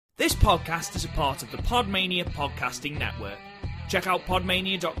This podcast is a part of the Podmania podcasting network. Check out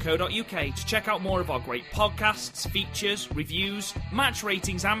podmania.co.uk to check out more of our great podcasts, features, reviews, match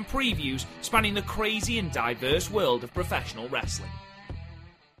ratings and previews spanning the crazy and diverse world of professional wrestling.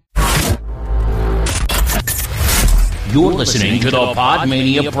 You're listening to the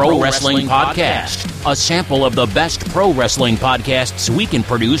Podmania Pro Wrestling Podcast, a sample of the best pro wrestling podcasts we can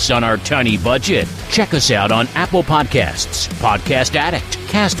produce on our tiny budget. Check us out on Apple Podcasts, Podcast Addict,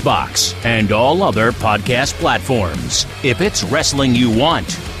 CastBox, and all other podcast platforms. If it's wrestling you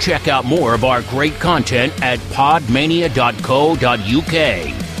want, check out more of our great content at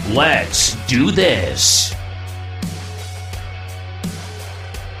podmania.co.uk. Let's do this.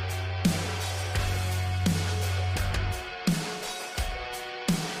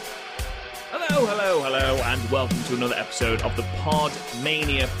 Hello, and welcome to another episode of the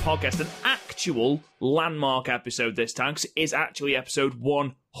Podmania podcast. An actual landmark episode this time, because it is actually episode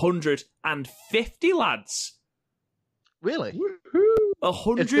 150, lads. Really? Woo-hoo.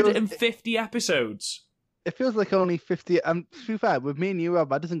 150 episodes. It feels like only 50. And to be fair, with me and you, Rob,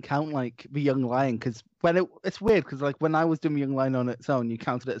 that doesn't count like the Young Lion, because it's weird, because like when I was doing Young Lion on its own, you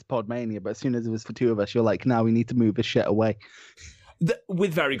counted it as Podmania, but as soon as it was for two of us, you're like, now we need to move this shit away.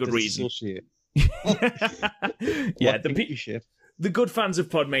 With very good reason. Yeah, the good fans of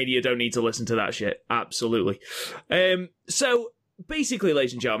Podmania don't need to listen to that shit. Absolutely. So basically,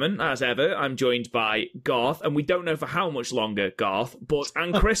 ladies and gentlemen, as ever, I'm joined by Garth, and we don't know for how much longer, Garth,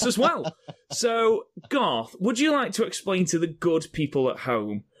 and Chris as well. So, Garth, would you like to explain to the good people at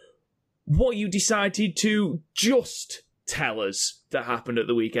home what you decided to just tell us that happened at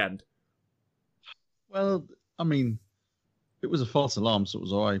the weekend? Well, I mean, it was a false alarm, so it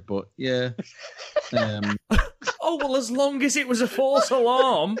was all right, but yeah. Oh, well, as long as it was a false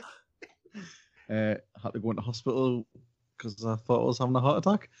alarm. I had to go into hospital because I thought I was having a heart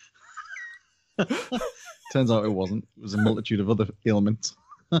attack. Turns out it wasn't. It was a multitude of other ailments.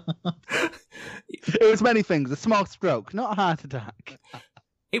 It was many things. A small stroke, not a heart attack.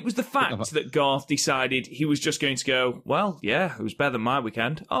 It was the fact that Garth decided he was just going to go, well, yeah, it was better than my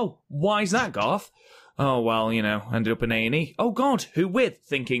weekend. Oh, why is that, Garth? Oh, well, ended up in A&E. Oh, God, who with?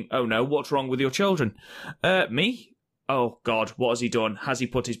 Thinking, oh, no, what's wrong with your children? Me? Oh, God, what has he done? Has he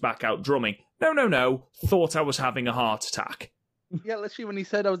put his back out drumming? No. Thought I was having a heart attack. Yeah, literally, when he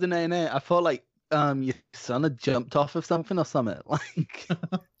said I was in A&E, I thought, like, your son had jumped off of something or something. Like,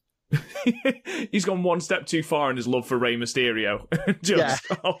 he's gone one step too far in his love for Rey Mysterio.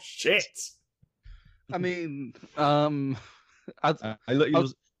 Oh, shit. I mean,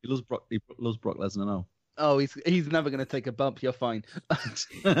 He loves Brock Lesnar now. Oh, he's never going to take a bump. You're fine. By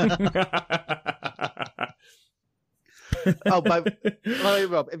the way,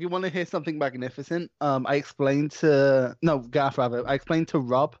 Rob, if you want to hear something magnificent, I explained to Rob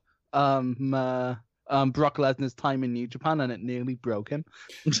Brock Lesnar's time in New Japan, and it nearly broke him.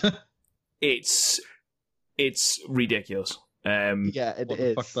 It's ridiculous. Yeah, it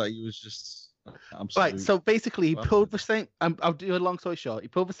is. The fact that he was just... Right, so basically he pulled the same... I'll do a long story short. He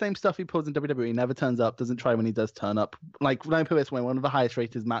pulled the same stuff he pulls in WWE. He never turns up, doesn't try when he does turn up. Like, when I put it this way, one of the highest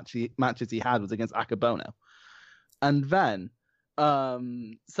rated matches he had was against Akabono. And then,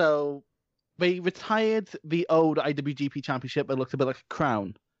 so they retired the old IWGP Championship that looked a bit like a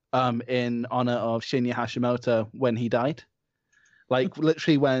crown in honor of Shinya Hashimoto when he died. Like,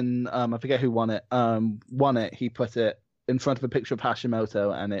 literally when, I forget who won it, he put it in front of a picture of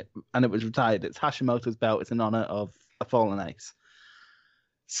Hashimoto, and it was retired. It's Hashimoto's belt. It's in honor of a fallen ace.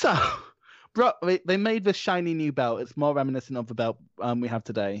 So, they made this shiny new belt. It's more reminiscent of the belt we have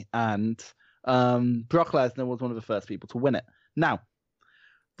today, and Brock Lesnar was one of the first people to win it. Now,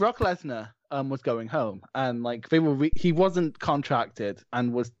 Brock Lesnar was going home, and like he wasn't contracted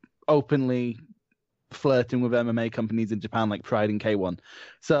and was openly flirting with MMA companies in Japan like Pride and K1.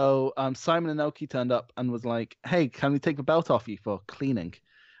 So Simon Inoki turned up and was like, hey, can we take the belt off you for cleaning?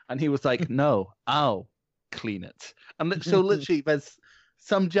 And he was like, no, I'll clean it. And so literally there's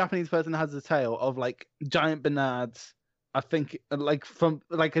some Japanese person has a tale of like giant Bernards. I think like from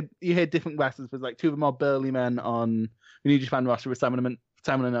like you hear different wrestlers, but like two of the more burly men on the New Japan roster with Simon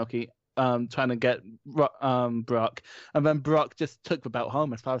Inoki trying to get Brock, and then Brock just took the belt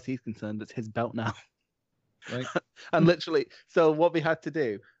home. As far as he's concerned, it's his belt now. Right. And literally, so what we had to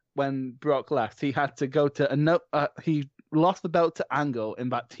do when Brock left, he had to go to he lost the belt to Angle in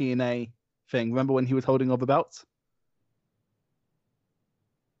that TNA thing. Remember when he was holding all the belts?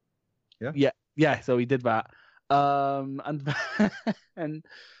 Yeah. So he did that, and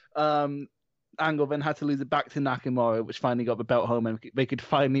Angle then had to lose it back to Nakamura, which finally got the belt home, and they could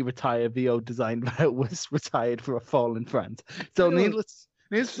finally retire the old design belt was retired for a fallen friend. So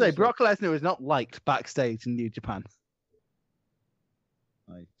Needless to say, Brock Lesnar is not liked backstage in New Japan.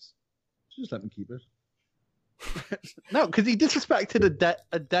 Right. Just let me keep it. No, because he disrespected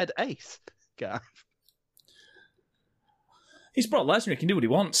a dead ace. Gav. He's Brock Lesnar. He can do what he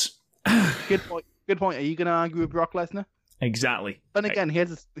wants. Good point. Good point. Are you going to argue with Brock Lesnar? Exactly. And again, he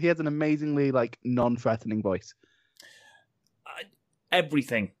has an amazingly non-threatening voice.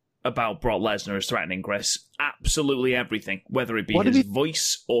 Everything about Brock Lesnar is threatening, Chris. Absolutely everything. Whether it be his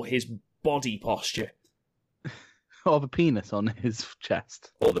voice or his body posture. Or the penis on his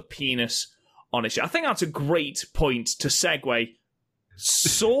chest. Or the penis on his chest. I think that's a great point to segue,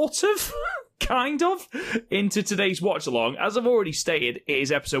 sort of, kind of, into today's watch-along. As I've already stated, it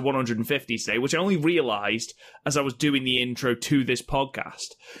is episode 150 today, which I only realised as I was doing the intro to this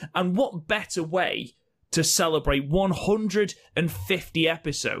podcast. And what better way to celebrate 150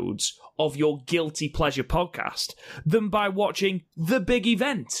 episodes of your Guilty Pleasure podcast than by watching The Big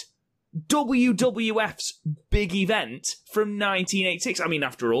Event. WWF's Big Event from 1986. I mean,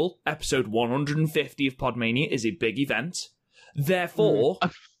 after all, episode 150 of Podmania is a big event. Therefore...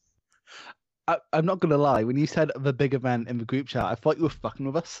 I'm not going to lie. When you said The Big Event in the group chat, I thought you were fucking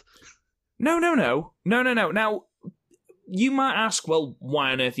with us. No. Now, you might ask, well,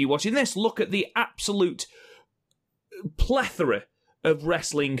 why on earth are you watching this? Look at the absolute plethora of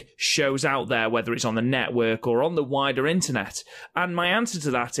wrestling shows out there, whether it's on the network or on the wider internet. And my answer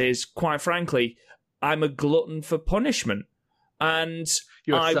to that is, quite frankly, I'm a glutton for punishment. And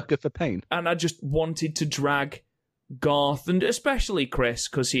you're a sucker for pain. And I just wanted to drag Garth, and especially Chris,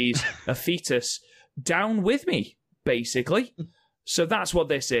 because he's a fetus, down with me, basically. So that's what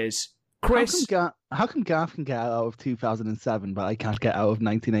this is. Chris... How come Garth can get out of 2007, but I can't get out of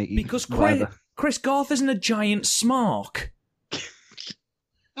 1980? Because Chris Garth isn't a giant smark.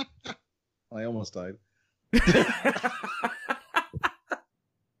 I almost died.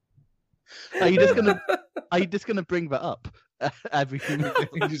 Are you just gonna bring that up every few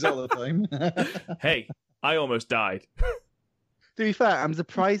minutes all the time? Hey, I almost died. To be fair, I'm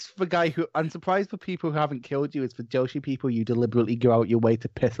surprised for people who haven't killed you. It's for Joshi people you deliberately go out your way to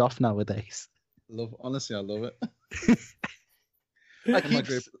piss off nowadays. Honestly, I love it. One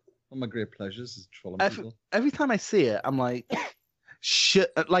of my great pleasures is trolling people. Every time I see it, I'm like,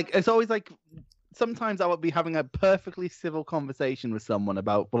 shit. Like, it's always like, sometimes I would be having a perfectly civil conversation with someone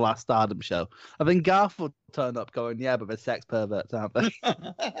about the last Stardom show. And then Garth will turn up going, yeah, but they're sex perverts, aren't they?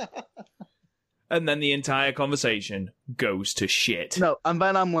 And then the entire conversation goes to shit. No, and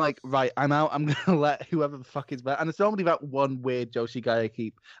then I'm like, right, I'm out. I'm going to let whoever the fuck is there. And it's normally that one weird Joshi guy I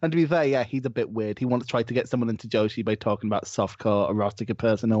keep. And to be fair, yeah, he's a bit weird. He wants to try to get someone into Joshi by talking about softcore, erotica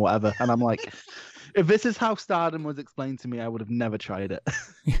person or whatever. And I'm like, if this is how Stardom was explained to me, I would have never tried it.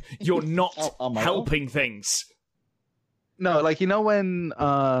 You're not helping things. No, like, when,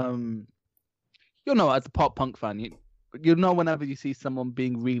 as a pop punk fan, you know whenever you see someone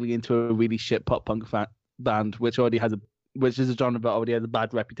being really into a really shit pop punk band, which is a genre that already has a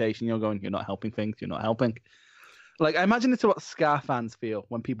bad reputation, you're going, you're not helping things, you're not helping. Like, I imagine it's what ska fans feel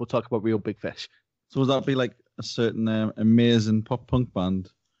when people talk about Real Big Fish. So would that be like a certain amazing pop punk band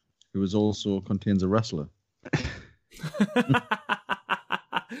who also contains a wrestler?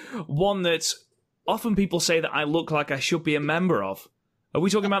 One that often people say that I look like I should be a member of. Are we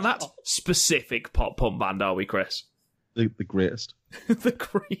talking about that specific pop punk band, are we, Chris? The greatest. The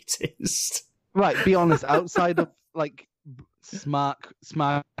greatest. Right, be honest, outside of, like,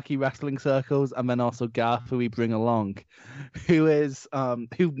 smarky wrestling circles, and then also Garth, who we bring along, who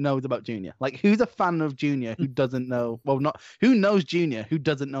knows about Junior? Like, who's a fan of Junior who doesn't know, who knows Junior who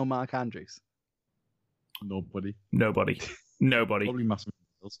doesn't know Mark Andrews? Nobody. Probably massive.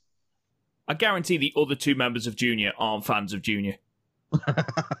 I guarantee the other two members of Junior aren't fans of Junior.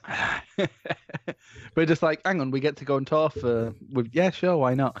 We're just like, hang on, we get to go and talk yeah, sure,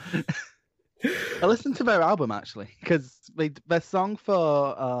 why not? I listened to their album actually, because their song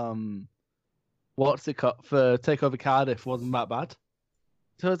for for Takeover Cardiff wasn't that bad.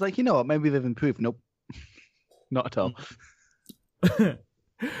 So I was like, you know what, maybe they've improved. Nope. Not at all.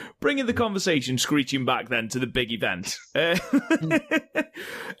 Bringing the conversation screeching back then to the big event. Ladies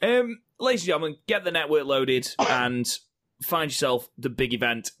and gentlemen, get the network loaded and find yourself the big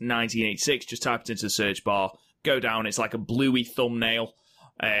event 1986. Just type it into the search bar. Go down. It's like a bluey thumbnail.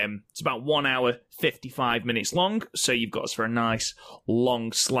 It's about 1 hour, 55 minutes long. So you've got us for a nice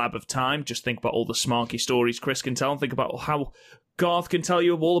long slab of time. Just think about all the smarky stories Chris can tell. And think about how Garth can tell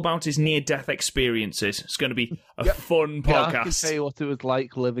you all about his near-death experiences. It's going to be a fun podcast. I can tell you what it was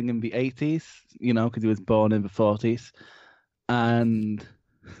like living in the 80s, because he was born in the 40s. And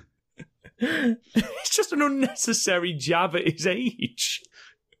It's just an unnecessary jab at his age.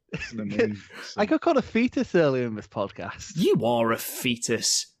 I got called a fetus earlier in this podcast. You are a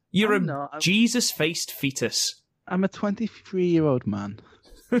fetus. You're Jesus-faced fetus. I'm a 23-year-old man.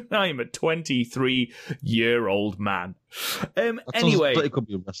 I'm a 23-year-old man. Anyway, it could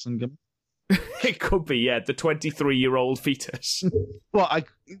be a wrestling gimmick. It could be, yeah, the 23-year-old fetus. Well,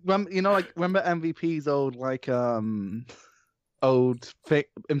 remember MVP's old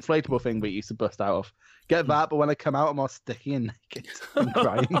inflatable thing we used to bust out of. Get that, but when I come out, I'm all sticky and naked and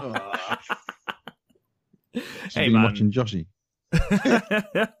crying. Hey, man. Watching Joshy.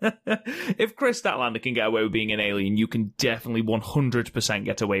 If Chris Statlander can get away with being an alien, you can definitely 100%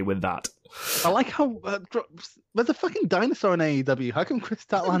 get away with that. I like how there's a fucking dinosaur in AEW. How come Chris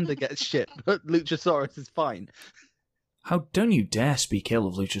Statlander gets shit, but Luchasaurus is fine? How don't you dare speak ill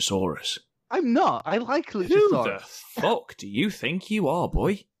of Luchasaurus? I'm not. I like Luchasaurus. Who the fuck do you think you are,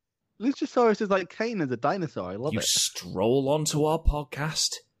 boy? Luchasaurus is like Kane as a dinosaur. I love it. You stroll onto our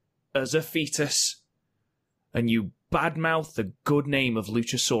podcast as a fetus, and you badmouth the good name of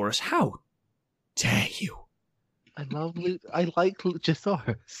Luchasaurus. How dare you? I like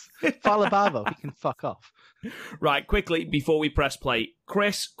Luchasaurus. Falabavo, he can fuck off. Right, quickly, before we press play.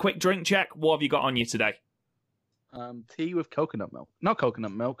 Chris, quick drink check. What have you got on you today? Tea with coconut milk. Not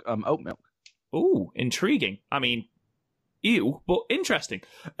coconut milk, oat milk. Ooh, intriguing. I mean, ew, but interesting.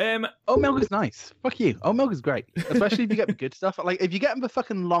 Oat milk is nice. Fuck you. Oat milk is great. Especially if you get the good stuff. Like, if you get the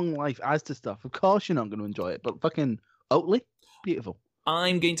fucking long life Asda stuff, of course you're not going to enjoy it. But fucking Oatly, beautiful.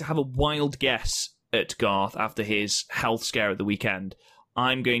 I'm going to have a wild guess at Garth after his health scare at the weekend.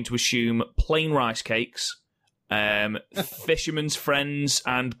 I'm going to assume plain rice cakes, Fisherman's Friends,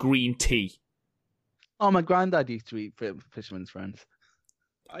 and green tea. Oh, my granddad used to eat Fisherman's Friends.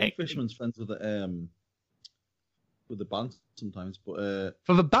 I eat Fisherman's Friends with the band sometimes, but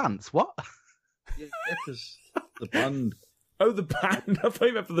for the bands, what? Yeah, because the band. Oh, the band! I thought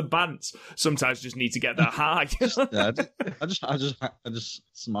you meant for the bands. Sometimes you just need to get that high. I just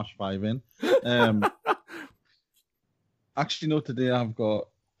smash 5 in. Actually, no. Today I've got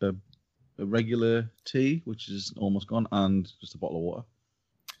a regular tea, which is almost gone, and just a bottle of water.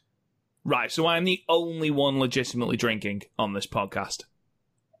 Right, so I'm the only one legitimately drinking on this podcast.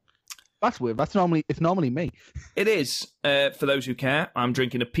 That's weird. It's normally me. It is. For those who care, I'm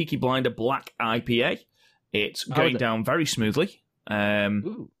drinking a Peaky Blinder Black IPA. It's going down very smoothly.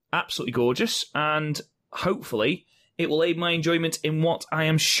 Absolutely gorgeous. And hopefully it will aid my enjoyment in what I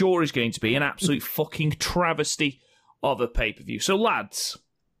am sure is going to be an absolute fucking travesty of a pay-per-view. So, lads,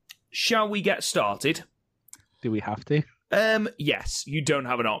 shall we get started? Do we have to? Yes, you don't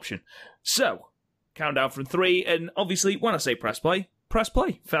have an option. So, countdown from 3, and obviously when I say press play,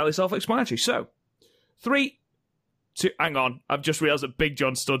 fairly self-explanatory. So, 3, 2, hang on, I've just realised that Big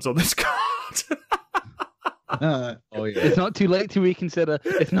John Stud's on this card. Oh yeah. It's not too late to reconsider.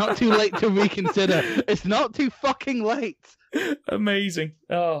 It's not too late to reconsider. It's not too fucking late. Amazing.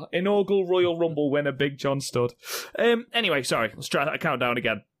 Oh, inaugural Royal Rumble winner, Big John Stud. Anyway, sorry, let's try that countdown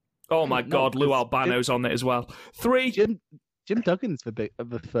again. Oh my God, Lou Albano's on it as well. 3, Jim Duggan's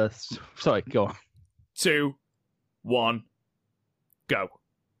the first. Sorry, go on. 2, 1, go.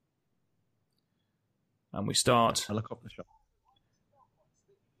 And we start. Helicopter shot.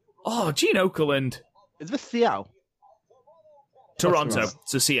 Oh, Gene Okerlund. Is this Seattle? Toronto.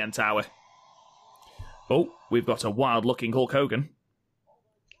 It's a CN Tower. Oh, we've got a wild-looking Hulk Hogan.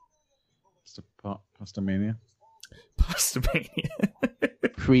 Pastamania. Pastamania.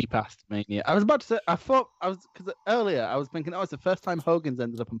 Pre-Pastamania. I was about to say, because earlier I was thinking, it's the first time Hogan's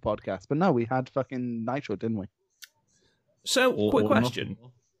ended up on podcast, but no, we had fucking Nitro, didn't we? So, quick question.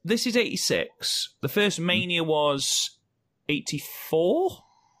 This is 86. The first Mania was 84?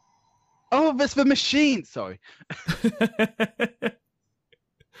 Oh, that's the machine. Sorry.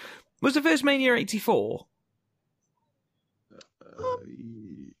 Was the first Mania 84?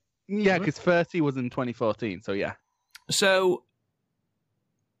 Yeah, because 30 was in 2014, so yeah. So,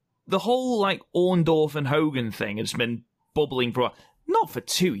 the whole, Orndorff and Hogan thing has been bubbling for not for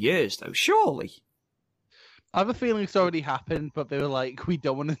 2 years, though, surely. I have a feeling it's already happened, but they were like, we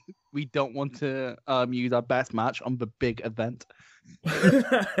don't want to use our best match on the big event.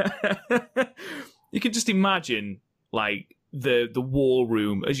 You can just imagine, the war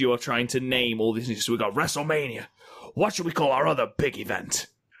room as you are trying to name all these things. So we got WrestleMania. What should we call our other big event?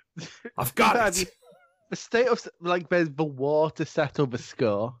 I've got it. The state of there's the war to settle the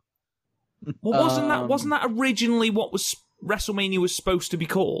score. Well, wasn't that originally what was WrestleMania was supposed to be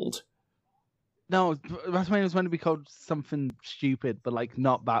called? No, WrestleMania was meant to be called something stupid, but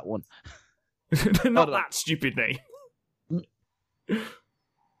not that one. Not that stupid name.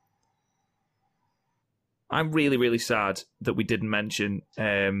 I'm really, really sad that we didn't mention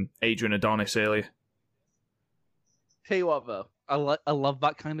Adrian Adonis earlier. Tell you what, though, I love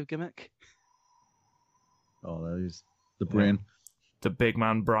that kind of gimmick. Oh, that is the brain. The big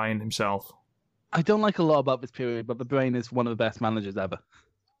man, Brian himself. I don't like a lot about this period, but the Brain is one of the best managers ever.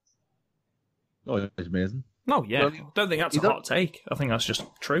 Oh, it's amazing. No, yeah. I don't think that's a hot take. I think that's just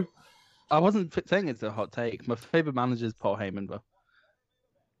true. I wasn't saying it's a hot take. My favourite manager is Paul Heyman, though.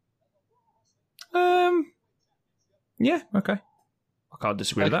 Yeah, okay. I can't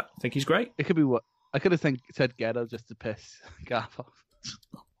disagree with that. I think he's great. It could be what I could have said Ghetto just to piss Garth off.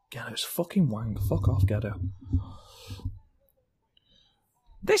 Ghetto's fucking wank. Fuck off, Ghetto.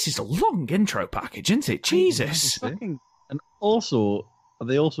 This is a long intro package, isn't it? Jesus. Fucking... And also, are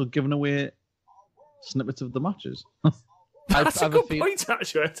they also giving away snippets of the matches? That's a good point,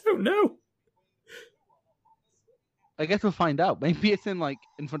 actually. I don't know. I guess we'll find out. Maybe it's in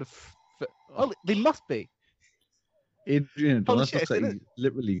front of... Oh, they must be. Adrian Adonis looks like he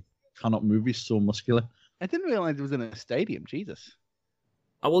literally cannot move. He's so muscular. I didn't realise it was in a stadium. Jesus.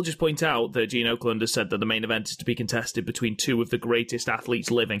 I will just point out that Gene Okerlund has said that the main event is to be contested between two of the greatest athletes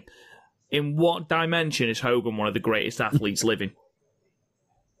living. In what dimension is Hogan one of the greatest athletes living?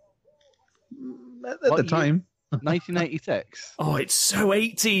 At the time. 1986. Oh, it's so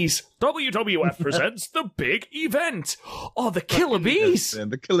 80s. WWF presents the big event. Oh, the Killer Bees.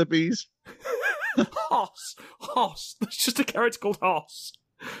 The Killer Bees. Hoss. That's just a character called Hoss.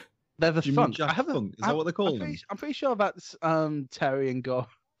 They're the Funk. Funk? Is that what they call them? I'm pretty sure that's Terry and Gore.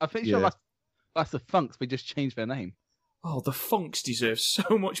 I'm pretty sure that's the Funks. We just changed their name. Oh, the Funks deserve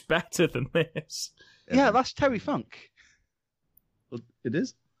so much better than this. Yeah, that's Terry Funk. Well, it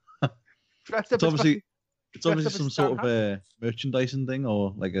is. It's obviously some sort of a merchandising thing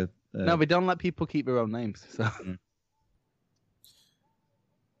or like a... No, we don't let people keep their own names. So.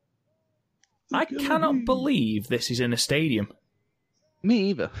 I cannot believe this is in a stadium. Me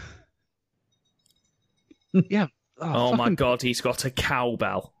either. Yeah. Oh my God, he's got a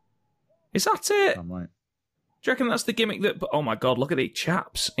cowbell. Is that it? I'm right. Do you reckon that's the gimmick that... Oh my God, look at these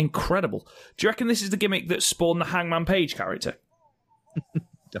chaps. Incredible. Do you reckon this is the gimmick that spawned the Hangman Page character?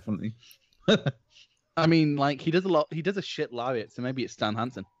 Definitely. I mean, he does a lot. He does a shit lariat, so maybe it's Stan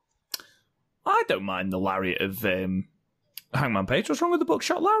Hansen. I don't mind the lariat of Hangman Page. What's wrong with the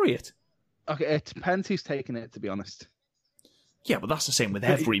buckshot lariat? Okay, it depends who's taking it, to be honest. Yeah, but that's the same with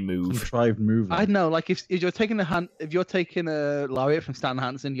every move. Contrived move. I know, if you're taking a lariat from Stan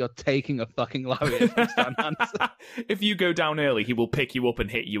Hansen, you're taking a fucking lariat from Stan Hansen. If you go down early, he will pick you up and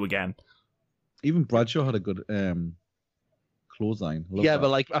hit you again. Even Bradshaw had a good clothesline. Yeah,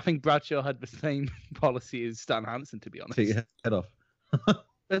 but I think Bradshaw had the same policy as Stan Hansen, to be honest. Take your head off.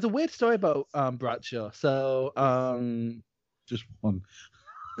 There's a weird story about Bradshaw. So, just one.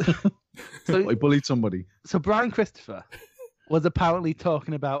 So I bullied somebody. So Brian Christopher was apparently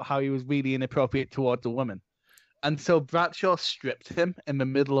talking about how he was really inappropriate towards a woman. And so Bradshaw stripped him in the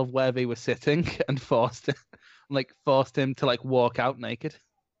middle of where they were sitting and forced him to walk out naked.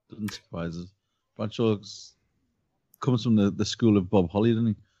 Doesn't surprise us. Bradshaw comes from the school of Bob Holly, doesn't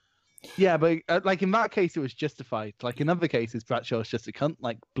he? Yeah, but in that case, it was justified. In other cases, Bradshaw's just a cunt,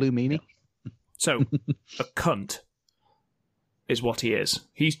 like Blue Meanie. Yeah. So, a cunt is what he is.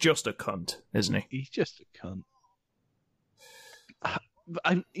 He's just a cunt, isn't he? He's just a cunt.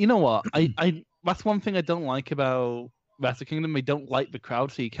 You know what? I that's one thing I don't like about Wrestle Kingdom. They don't like the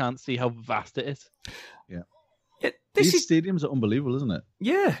crowd, so you can't see how vast it is. Yeah. These stadiums are unbelievable, isn't it?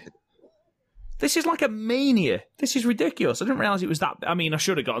 Yeah. This is like a mania. This is ridiculous. I didn't realise it was that... I mean, I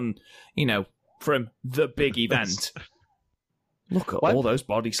should have gotten, from the big event. Look at all those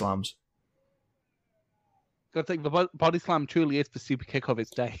body slams. Gotta think, the body slam truly is the super kick of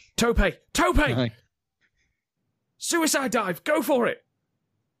its day. Tope! Right. Suicide dive! Go for it!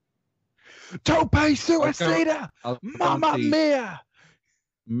 Tope Suicida! Mamma mia!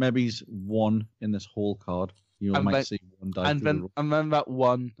 Maybe's one in this whole card. You might see one dive. And then that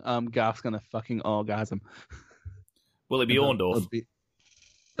one, Garth's gonna fucking orgasm. Will it be Orndorff?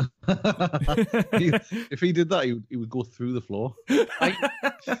 If he did that, he would go through the floor.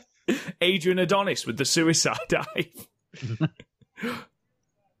 Adrian Adonis with the suicide dive.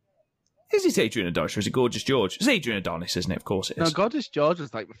 Is it Adrian Adonis or is it Gorgeous George? It's Adrian Adonis, isn't it? Of course it is. No, Gorgeous George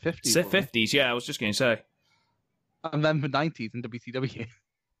was the 50s. It's the 50s, yeah, I was just going to say. And then the 90s in WCW.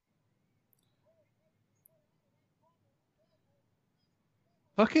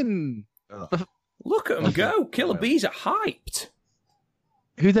 Fucking... Look at him go. Killer Bees are hyped.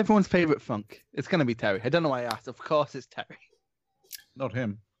 Who's everyone's favourite Funk? It's going to be Terry. I don't know why I asked. Of course it's Terry. Not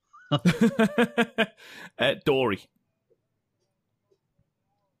him. Dory.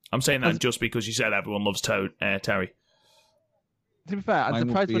 I'm saying that just because you said everyone loves Terry. To be fair, I'm Mine would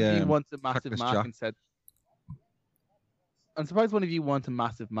surprised be, one of you wants a massive Cactus mark Jack. and said. I'm surprised one of you want a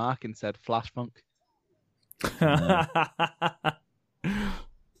massive mark and said Flash Funk.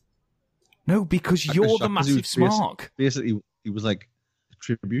 No, because you're the Jack, 'cause he massive was smark. Basically, he was like a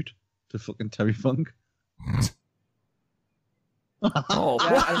tribute to fucking Terry Funk. Oh,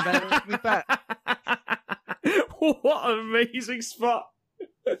 Yeah, and then, to be fair, what an amazing spot!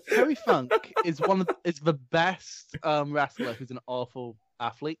 Terry Funk is the best wrestler who's an awful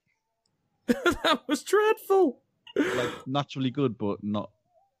athlete. That was dreadful. Like naturally good, but not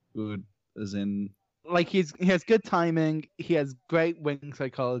good as in. Like he has good timing, he has great wing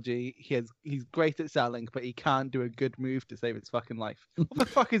psychology, he's great at selling, but he can't do a good move to save his fucking life. What the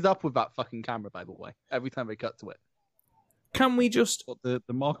fuck is up with that fucking camera, by the way? Every time they cut to it. Can we just? What, the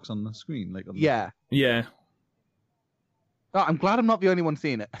marks on the screen, like on Yeah. Yeah. Oh, I'm glad I'm not the only one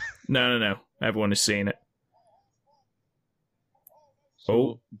seeing it. No. Everyone is seeing it.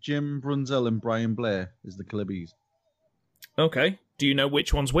 So Jim Brunzell and Brian Blair is the Clibbies. Okay. Do you know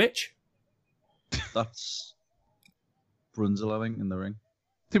which one's which? That's Brunzell, I think, in the ring.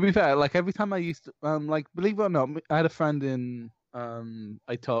 To be fair, like every time I used to, like believe it or not, I had a friend in,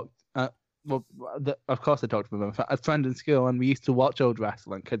 I talked, of course I talked to him, a friend in school, and we used to watch old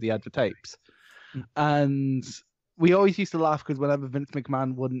wrestling because he had the tapes, and we always used to laugh because whenever Vince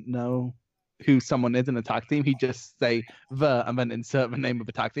McMahon wouldn't know who someone is in a tag team, he'd just say and then insert the name of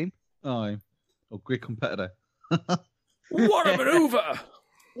the tag team. Oh, great competitor. What a maneuver!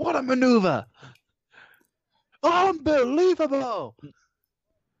 What a maneuver! Unbelievable! I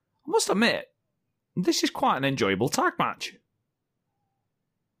must admit, this is quite an enjoyable tag match.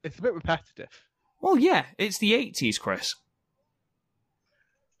 It's a bit repetitive. Well, yeah, it's the 80s, Chris.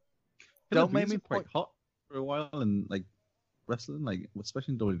 Don't make me me quite point. hot for a while, and like wrestling, like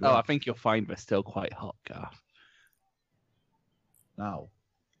especially in WWE. Oh, I think you'll find they're still quite hot, Garth. Now.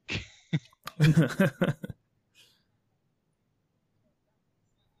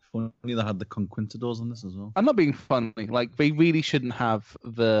 Funny they had the conquistadors on this as well. I'm not being funny. Like they really shouldn't have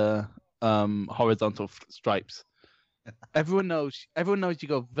the horizontal stripes. Everyone knows. Everyone knows you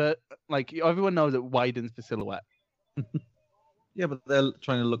go everyone knows it widens the silhouette. Yeah, but they're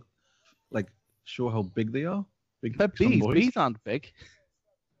trying to look like show how big they are. Big They're bees. boys. Bees aren't big.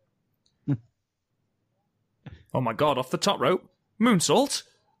 Oh my god, off the top rope. Moonsault.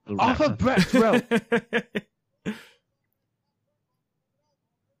 Off a breath rope.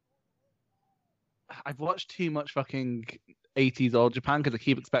 I've watched too much fucking 80s All Japan because I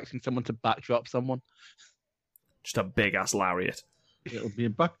keep expecting someone to backdrop someone. Just a big ass lariat. It'll be a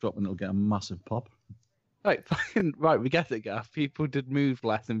backdrop and it'll get a massive pop. Right, we get it, Gaff. People did move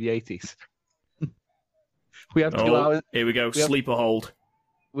less in the 80s. We have 2 hours. Here we go. Sleeper hold.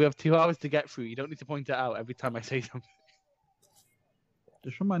 We have 2 hours to get through. You don't need to point it out every time I say something.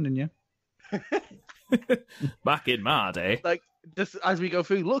 Just reminding you. Back in my day. Like, just as we go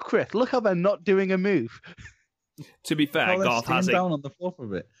through, look, Chris, look how they're not doing a move. To be fair, Garth down on the floor for a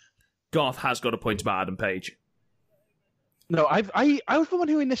bit. Garth has got a point about Adam Page. No, I was the one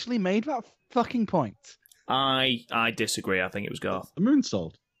who initially made that fucking point. I disagree. I think it was Garth. The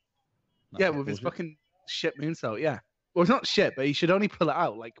moonsault. Yeah, with his fucking shit moonsault, yeah. Well, it's not shit, but he should only pull it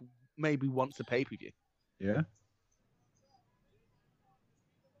out, like, maybe once a pay-per-view. Yeah.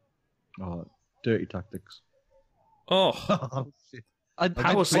 Oh, dirty tactics. Oh, Shit.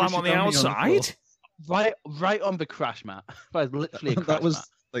 power slam on the outside? Right on the crash mat. That was literally a crash That was mat.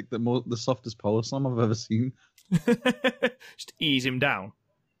 like the softest power slam I've ever seen. Just ease him down.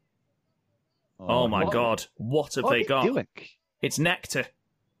 Oh my god. What have they got? Doing? It's nectar.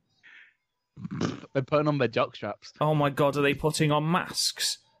 They're putting on their jock straps. Oh my god, are they putting on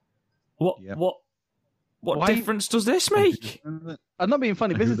masks? What Yep. what difference does this make? I'm not being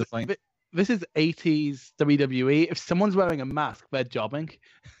funny. Who they're fighting. This is 80s WWE. If someone's wearing a mask, they're jobbing.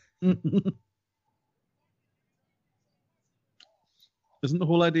 Isn't the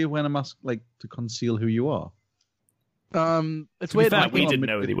whole idea of wearing a mask like to conceal who you are? It's To be weird. fair, Like, we didn't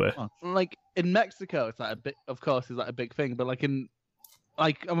know who they were. like in Mexico, it's like a bit. Of course, it's like a big thing. But like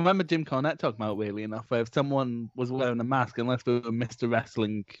I remember Jim Cornette talking about it, weirdly enough, where if someone was wearing a mask, unless they were Mr.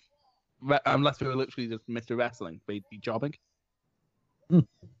 Wrestling, unless they were literally just Mr. Wrestling, they'd be jobbing. So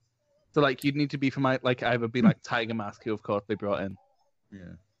like you'd need to be from like either be like Tiger Mask, who of course they brought in.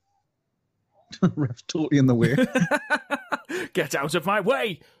 Yeah. Ref's totally in the way. Get out of my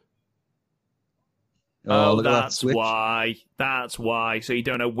way! Oh, look at that that's switch. why. That's why. So you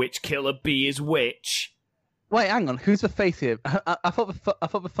don't know which killer bee is which. Wait, hang on. Who's the face here? I thought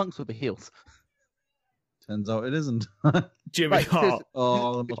the Funks were the heels. Turns out it isn't. Jimmy Right, Hart.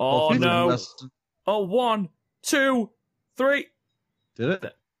 Oh, the most Oh, popular no. wrestler. Oh, 1, 2, 3. Did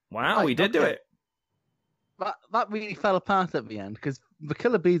it? Wow, Right, he did do okay. it. That really fell apart at the end because the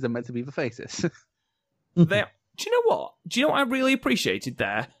Killer Bees are meant to be the faces. Do you know what? Do you know what I really appreciated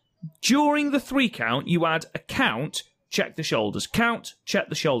there? During the 3 count, you had a count, check the shoulders. Count, check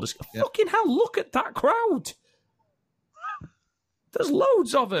the shoulders. Yep. Fucking hell, look at that crowd. There's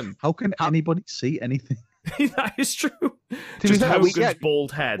loads of them. How can anybody see anything? That is true. be Just fair, Hogan's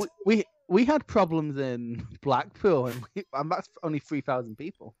bald head. We had problems in Blackpool, and that's only 3,000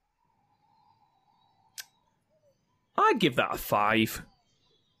 people. I'd give that a 5.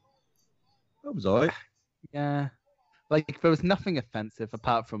 That was alright. Yeah. Like, there was nothing offensive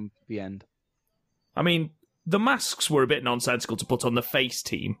apart from the end. I mean, the masks were a bit nonsensical to put on the face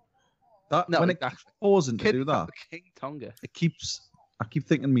team. That No, when it exactly. pausing to do that, King Tonga. I keep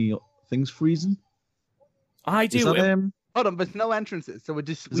thinking me things freezing. I Is do. that Hold on, there's no entrances, so we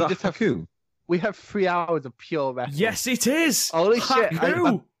is just have Haku? 3 hours of pure wrestling. Yes, it is. Holy shit,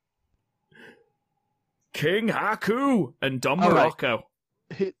 Haku. King Haku and Don All right. Morocco.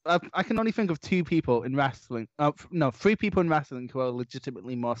 I can only think of 2 people in wrestling. No, 3 people in wrestling who are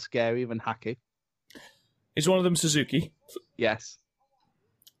legitimately more scary than Haku. Is one of them Suzuki? Yes.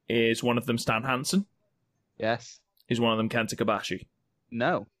 Is one of them Stan Hansen? Yes. Is one of them Kenta Kobashi?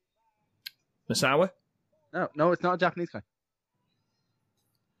 No. Misawa? No, it's not a Japanese guy.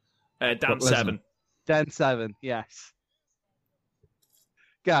 Dan Brock Lesnar. 7. Dan 7, yes.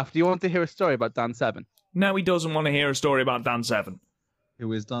 Gaff, do you want to hear a story about Dan 7? No, he doesn't want to hear a story about Dan 7.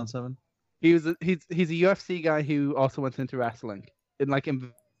 Who is Dan 7? He's a UFC guy who also went into wrestling in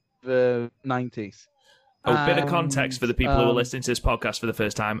the 90s. Oh, bit of context for the people who are um, listening to this podcast for the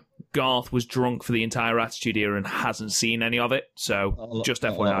first time. Garth was drunk for the entire Attitude Era and hasn't seen any of it, so just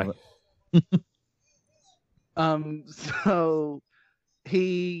FYI. So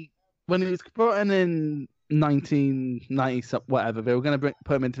when he was brought in 1990, whatever, they were going to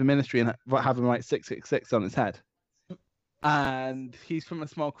put him into the ministry and have him write 666 on his head. And he's from a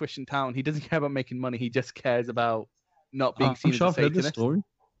small Christian town. He doesn't care about making money. He just cares about not being seen I'm sure as I've a heard this Satanist. story.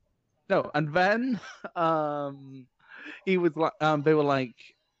 No, and then he was like, they were like,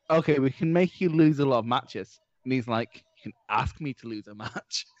 okay, we can make you lose a lot of matches. And he's like, you can ask me to lose a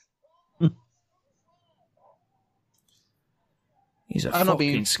match. He's a I'm not fucking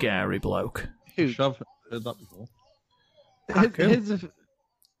being- scary bloke. Who? I'm sure I've heard that before.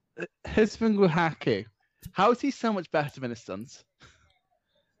 His thing with Haku, how is he so much better than his sons?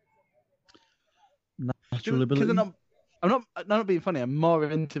 Natural ability. Because I'm not being funny. I'm more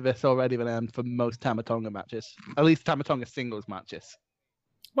into this already than I am for most Tamatonga matches. At least Tamatonga singles matches.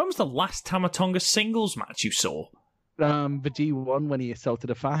 When was the last Tamatonga singles match you saw? The G1 when he assaulted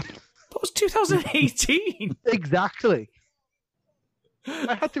a fan. That was 2018. Exactly.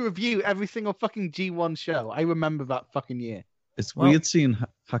 I had to review every single fucking G1 show. I remember that fucking year. It's Well- weird seeing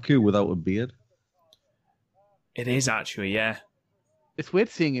Haku without a beard. It is actually, yeah. It's weird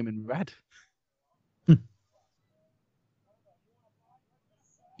seeing him in red.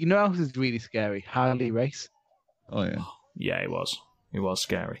 You know what else is really scary? Harley Race. Oh yeah. Yeah, he was. He was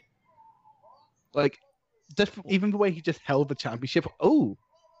scary. Like, just even the way he just held the championship. Oh,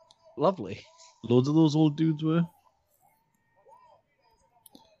 lovely. Loads of those old dudes were.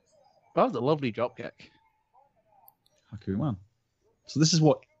 That was a lovely dropkick. Haku, man. So this is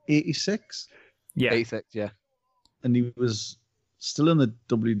what, 86? Yeah. Basics, yeah. And he was still in the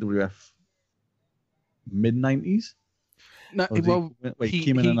WWF mid-90s? No, Or he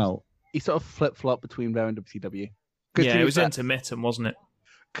came in and out? He sort of flip-flopped between there and WCW. Yeah, it was intermittent, wasn't it?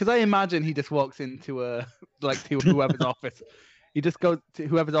 Because I imagine he just walks into to whoever's office. He just goes to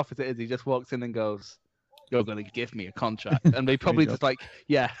whoever's office it is. He just walks in and goes, "You're going to give me a contract," and they probably go. just like,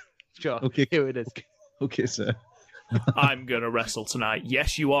 "Yeah, sure, Okay. here it is." Okay, sir. I'm going to wrestle tonight.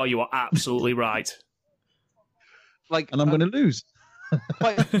 Yes, you are. You are absolutely right. Like, And I'm going to lose.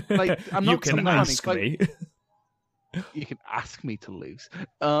 like I'm You not can being ask funny, me. You can ask me to lose.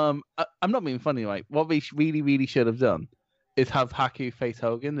 I'm not being funny. Like, what they really, really should have done is have Haku face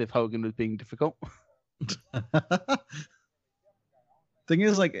Hogan if Hogan was being difficult. Thing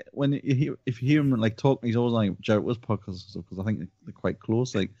is, like, when if you hear him like talking, he's always like Jericho's podcast and stuff because I think they're quite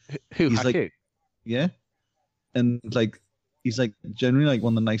close. Like, Who He's Haku? like- yeah, and like he's like generally like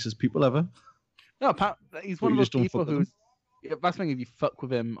one of the nicest people ever. No, he's But one of you those just don't people fuck with who's. Yeah, that's the thing. If you fuck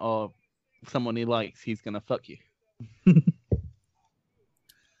with him or someone he likes, he's gonna fuck you.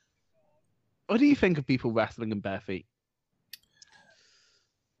 What do you think of people wrestling in bare feet?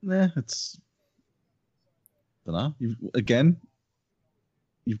 Nah, it's. Don't know. Again,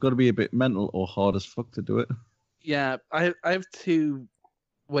 you've got to be a bit mental or hard as fuck to do it. Yeah, I have two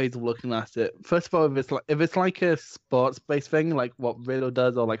ways of looking at it. First of all, if it's like a sports-based thing, like what Riddle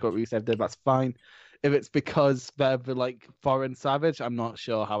does or like what Rusev did, that's fine. If it's because they're like foreign savage, I'm not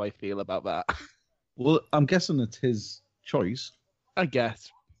sure how I feel about that. Well, I'm guessing it's his choice. I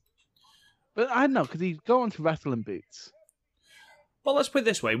guess. But I don't know, because he's going to wrestling boots. Well, let's put it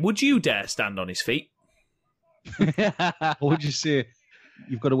this way. Would you dare stand on his feet? Or would you say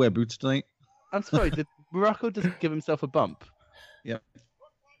you've got to wear boots tonight? I'm sorry, did Morocco just give himself a bump? Yeah.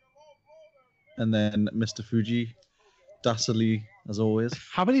 And then Mr. Fuji, dastardly as always.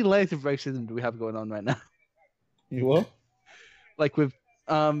 How many layers of racism do we have going on right now? You what? Like with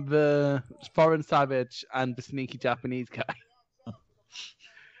the foreign savage and the sneaky Japanese guy.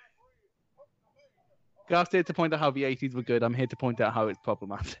 Garth's here to point out how the 80s were good. I'm here to point out how it's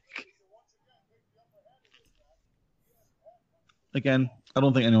problematic. Again, I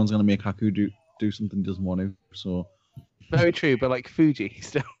don't think anyone's going to make Haku do something he doesn't want to. So Very true, but like Fuji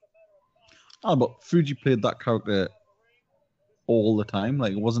still. Oh, but Fuji played that character all the time.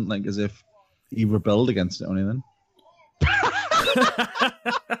 Like, it wasn't like as if he rebelled against it or anything.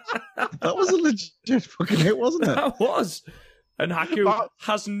 That was a legit fucking hit, wasn't it? That was. And Haku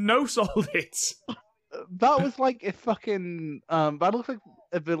has no solid hits. That was like if fucking that looks like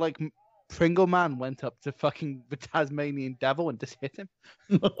if the like Pringle Man went up to fucking the Tasmanian Devil and just hit him.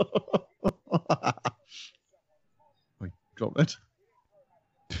 Wait, drop it.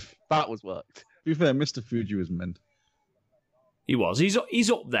 That was worked. To be fair, Mr. Fuji was meant. He was. He's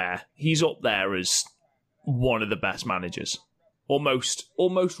up there. He's up there as one of the best managers.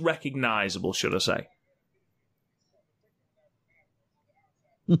 Almost recognisable, should I say.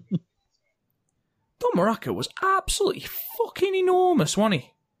 Don Morocco was absolutely fucking enormous, wasn't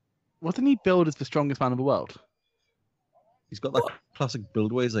he? Wasn't he billed as the strongest man in the world? He's got that classic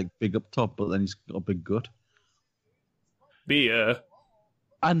build where he's like big up top, but then he's got a big gut. Beer.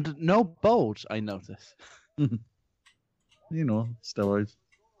 And no bulge, I notice. You know, steroids.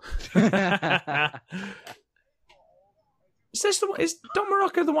 Is Don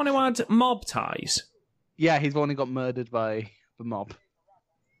Morocco the one who had mob ties? Yeah, he's the one who got murdered by the mob.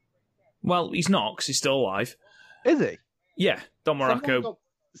 Well, he's not, because he's still alive. Is he? Yeah, Don Morocco.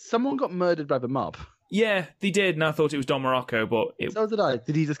 Someone got murdered by the mob. Yeah, they did, and I thought it was Don Morocco, but... So did I.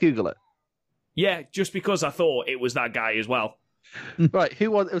 Did he just Google it? Yeah, just because I thought it was that guy as well. Right, who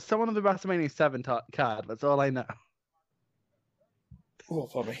was it? It was someone on the WrestleMania 7 card. That's all I know. Oh,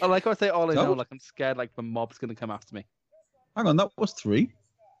 funny. I like how I say all I know, like I'm scared like the mob's going to come after me. Hang on, that was 3?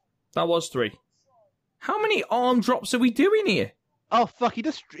 That was 3. How many arm drops are we doing here? Oh, fuck,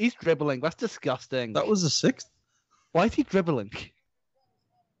 he's dribbling. That's disgusting. That was the 6th? Why is he dribbling?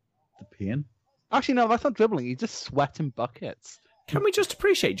 The pain. Actually, no, that's not dribbling. He's just sweating buckets. Can we just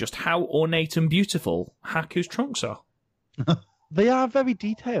appreciate just how ornate and beautiful Haku's trunks are? They are very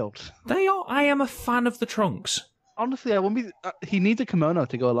detailed. They are. I am a fan of the trunks. Honestly, I won't be. He needs a kimono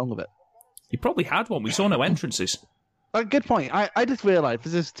to go along with it. He probably had one. We saw no entrances. Good point. I just realised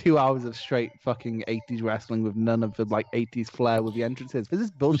this is 2 hours of straight fucking 80s wrestling with none of the like 80s flair with the entrances. This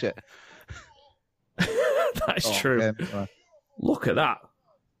is bullshit. That is true. Yeah. Look at that.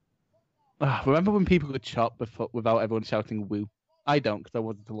 Remember when people could chop without everyone shouting woo? I don't because I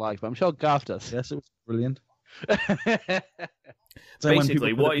wasn't alive, but I'm sure Garth does. Yes, it was brilliant.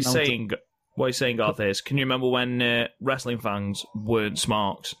 Basically, what he's saying, Garth, is, can you remember when wrestling fans weren't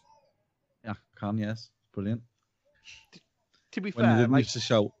smart? Yeah, I can, yes. Brilliant. To be When they fair, didn't used to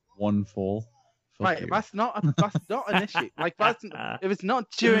shout one fall. Right, that's not an issue. Like if it's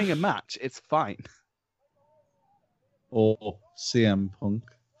not during a match, it's fine. Or CM Punk.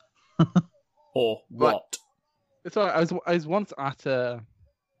 Or what? It's all right. I was once at a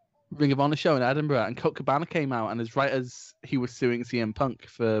Ring of Honor show in Edinburgh, and Colt Cabana came out, and as right as he was suing CM Punk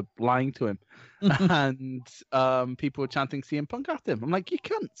for lying to him, and people were chanting CM Punk at him. I'm like, you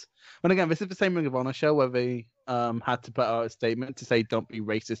can't. And again, this is the same Ring of Honor show where they had to put out a statement to say don't be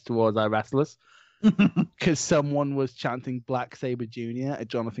racist towards our wrestlers because someone was chanting Black Sabre Jr. at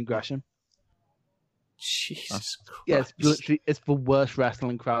Jonathan Gresham. Jesus Christ. Yeah, it's the worst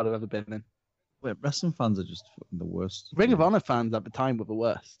wrestling crowd I've ever been in. Wait, wrestling fans are just fucking the worst. Ring of Honor fans at the time were the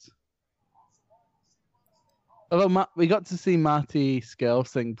worst. Although we got to see Marty Scurll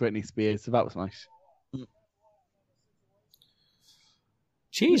sing Britney Spears, so that was nice.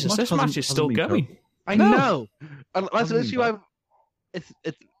 Jesus, this match is still going. I know. That's literally why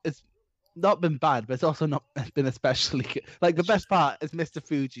it's not been bad, but it's also not been especially good. Like the best part is Mr.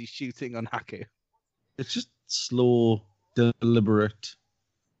 Fuji shooting on Haku. It's just slow, deliberate,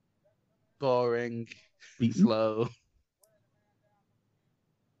 boring, slow.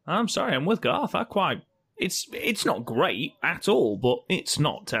 I'm sorry, I'm with Garth. It's not great at all, but it's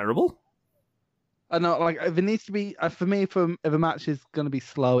not terrible. I know, like, if it needs to be, for me, if a match is going to be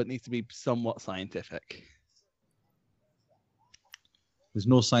slow, it needs to be somewhat scientific. There's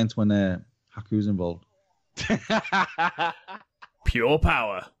no science when Haku's involved. Pure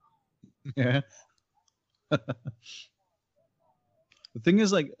power. Yeah. The thing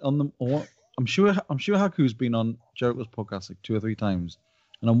is, like, I'm sure Haku's been on Jericho's podcast like 2 or 3 times,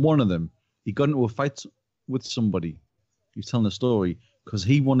 and on one of them, he got into a fight with somebody. He's telling a story because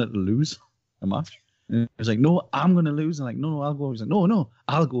he wanted to lose a match. And he was like, "No, I'm going to lose." And like, "No, I'll go." He's like, "No,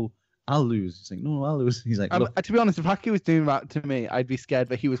 I'll go. I'll lose." He's like, "No, I'll lose." He's like, to be honest, if Haku was doing that to me, I'd be scared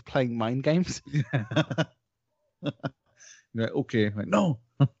that he was playing mind games. You're like, okay. I'm like, no.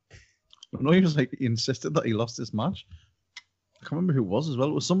 No, he was like, he insisted that he lost this match. I can't remember who it was as well.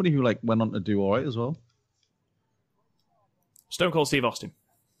 It was somebody who like went on to do all right as well. Stone Cold Steve Austin.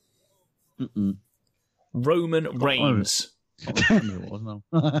 Mm-mm. Roman Reigns. I can't remember who it was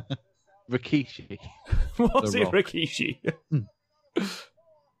now. Rikishi. Was The it Rock. Rikishi?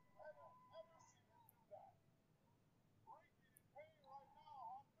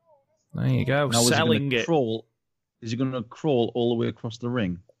 There you go, Now, selling it. Is he going to crawl all the way across the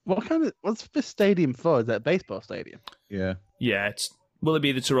ring? What's this stadium for? Is that a baseball stadium? Yeah, Yeah, will it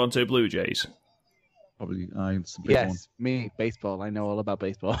be the Toronto Blue Jays? probably. It's a big one. Yes, me, baseball. I know all about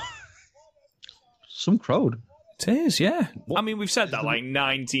baseball. Some crowd. It is, yeah. What? I mean, we've said that like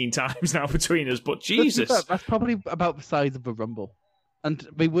 19 times now between us, but To be fair, Jesus. that's probably about the size of a Rumble. And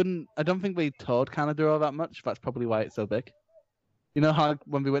I don't think we toured Canada all that much. That's probably why it's so big. You know how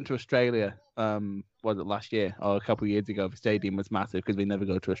when we went to Australia, was it last year or a couple of years ago, the stadium was massive because we never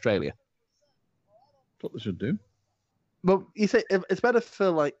go to Australia. That's what they should do. But you say it's better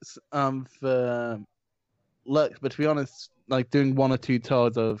for for looks, but to be honest, like doing 1 or 2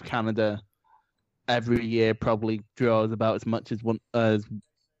 tours of Canada every year probably draws about as much as one as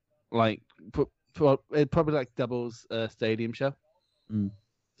like it probably like doubles a stadium show. Mm.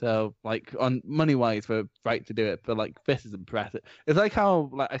 So like on money wise, we're right to do it, but like this is impressive. It's like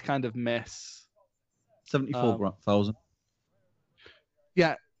how like I kind of miss 74,000.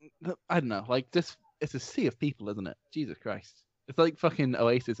 Yeah, I don't know. Like this, it's a sea of people, isn't it? Jesus Christ, it's like fucking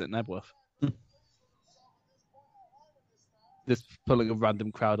Oasis at Nebworth. Just pulling a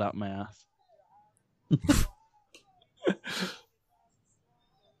random crowd out my ass.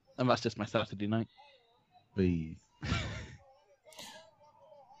 And that's just my Saturday night. The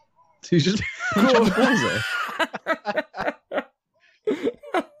you just the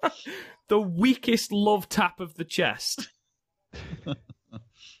The weakest love tap of the chest.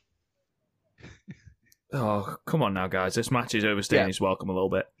 Oh, come on now, guys. This match is overstaying its welcome a little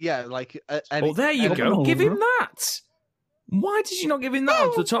bit. Yeah, like... Oh, there you go. Give him that. Why did you not give him that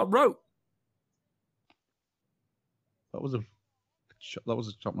onto the top rope? That was a chop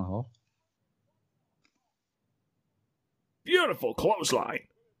and a half. Beautiful clothesline.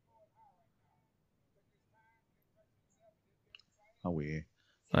 Oh, yeah.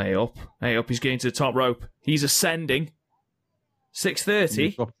 Hey up. He's getting to the top rope. He's ascending.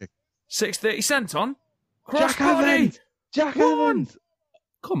 6:30. 6:30 senton. Crossbody. Jack One. Evans!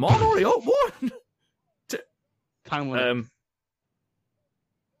 Come on, hurry up. 1. Time limit.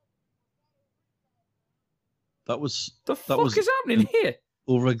 That was The fuck is happening here?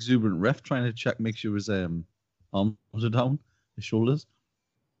 over exuberant ref trying to check, make sure his arms are down, his shoulders.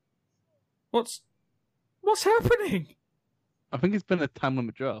 What's happening? I think it's been a time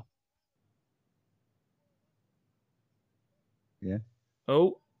limit draw. Yeah.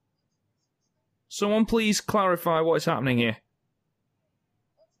 Oh. Someone please clarify what is happening here.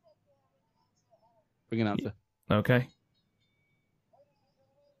 Bring an answer. Okay.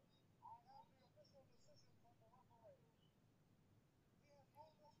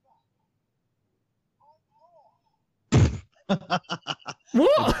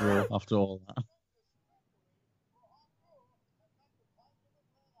 What? After all that.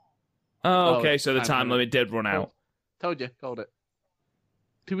 Oh, okay, so the time limit did run out. Told you, called it.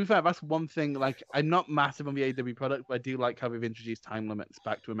 To be fair, that's one thing. Like, I'm not massive on the AEW product, but I do like how they've introduced time limits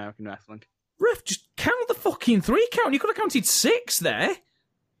back to American wrestling. Ref, just count the fucking 3 count. You could have counted 6 there.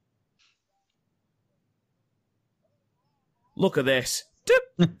 Look at this.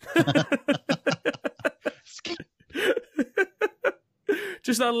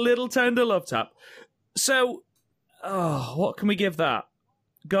 Just that little tender love tap. So, what can we give that?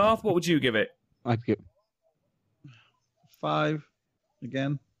 Garth, what would you give it? I'd give 5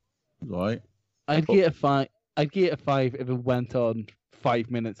 again. Right. I'd get a 5. I'd get a 5 if it went on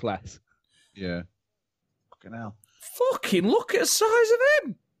 5 minutes less. Yeah. Fucking hell. Fucking look at the size of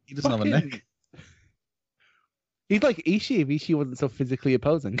him. He doesn't have a neck. He's like Ishii if Ishii wasn't so physically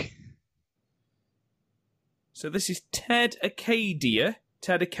opposing. So this is Ted Acadia.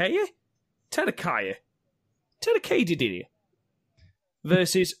 Ted Acadia? Ted Acadia. Ted Acadia.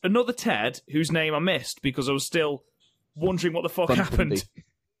 Versus another Ted, whose name I missed because I was still wondering what the fuck happened.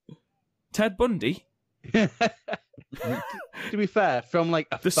 Ted Bundy? To be fair, from like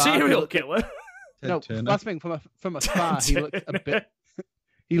the serial killer. No, that's the thing. From afar, he looked a bit.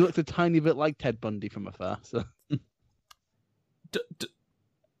 He looked a tiny bit like Ted Bundy from afar. So,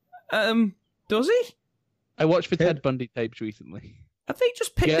 does he? I watched the Ted Bundy tapes recently. Have they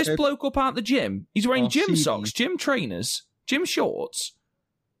just picked this bloke up out the gym? He's wearing gym socks, gym trainers, gym shorts.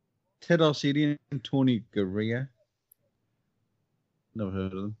 Ted Arcidi and Tony Garea. Never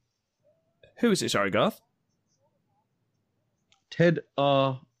heard of them. Who is it? Sorry, Garth. Ted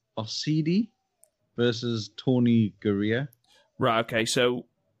Arcidi versus Tony Garea. Right, okay, so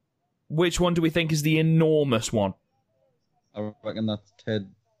which one do we think is the enormous one? I reckon that's Ted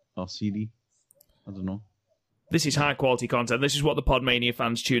Arcidi. I don't know. This is high-quality content. This is what the Podmania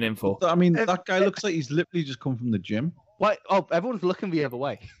fans tune in for. I mean, that guy looks like he's literally just come from the gym. Why? Oh, everyone's looking the other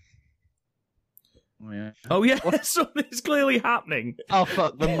way. Oh, yeah. Something's clearly happening. Oh,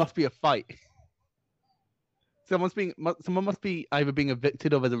 fuck. There must be a fight. Someone must be either being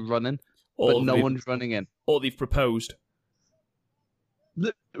evicted or they're running, but no one's running in. Or they've proposed.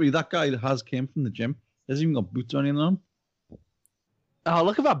 Literally, that guy has came from the gym. He hasn't even got boots or anything on. Oh,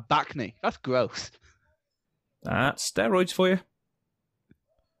 look at that back knee. That's gross. That's steroids for you.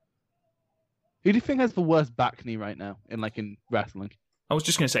 Who do you think has the worst back knee right now in wrestling? I was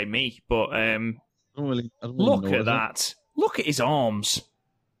just going to say me, but I don't really look know at that. Look at his arms.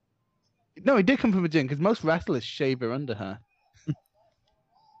 No, he did come from a gym because most wrestlers shave their underhair.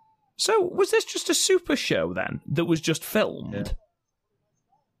 So was this just a super show then that was just filmed? Yeah.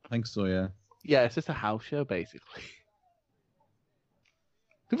 I think so, yeah. Yeah, it's just a house show basically.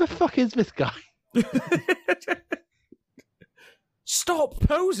 Who the fuck is this guy? Stop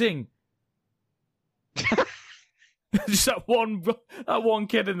posing! Just that one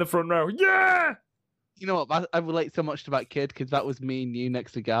kid in the front row. Yeah! You know what? I relate so much to that kid because that was me and you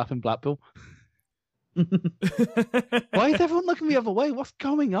next to Garth in Blackpool. Why is everyone looking the other way? What's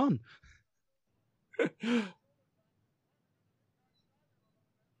going on?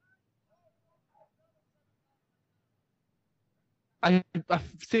 I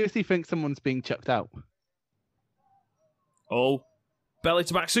seriously think someone's being chucked out. Oh, belly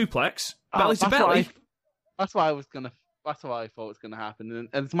to back suplex, belly to belly. That's why I thought was gonna happen,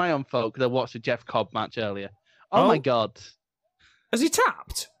 and it's my own fault because I watched the Jeff Cobb match earlier. Oh my god! Has he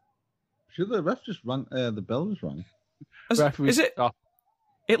tapped? Sure, the ref just rang. The bell was rang. Is it? Stop.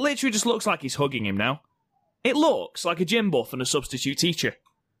 It literally just looks like he's hugging him now. It looks like a gym buff and a substitute teacher.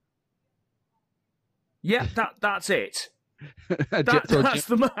 Yeah, that's it. That's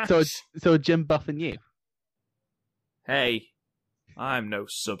the match. So a gym buff and you. Hey, I'm no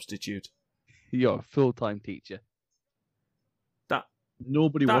substitute. You're a full-time teacher.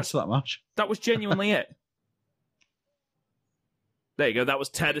 Nobody watched that match. That was genuinely it. There you go. That was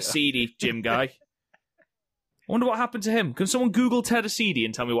Ted Acidi, gym guy. I wonder what happened to him. Can someone Google Ted Acidi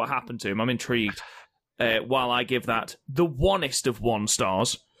and tell me what happened to him? I'm intrigued. While I give that the 1est of 1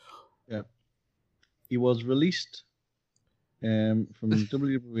 stars. Yeah. He was released from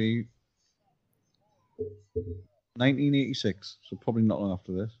WWE 1986, so probably not long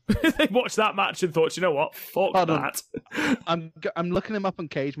after this. They watched that match and thought, you know what? Fuck that. I'm looking him up on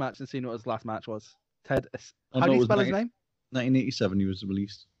Cage Match and seeing what his last match was. Ted. How do you spell his name? 1987. He was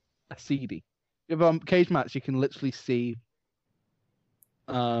released. Acidi. If Cage Match, you can literally see.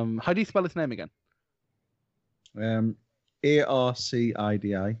 How do you spell his name again?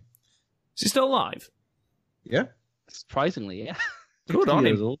 Arcidi. Is he still alive? Yeah. Surprisingly, yeah. Good on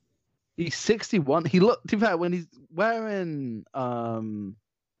him. Old. He's 61. He looked, to be fair, when he's wearing a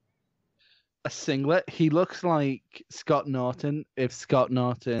singlet, he looks like Scott Norton if Scott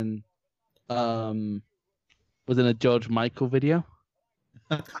Norton was in a George Michael video.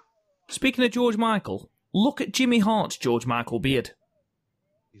 Speaking of George Michael, look at Jimmy Hart's George Michael beard.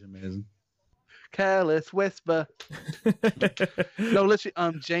 He's amazing. Careless Whisper. No,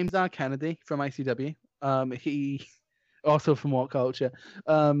 literally, James R. Kennedy from ICW. He also from What Culture.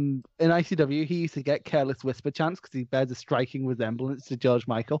 In ICW, he used to get Careless Whisper chants because he bears a striking resemblance to George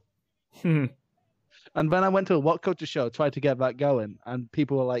Michael. And when I went to a What Culture show, tried to get that going, and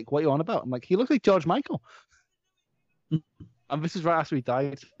people were like, "What are you on about?" I'm like, "He looks like George Michael." And this is right after he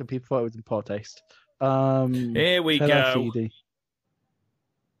died, and people thought it was in poor taste. Here we go. CD.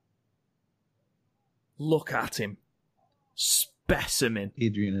 Look at him. specimen.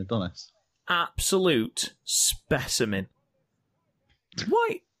 Adrian Adonis. Absolute specimen.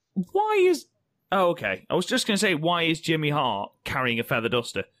 Why is... Oh, okay. I was just going to say, why is Jimmy Hart carrying a feather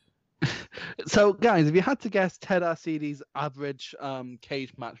duster? So, guys, if you had to guess Ted Arcidi's average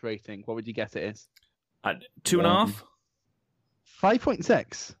cage match rating, what would you guess it is? 2.5?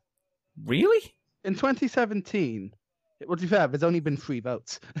 5.6. Really? In 2017, well, to be fair, there's only been 3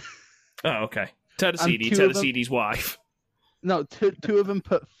 votes. Oh, okay. Ted And Arcidi's wife. No, two of them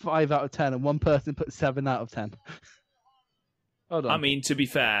put 5 out of 10, and one person put 7 out of 10. Hold on. I mean, to be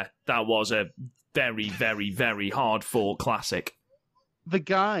fair, that was a very, very, very hard-fought classic. The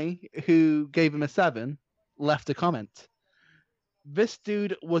guy who gave him a 7 left a comment. This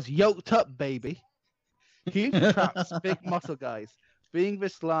dude was yoked up, baby. Huge traps, big muscle guys. Being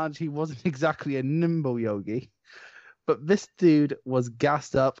this large, he wasn't exactly a nimble yogi. But this dude was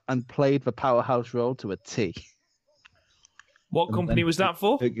gassed up and played the powerhouse role to a T. What company was that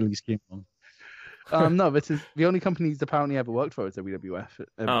for? Hercules came on. No, this is the only company he's apparently ever worked for is WWF.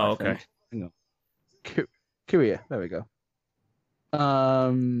 Oh, okay. Hang on. Korea. There we go.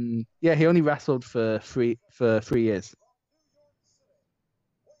 Yeah, he only wrestled for 3 years.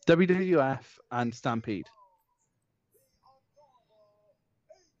 WWF and Stampede.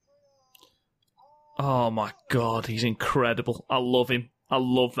 Oh my god, he's incredible. I love him. I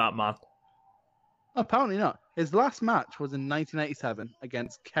love that man. Apparently not. His last match was in 1987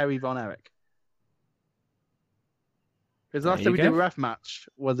 against Kerry Von Erich. His last There you go. WWF match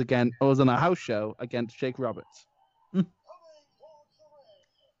was on a house show against Jake Roberts.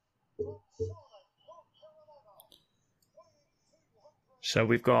 So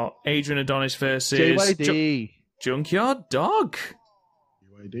we've got Adrian Adonis versus JYD. Junkyard Dog.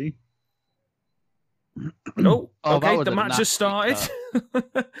 UID. Oh, Oh, that okay, was the a match has started.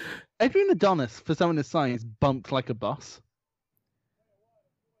 Adrian Adonis, for someone his size, bumped like a boss.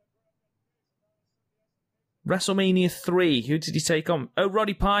 WrestleMania 3, who did he take on? Oh,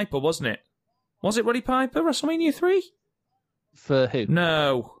 Roddy Piper, wasn't it? Was it Roddy Piper, WrestleMania 3? For who?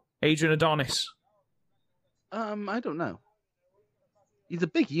 No, Adrian Adonis. I don't know. He's a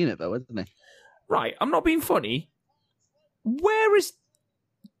big unit, though, isn't he? Right, I'm not being funny. Where is...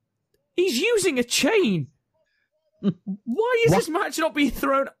 He's using a chain. Why is this match not being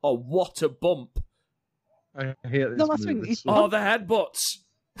thrown? Oh, what a bump. I hate this No, that's move. thing, It's Oh, the headbutts.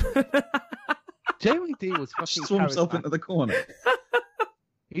 JYD was fucking Throw himself into charismatic. the corner.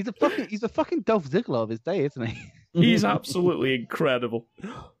 He's a fucking Dolph Ziggler of his day, isn't he? He's absolutely incredible.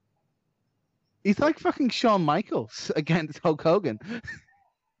 He's like fucking Shawn Michaels against Hulk Hogan.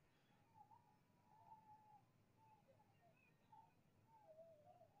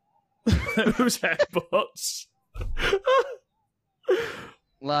 Those headbutts.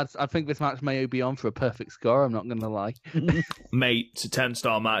 Lads, I think this match may be on for a perfect score, I'm not going to lie. Mate, it's a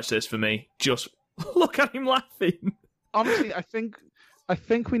 10-star match this for me. Just look at him laughing. Honestly, I think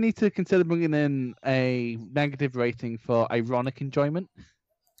we need to consider bringing in a negative rating for ironic enjoyment.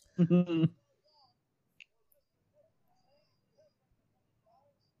 Do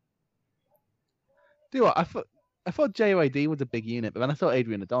you know what? I thought JYD was a big unit, but then I thought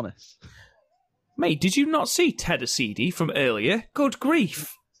Adrian Adonis. Mate, did you not see Ted Arcidi from earlier? Good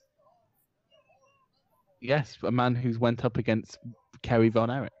grief. Yes, a man who's went up against Kerry Von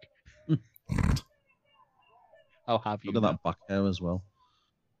Erich. I'll have you. Look at that back hair as well.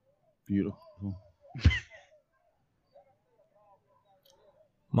 Beautiful.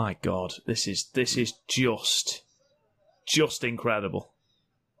 My God, this is just incredible.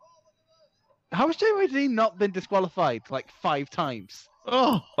 How has JYD not been disqualified like 5 times?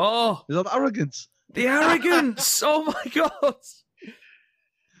 Oh, Is that arrogance? the arrogance! Oh my God!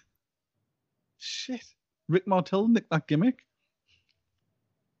 Shit. Rick Martel nicked that gimmick.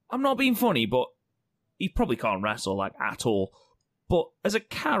 I'm not being funny, but he probably can't wrestle like at all. But as a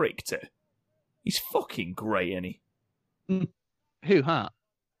character, he's fucking great, isn't he? Who, Hart?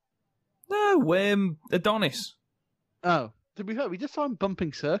 No, Adonis. Oh, to be fair, we just saw him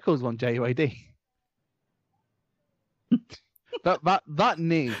bumping circles on JYD. that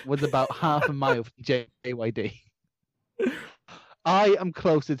knee was about half a mile from JYD. I am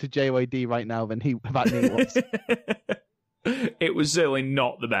closer to JYD right now than that knee was. It was certainly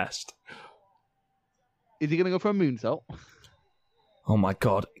not the best. Is he going to go for a moonsault? Oh my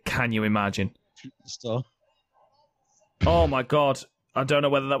God, can you imagine? Star. Oh my God, I don't know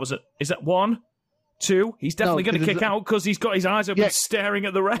whether that was is that 1, 2? He's definitely going to kick out because he's got his eyes open staring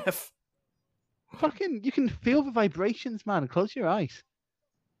at the ref. Fucking, you can feel the vibrations, man. Close your eyes.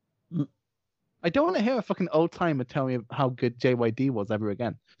 I don't want to hear a fucking old timer tell me how good JYD was ever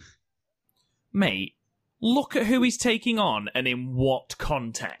again. Mate, Look at who he's taking on and in what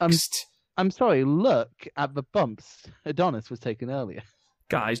context. I'm sorry, look at the bumps Adonis was taken earlier.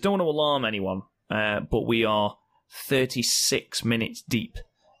 Guys, don't want to alarm anyone, but we are 36 minutes deep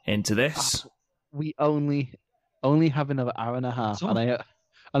into this. We only have another hour and a half, and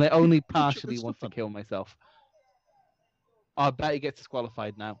I only partially want to kill myself. I bet he gets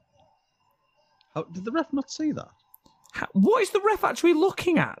disqualified now. How, did the ref not see that? What is the ref actually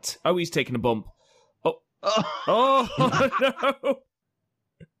looking at? Oh, he's taking a bump. Oh no!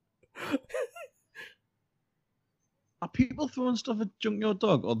 Are people throwing stuff at Junkyard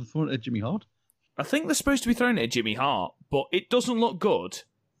Dog, or they're throwing it at Jimmy Hart? I think they're supposed to be throwing it at Jimmy Hart, but it doesn't look good.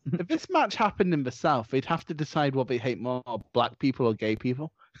 If this match happened in the South, they'd have to decide what they hate more, black people or gay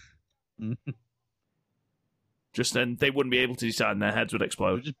people. Just then, they wouldn't be able to decide and their heads would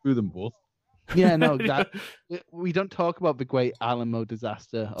explode. Just boo them both. Yeah, no, we don't talk about the great Alamo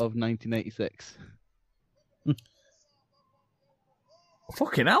disaster of 1986.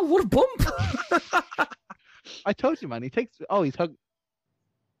 Fucking hell, what a bump! I told you, man, he takes... Oh, he's hugged...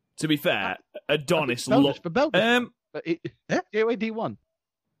 To be fair, Adonis looked... looked... But JYD won.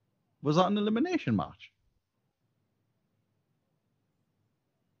 Was that an elimination match?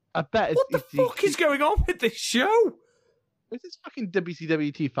 I bet What the fuck is going on with this show? This is fucking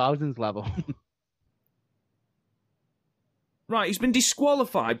WCW 2000s level. Right, he's been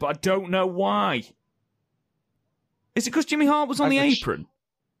disqualified, but I don't know why. Is it because Jimmy Hart was on the apron?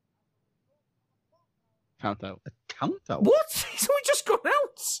 Count out. A count out? What? He's only just gone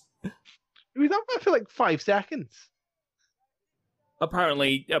out. He was out there for like 5 seconds.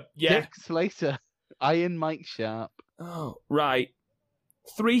 Apparently, yeah. Dick Slater. Iron Mike Sharp. Oh, right.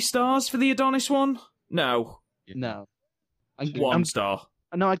 3 stars for the Adonis one? No. No. 1 star.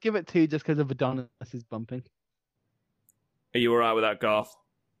 No, I'd give it 2 just because of Adonis' bumping. Are you alright with that, Garth?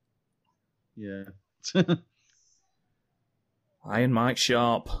 Yeah. Iron Mike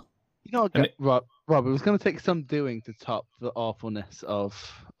Sharp. You know, Rob, it was going to take some doing to top the awfulness of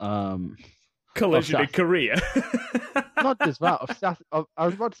Collision in Korea. Not just that. I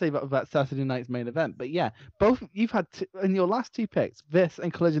was about to say about Saturday night's main event, but yeah, both you've had in your last 2 picks, this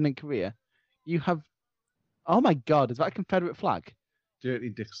and Collision in Korea. You have. Oh my God, is that a Confederate flag? Dirty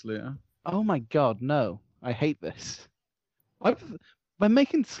Dick Slater. Oh my God, no! I hate this. We're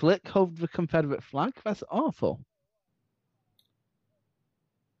making Slick hold the Confederate flag. That's awful.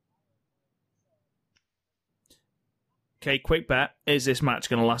 Okay, quick bet. Is this match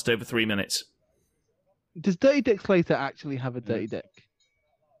going to last over 3 minutes? Does Dirty Dick Slater actually have a dirty dick?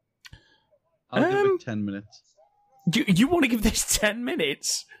 I'll give it 10 minutes. You want to give this 10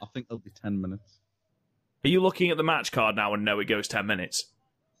 minutes? I think it'll be 10 minutes. Are you looking at the match card now and know it goes 10 minutes?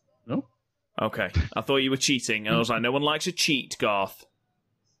 No. Okay. I thought you were cheating, and I was like, no one likes a cheat, Garth.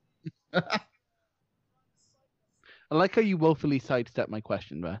 I like how you woefully sidestepped my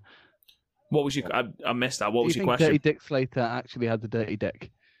question there. What was your... I missed that. What was your question? Dirty Dick Slater actually has a dirty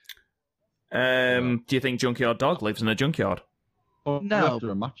dick? Do you think Junkyard Dog lives in a junkyard? No.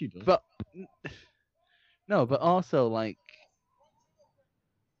 After a match he does. But... No, but also, like...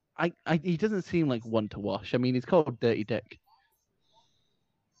 he doesn't seem like one to wash. I mean, he's called Dirty Dick.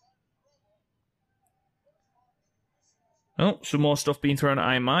 Oh, some more stuff being thrown at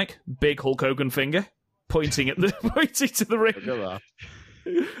Iron Mike. Big Hulk Hogan finger pointing at the pointing to the ring. Look at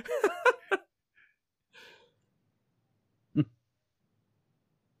that.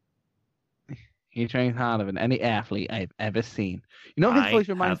 He trains harder than any athlete I've ever seen. You know what his voice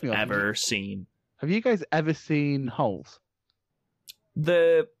reminds me of? Ever seen. Have you guys ever seen Holes?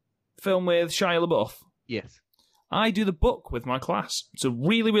 The film with Shia LaBeouf? Yes. I do the book with my class. It's a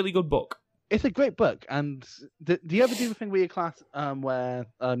really, really good book. It's a great book. And do you ever do the thing with your class where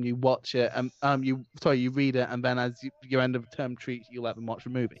you watch it and you read it, and then as your end of term treat, you let them watch the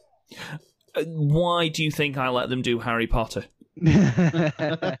movie? Why do you think I let them do Harry Potter? Why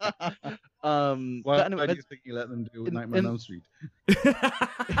do you think you let them do Nightmare on Elm Street?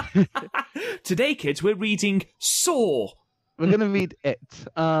 Today, kids, we're reading Saw. We're gonna read it.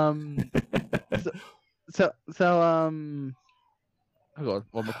 Oh God,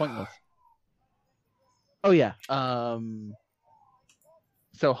 what my point was. Oh yeah.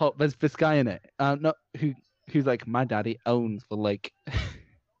 So there's this guy in it. Who's like, my daddy owns the lake.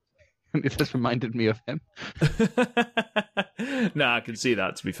 And it just reminded me of him. No, I can see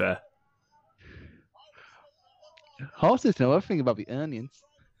that, to be fair. Horses know everything about the onions.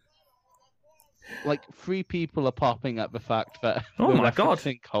 Like 3 people are popping at the fact that oh my God,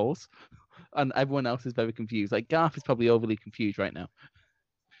 holes, and everyone else is very confused. Like Garth is probably overly confused right now,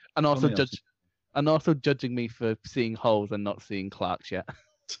 and also judging me for seeing holes and not seeing Clark's yet.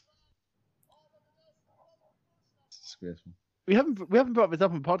 disgraceful. We haven't brought this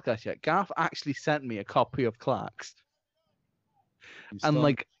up on the podcast yet. Garth actually sent me a copy of Clark's, and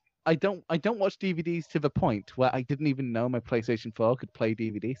like I don't watch DVDs to the point where I didn't even know my PlayStation 4 could play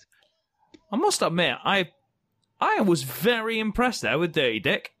DVDs. I must admit, I was very impressed there with Dirty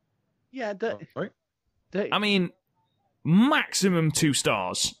Dick. Yeah, Dirty. I mean, maximum 2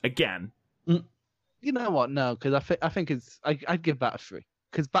 stars again. You know what? No, because I think I'd give that a 3.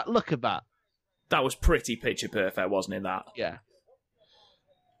 Because look at that. That was pretty picture perfect, wasn't it? That. Yeah.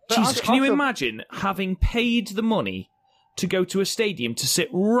 Jesus, can you imagine having paid the money to go to a stadium to sit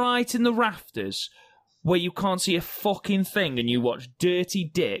right in the rafters where you can't see a fucking thing and you watch Dirty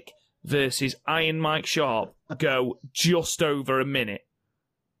Dick versus Iron Mike Sharp go just over a minute?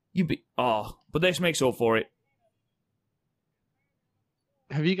 But this makes up for it.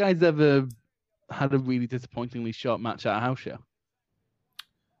 Have you guys ever had a really disappointingly short match at a house show?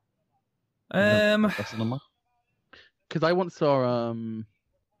 Um, Because I once saw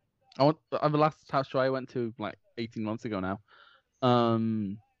the last house show I went to like 18 months ago now.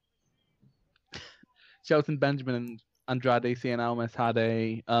 Shelton Benjamin and Andrade Cien Almas had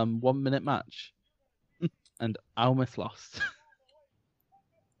a 1 minute match, and Almas lost.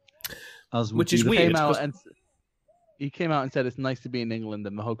 Which is weird. He came out and said it's nice to be in England,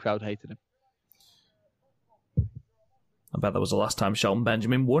 and the whole crowd hated him. I bet that was the last time Shelton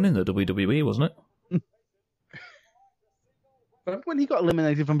Benjamin won in the WWE, wasn't it? Remember when he got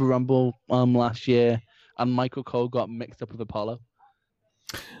eliminated from the Rumble last year, and Michael Cole got mixed up with Apollo?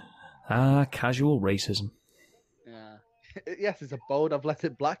 Casual racism. Yeah. Yes, it's a bold,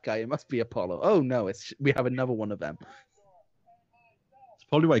 athletic black guy. It must be Apollo. Oh no, we have another one of them. It's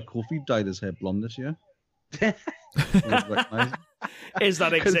probably why Kofi dyed his hair blonde this year. Is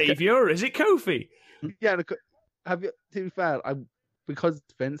that Xavier? Is it Kofi? Yeah. Have you? To be fair, because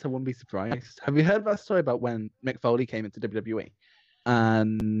Vince, I wouldn't be surprised. Have you heard that story about when Mick Foley came into WWE,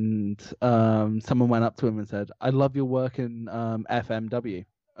 and someone went up to him and said, "I love your work in FMW,"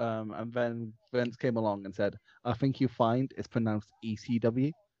 and then Vince came along and said, "I think you find it's pronounced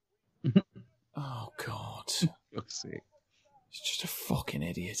ECW." Oh God! Let's see. He's just a fucking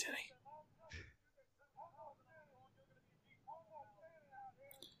idiot, isn't he?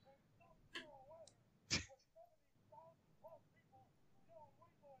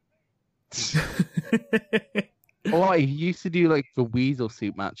 Oh, he used to do like the weasel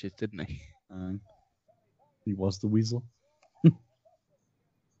suit matches, didn't he? He was the weasel.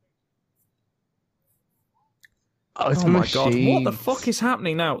 Oh my God! What the fuck is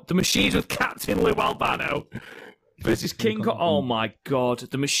happening now? The Machines with Captain Lou Albano versus King Kong. Oh my God!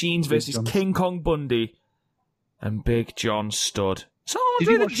 The Machines versus King Kong Bundy and Big John Studd. It's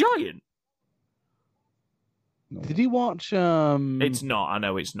Andre the Giant. No. Did you watch? It's not. I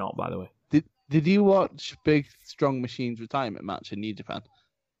know it's not. By the way. Did you watch Big Strong Machine's retirement match in New Japan?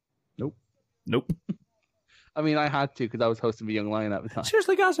 Nope. I mean, I had to because I was hosting the Young Lion at the time.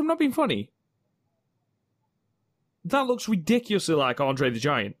 Seriously, guys, I'm not being funny. That looks ridiculously like Andre the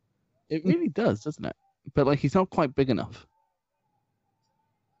Giant. It really does, doesn't it? But like, he's not quite big enough.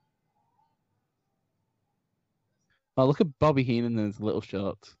 Oh, look at Bobby Heenan in his little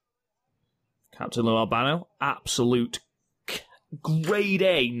shorts. Captain Lou Albano, absolute grade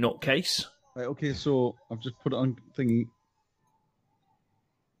A nutcase. Right, okay, so I've just put it on thingy.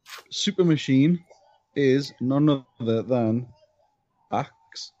 Super Machine is none other than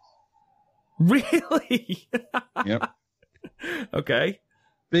Axe. Really? Yep. Okay.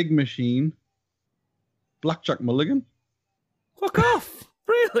 Big Machine, Blackjack Mulligan. Fuck off!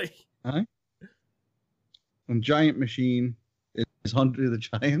 Really? Aye. And Giant Machine is Andre the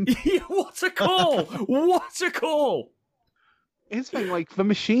Giant. Yeah, what a call! What a call! Here's the thing, like, the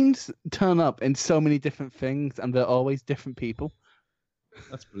Machines turn up in so many different things, and they're always different people.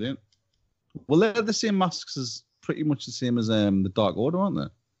 That's brilliant. Well, they're the same masks as pretty much the same as the Dark Order, aren't they?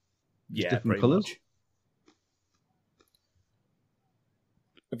 Yeah, different colours. Much.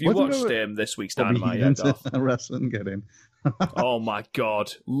 Have you watched this week's Dynamite yet, wrestling get in. Oh my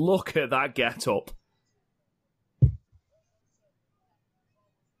God! Look at that get-up.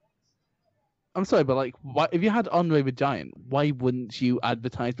 I'm sorry, but like, why, if you had Andre the Giant, why wouldn't you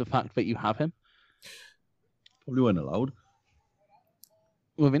advertise the fact that you have him? Probably weren't allowed.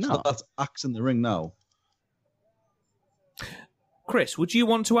 Well, not. So that's Axe in the ring now. Chris, would you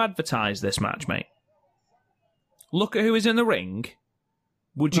want to advertise this match, mate? Look at who is in the ring.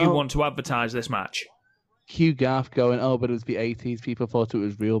 Would you want to advertise this match? Hugh Garth going, oh, but it was the 80s. People thought it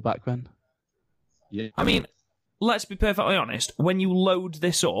was real back then. Yeah. I mean, let's be perfectly honest. When you load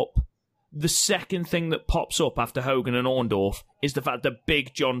this up, the second thing that pops up after Hogan and Orndorff is the fact that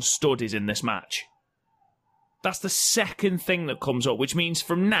Big John Studd is in this match. That's the second thing that comes up, which means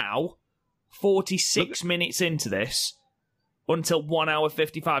from now, 46 minutes into this, until 1 hour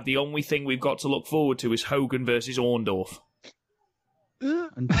 55, the only thing we've got to look forward to is Hogan versus Orndorff.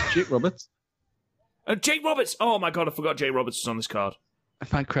 And Jake Roberts. Jake Roberts! Oh my god, I forgot Jake Roberts was on this card.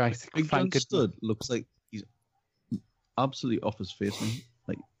 Thank Christ. Big John Studd looks like he's absolutely off his face, man.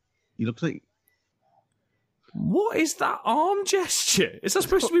 Like, he looks like... What is that arm gesture? Is that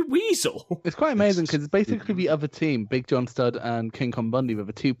supposed to be Weasel? It's quite amazing because it's basically the other team, Big John Studd and King Kong Bundy, were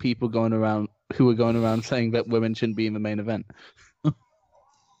the two people who were going around saying that women shouldn't be in the main event. That's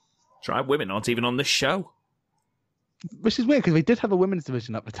right, women aren't even on this show. Which is weird because they did have a women's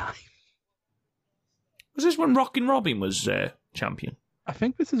division at the time. Was this when Rockin' Robin was champion? I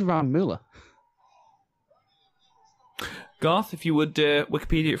think this is Ram Mueller. Garth, if you would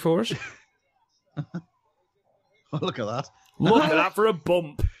Wikipedia it for us. Oh, look at that. Look at that for a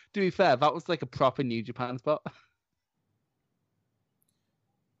bump. To be fair, that was like a proper New Japan spot.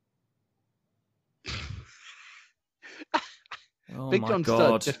 Oh Big my John God.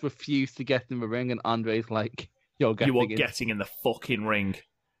 Studd just refused to get in the ring, and Andre's like, "You're getting You are in." getting in the fucking ring.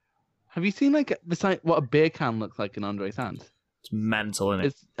 Have you seen like what a beer can looks like in Andre's hand? It's mental, isn't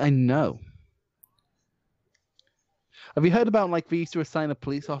it? I know. Have you heard about like they used to assign a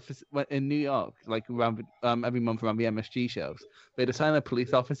police officer in New York, like around every month around the MSG shows? They'd assign a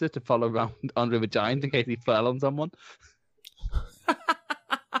police officer to follow around Andre the Giant in case he fell on someone.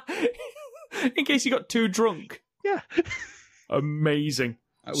 In case he got too drunk. Yeah. Amazing.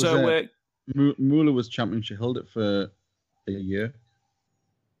 Moolah was champion. She held it for a year.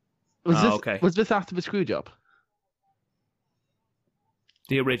 Okay. Was this after the screw job?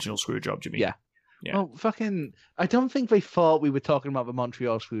 The original screw job, do you mean? Yeah. Yeah. Oh, fucking... I don't think they thought we were talking about the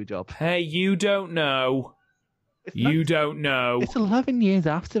Montreal screw job. Hey, you don't know. Don't know. It's 11 years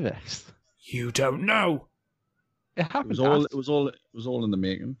after this. You don't know. It happened. It was all in the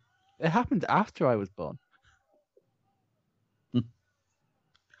making. It happened after I was born.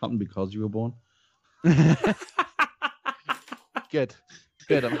 Happened because you were born. Good.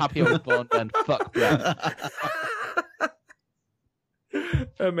 I'm happy I was born then. Fuck Brett.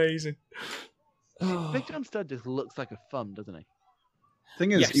 Amazing. Big John Studd just looks like a thumb, doesn't he?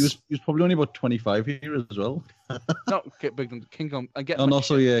 Thing is, Yes. he was probably only about 25 here as well. Not get Big John, King Kong. I get. And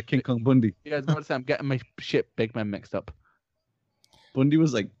also, King Kong Bundy. Yeah, I was about to say I'm getting my shit Big Men mixed up. Bundy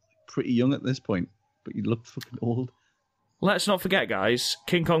was like pretty young at this point, but he looked fucking old. Let's not forget, guys,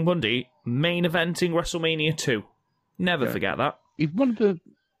 King Kong Bundy, main eventing WrestleMania 2. Never forget that. He's one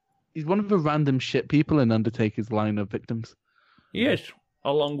of the random shit people in Undertaker's line of victims. Yes,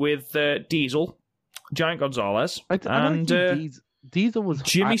 along with Diesel, Giant Gonzalez, and Diesel was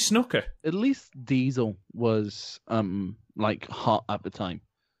Jimmy Snooker. At least Diesel was like hot at the time.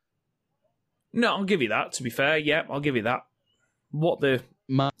 No, I'll give you that. To be fair, yeah, I'll give you that. What the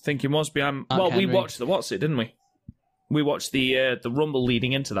thinking was behind? Mark We Henry. watched didn't we? We watched the Rumble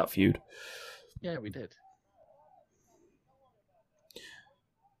leading into that feud. Yeah, we did.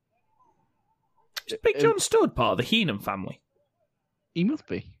 Is Big John Studd part of the Heenan family? He must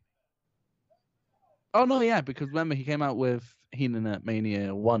be. Oh no, yeah, because remember he came out with Heenan at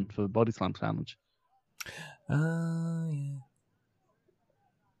Mania 1 for the Body Slam Challenge. Yeah.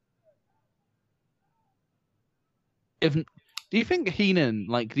 Do you think Heenan,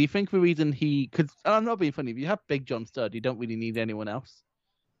 do you think the reason because I'm not being funny, if you have Big John Studd, you don't really need anyone else.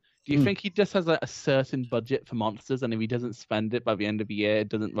 Do you think he just has a certain budget for monsters, and if he doesn't spend it by the end of the year, it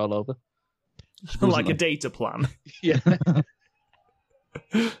doesn't roll over? Like a data plan. Yeah.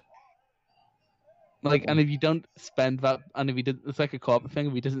 And if you don't spend that, and if he does, it's like a corporate thing.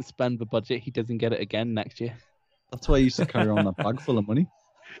 If he doesn't spend the budget, he doesn't get it again next year. That's why he used to carry on that bag full of money.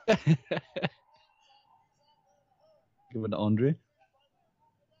 Give it to Andre.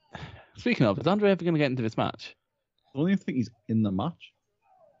 Speaking of, is Andre ever going to get into this match? I don't even think he's in the match.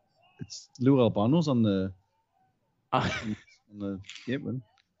 It's Lou Albano's on the apron.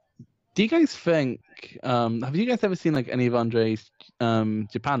 Do you guys think? Have you guys ever seen any of Andre's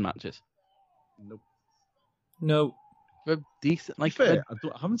Japan matches? Nope. No. They're decent. Fair, I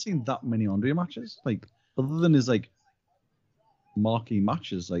haven't seen that many Andre matches. Other than his marquee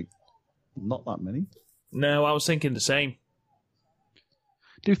matches, not that many. No, I was thinking the same.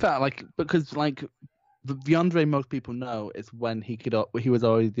 To be fair, because the Andre most people know is when he was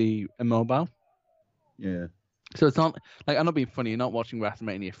already immobile. Yeah. So it's not I'm not being funny. You're not watching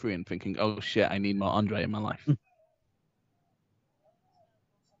WrestleMania 3 and thinking, "Oh shit, I need more Andre in my life."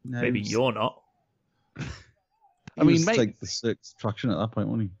 No, Maybe you're not. I mean, was mate, the sixth attraction at that point,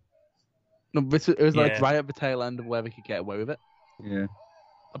 wasn't no, it was Yeah. right at the tail end of where they could get away with it. he? Yeah.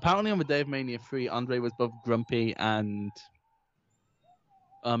 Apparently on the day of Mania 3, Andre was both grumpy and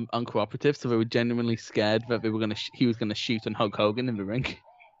uncooperative, so they were genuinely scared that he was gonna shoot on Hulk Hogan in the ring.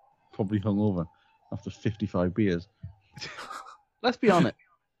 Probably hungover after 55 beers. Let's be honest.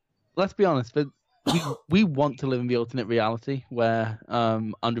 But we want to live in the alternate reality where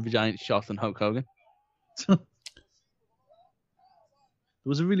Andre the Giant shot on Hulk Hogan. There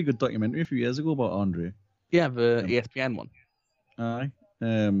was a really good documentary a few years ago about Andre. Yeah, the ESPN one. Aye.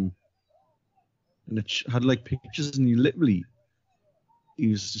 And it had like pictures, and he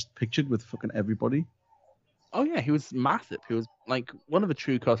was just pictured with fucking everybody. Oh yeah, he was massive. He was like one of the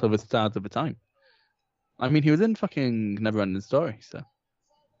true crossover stars of the time. I mean, he was in fucking Neverending Story, so.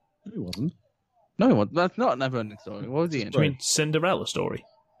 No, he wasn't. No, he wasn't. That's not Neverending Story. What was he in? Do you mean Cinderella Story?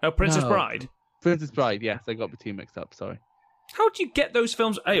 Oh, Princess Bride? Princess Bride, yes. I got the two mixed up, sorry. How'd you get those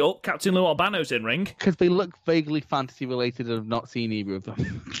films? Hey, Captain Lou Albano's in ring. Because they look vaguely fantasy-related and I've not seen either of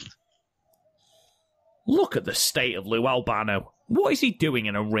them. Look at the state of Lou Albano. What is he doing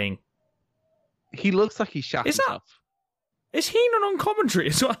in a ring? He looks like he shot himself. Is Heenan on commentary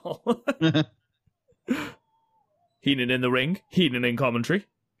as well? Heenan in the ring, Heenan in commentary.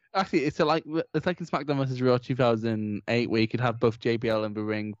 Actually, it's like in SmackDown vs. Raw 2008, where you could have both JBL in the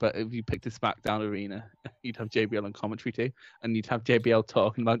ring, but if you picked a SmackDown arena, you'd have JBL in commentary too, and you'd have JBL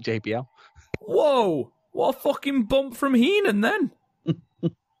talking about JBL. Whoa! What a fucking bump from Heenan then.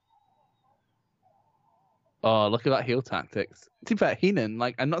 Oh, look at that heel tactics. To be fair, Heenan,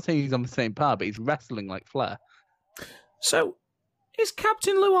 like, I'm not saying he's on the same par, but he's wrestling like Flair. So, is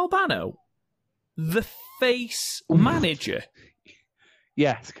Captain Lou Albano the face manager?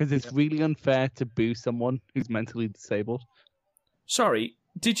 Yes, because it's really unfair to boo someone who's mentally disabled. Sorry,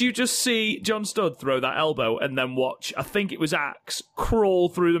 did you just see John Studd throw that elbow and then watch, I think it was Axe, crawl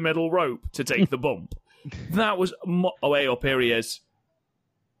through the middle rope to take the bump? That was... Oh, hey, up here he is.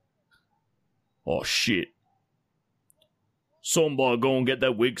 Oh, shit. Somebody go and get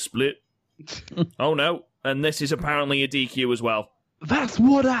that wig split. Oh, no. And this is apparently a DQ as well. That's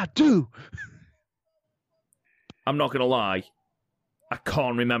what I do! I'm not going to lie. I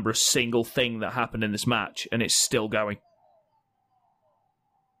can't remember a single thing that happened in this match, and it's still going.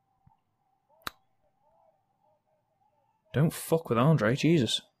 Don't fuck with Andre,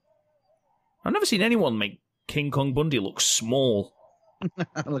 Jesus. I've never seen anyone make King Kong Bundy look small.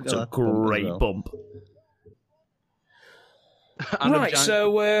 It's a great bump. Right,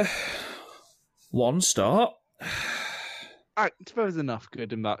 so, one start. I suppose enough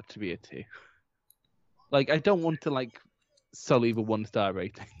good in that to be a 2. Like, I don't want to, like, sully the 1-star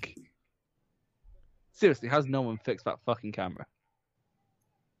rating. Seriously, how's no one fixed that fucking camera?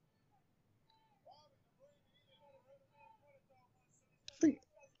 I think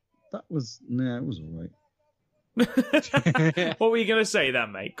that was... Nah, it was alright. What were you going to say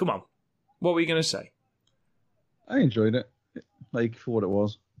then, mate? Come on. What were you going to say? I enjoyed it. Like, for what it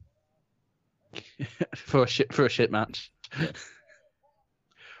was. for a shit match.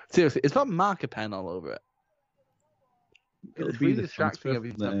 Seriously, it's got marker pen all over it. It'll be the distracting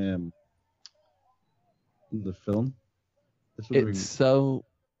every time. The film. It's so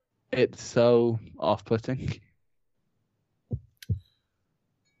off-putting.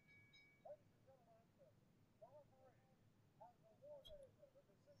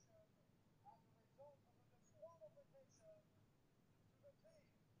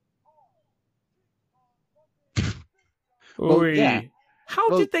 Well, yeah.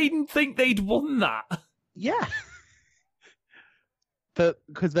 How did they think they'd won that? Yeah.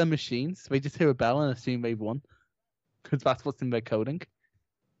 Because they're machines. They just hear a bell and assume they've won. Because that's what's in their coding.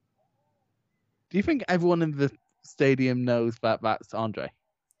 Do you think everyone in the stadium knows that that's Andre?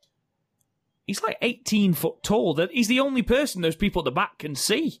 He's like 18 foot tall. He's the only person those people at the back can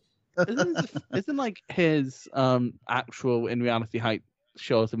see. Isn't like his actual in reality height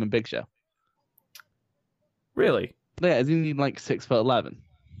shorter than Big Show? Really? Yeah, isn't he like 6'11"?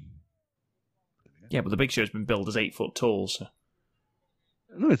 Yeah, but the Big Show's been billed as 8 foot tall, so...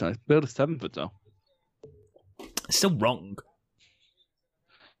 No, he's not. He's billed as 7 foot tall. It's still wrong.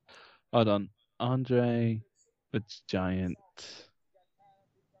 Hold on. Andre the Giant.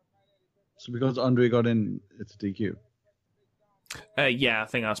 So because Andre got in, it's a DQ? Yeah, I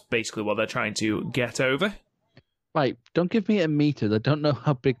think that's basically what they're trying to get over. Right, don't give me a meter. I don't know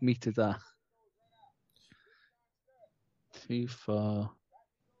how big meters are. 2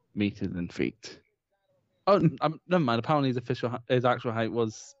 meters in feet. Oh, never mind. Apparently, his actual height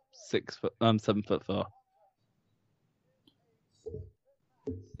was 7'4".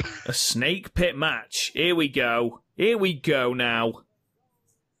 A snake pit match. Here we go. Here we go now.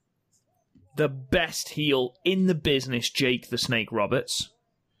 The best heel in the business, Jake the Snake Roberts.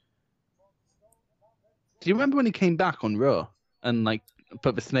 Do you remember when he came back on Raw and like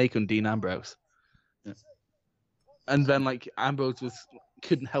put the snake on Dean Ambrose? Yeah. And then like Ambrose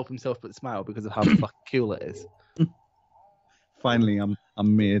couldn't help himself but smile because of how fucking cool it is. Finally,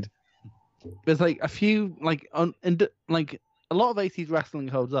 I'm made. There's like a few like like a lot of 80s wrestling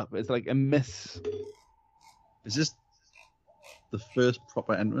holds up. It's like a miss. Is this the first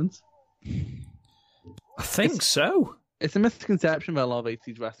proper entrance? I think so. It's a misconception that a lot of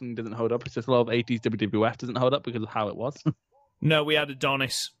 80s wrestling doesn't hold up. It's just a lot of 80s WWF doesn't hold up because of how it was. No, we had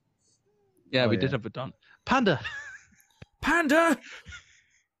Adonis. Yeah, we did have Adonis. Panda! Panda!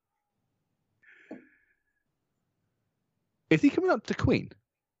 Is he coming up to Queen?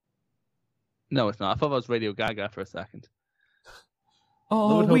 No, it's not. I thought that was Radio Gaga for a second.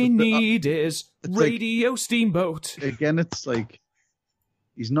 All we need is Radio Steamboat. Again, it's like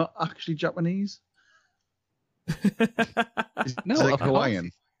he's not actually Japanese. No, he's like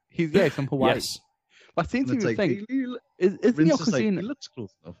Hawaiian. He's from Hawaii. Yes. I seem to Like, think isn't Yokozuna? Like, he looks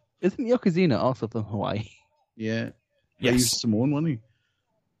close enough. Isn't Yokozuna also from Hawaii? Yeah. Yes. He was Samoan, wasn't he?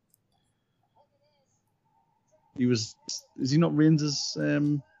 He was. Is he not Reigns'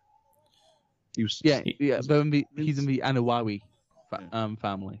 He was. Yeah. But he's in the Anawawi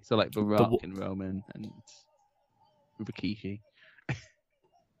family. So like the Rock and Roman and Rikishi.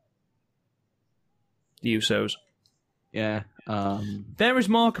 The Usos. Yeah. There is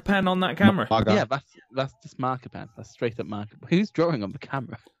marker-pen on that camera. Yeah, that's just marker pen. That's straight up marker. Who's drawing on the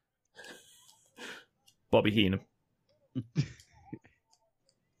camera? Bobby Heenan.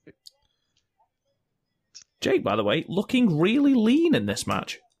 Jake, by the way, looking really lean in this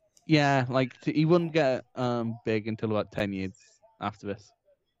match. Yeah, like he wouldn't get big until about 10 years after this.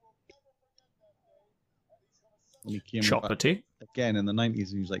 When he came Chopper back again in the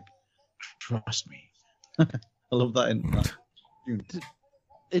 90s, he was like, "Trust me." I love that in that tune.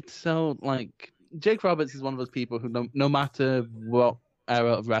 It's so like Jake Roberts is one of those people who no matter what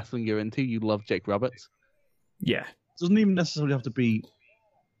era of wrestling you're into, you love Jake Roberts. Yeah. It doesn't even necessarily have to be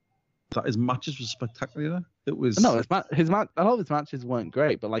that his matches were spectacular. It was no, a lot of his matches weren't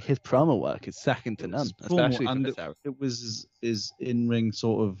great, but like his promo work is second to none, especially for this era. It was his in-ring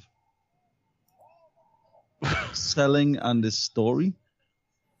sort of selling and his story.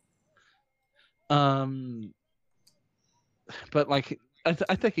 But like I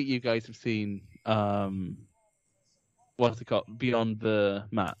think you guys have seen what's it called, Beyond the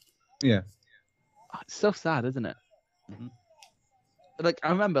Mat. Yeah, it's so sad, isn't it? Mm-hmm. Like I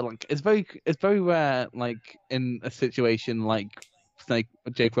remember, like it's very rare, like in a situation like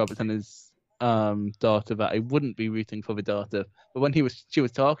Jake Roberts and his daughter, that I wouldn't be rooting for the daughter. But when she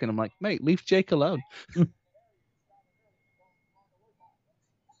was talking, I'm like, mate, leave Jake alone.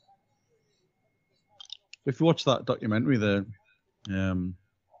 If you watch that documentary, the thingy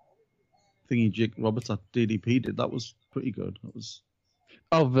Jake Roberts at DDP did, that was pretty good. That was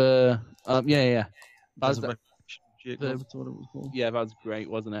yeah. That was Jake Roberts, what it was called. Yeah, that was great,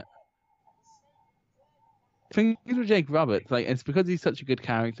 wasn't it? The thing is with Jake Roberts, like it's because he's such a good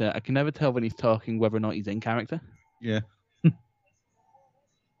character. I can never tell when he's talking whether or not he's in character. Yeah.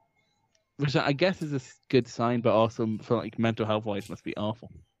 Which I guess is a good sign, but also for like mental health wise must be awful.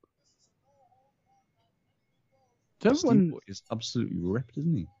 Steamboat is absolutely ripped,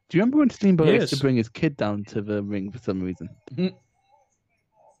 isn't he? Do you remember when Steamboat used to bring his kid down to the ring for some reason? Mm-hmm.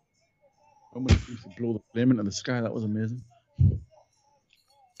 When he used to blow the flame into the sky, that was amazing.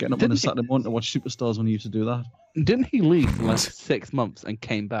 Getting up on a Saturday morning to watch Superstars when he used to do that. Didn't he leave for like 6 months and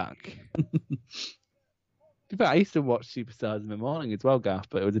came back? I used to watch Superstars in the morning as well, Garth,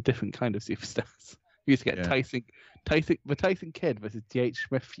 but it was a different kind of Superstars. We used to get the Tyson Kidd versus D.H.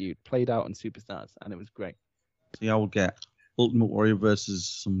 Smith feud played out on Superstars, and it was great. See, I would get Ultimate Warrior versus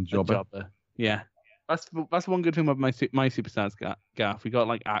some jobber. Yeah. That's one good thing about my Superstars, Garth. We got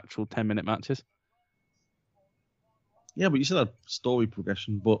like actual 10-minute matches. Yeah, but you still had story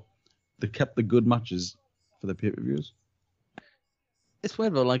progression, but they kept the good matches for the pay-per-views. It's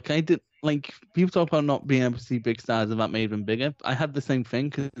weird though, like people talk about not being able to see big stars and that made them bigger. I had the same thing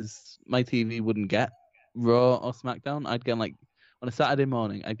because my TV wouldn't get Raw or SmackDown. I'd get like on a Saturday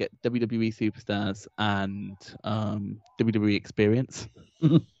morning, I'd get WWE Superstars and WWE Experience.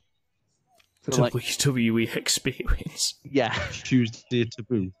 So WWE Experience. Yeah. Tuesday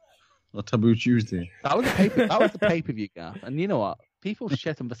Taboo. Or Taboo Tuesday. That was the pay-per-view, Garth. And you know what? People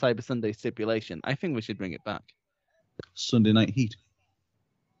shit on the Cyber Sunday stipulation. I think we should bring it back. Sunday Night Heat.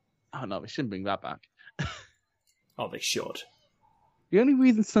 Oh no, we shouldn't bring that back. Oh, they should. The only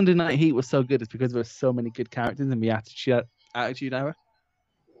reason Sunday Night Heat was so good is because there were so many good characters in the Attitude Era.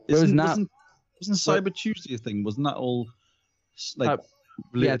 Wasn't Cyber Tuesday a thing? Wasn't that all like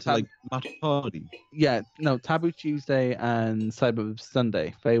related to like Matt Hardy. Yeah, no, Taboo Tuesday and Cyber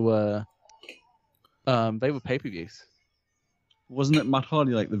Sunday. They were pay-per-views. Wasn't it Matt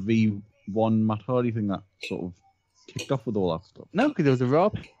Hardy, like the V1 Matt Hardy thing that sort of kicked off with all that stuff? No, because there was a Raw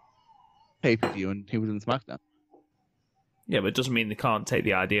pay-per-view and he was in SmackDown. Yeah, but it doesn't mean they can't take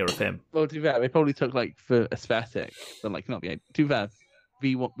the idea of him. Well, to be fair, they probably took like for aesthetic, but like not the. To be fair,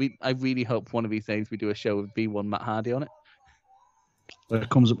 V1. I really hope one of these days we do a show with V1 Matt Hardy on it. It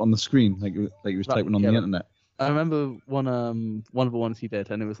comes up on the screen like you was typing on the internet. I remember one of the ones he did,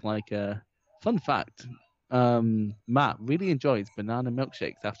 and it was like fun fact. Matt really enjoys banana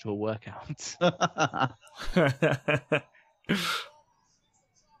milkshakes after a workout.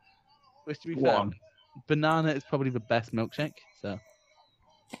 Which, to be fair, banana is probably the best milkshake. So,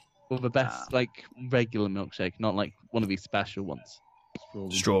 well, the best like regular milkshake, not like one of these special ones.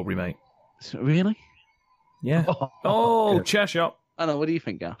 Strawberry, mate. Really? Yeah. Oh, chair shot. I know. What do you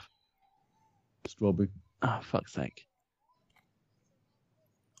think, Gaff? Strawberry. Oh, fuck's sake.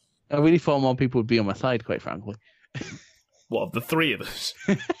 I really thought more people would be on my side, quite frankly. What, of the three of us?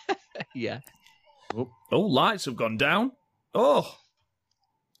 Yeah. Oh, lights have gone down. Oh.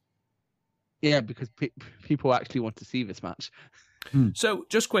 Yeah, because people actually want to see this match. So,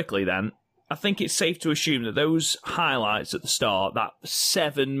 just quickly then, I think it's safe to assume that those highlights at the start, that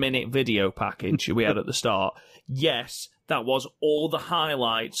 7-minute video package we had at the start, yes, that was all the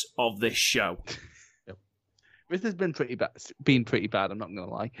highlights of this show. This has been pretty bad. I'm not going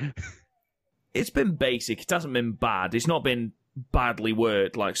to lie. It's been basic. It hasn't been bad. It's not been badly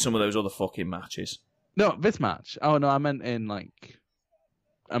worked like some of those other fucking matches. No, this match. Oh, no, I meant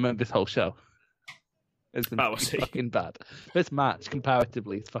this whole show. It's been fucking bad. This match,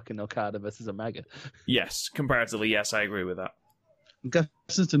 comparatively, is fucking Okada versus Omega. Yes, comparatively, yes, I agree with that. I'm guessing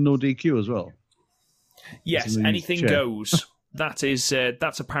it's a no DQ as well. Yes, anything goes. That's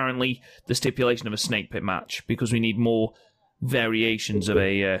apparently the stipulation of a snake pit match, because we need more variations of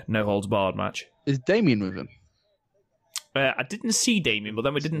a no holds barred match. Is Damien with him? I didn't see Damien, but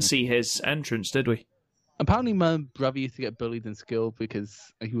then we didn't see his entrance, did we? Apparently, my brother used to get bullied in school because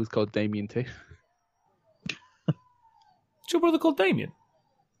he was called Damien too. Is your brother called Damien?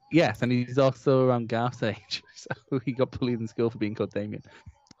 Yes, and he's also around Garth's age, so he got bullied in school for being called Damien.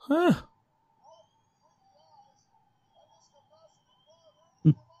 Huh.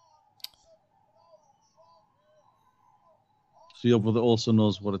 So your brother also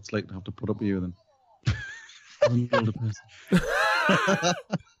knows what it's like to have to put up with you then. As an older person.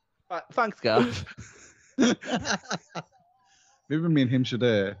 Thanks, Garth. Maybe me and him should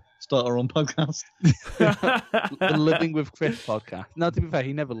start our own podcast. The Living with Chris podcast. No, to be fair,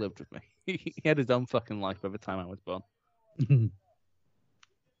 he never lived with me. He had his own fucking life by the time I was born.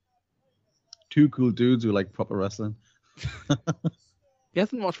 Two cool dudes who like proper wrestling. He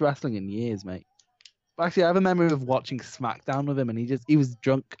hasn't watched wrestling in years, mate. But actually, I have a memory of watching SmackDown with him, and he was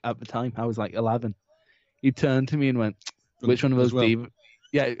drunk at the time. I was like 11. He turned to me and went, "Which one of those divas?"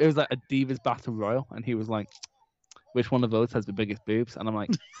 Yeah, it was like a Divas Battle Royal, and he was like, "Which one of those has the biggest boobs?" And I'm like,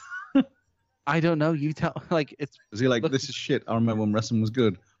 "I don't know. You tell." Like, it's. Was he like, "This is shit"? I remember when wrestling was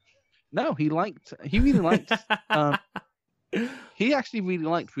good. No, he really liked. He actually really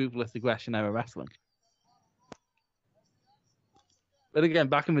liked ruthless aggression era wrestling. But again,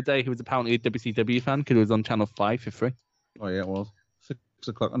 back in the day, he was apparently a WCW fan because it was on Channel 5 for free. Oh yeah, it was 6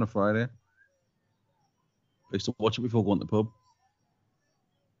 o'clock on a Friday. I used to watch it before going to the pub.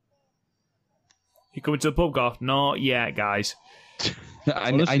 You coming to the pub, Garth? Not yet, guys.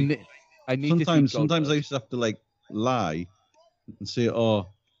 Honestly, I need sometimes I used to have to like lie and say, "Oh,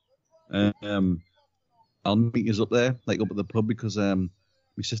 I'll meet you up there, like up at the pub, because my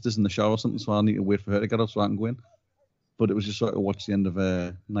sister's in the shower or something, so I'll need to wait for her to get up so I can go in." But it was just sort of watch the end of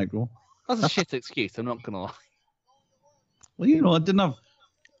Nitro. That's a shit excuse. I'm not gonna lie. Well, you know, I didn't have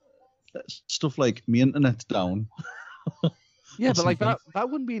stuff like my internet's down. Yeah, but like that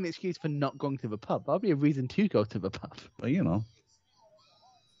wouldn't be an excuse for not going to the pub. That'd be a reason to go to the pub. Well, you know.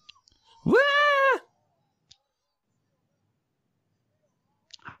 Wah!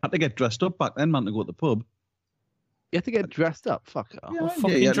 Had to get dressed up back then, man, to go to the pub. You have to get dressed up. Fuck off. Yeah,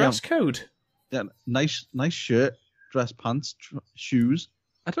 fucking dress code. Yeah, nice shirt, dress pants, shoes.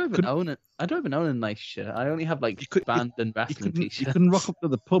 I don't even own it. I don't even own a nice shirt. I only have like band and wrestling t-shirts. You couldn't rock up to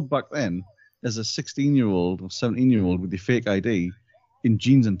the pub back then as a 16-year-old or 17-year-old with your fake ID in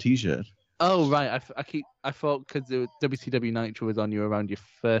jeans and t-shirt. Oh right, I thought because WCW Nitro was on you around your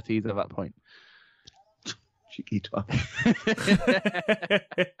 30s at that point. Cheeky twat.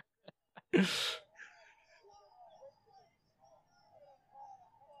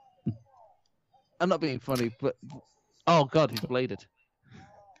 I'm not being funny, but oh god, he's bladed.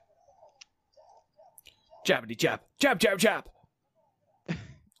 Jabbity jab. Jab, jab, jab.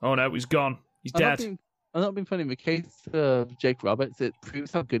 Oh no, he's gone. He's dead. I'm not being funny. In the case of Jake Roberts, it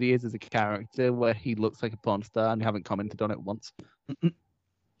proves how good he is as a character, where he looks like a porn star, and you haven't commented on it once.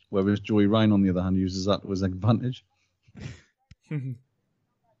 Whereas Joey Ryan, on the other hand, uses that to his advantage.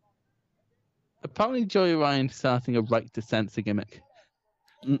 Apparently, Joey Ryan starting a right to censor gimmick.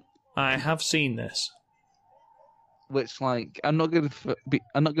 I have seen this. Which, like, I'm not gonna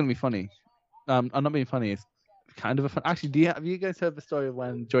be funny. I'm not being funny. It's kind of a fun. Actually, have you guys heard the story of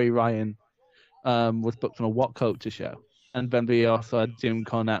when Joey Ryan was booked on a What Culture show, and then they also had Jim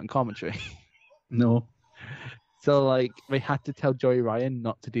Cornette and commentary? No. So, like, they had to tell Joey Ryan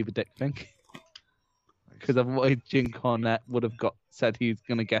not to do the dick thing, because otherwise Jim Cornette would have said he's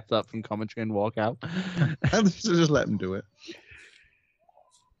gonna get up from commentary and walk out. I should just let him do it.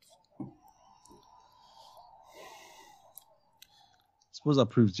 Suppose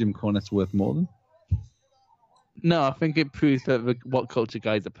that proves Jim Cornette's worth more than. No, I think it proves that the What Culture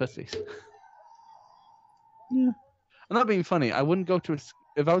guys are pussies. Yeah. I'm not being funny. I wouldn't go to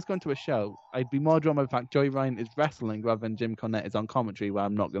if I was going to a show, I'd be more drawn by the fact Joey Ryan is wrestling rather than Jim Cornette is on commentary, where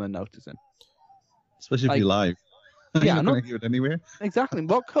I'm not going to notice him. Especially if you're live. Yeah, you're not going to hear it anywhere. Exactly.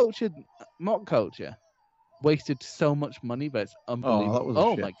 What Culture wasted so much money, but it's unbelievable.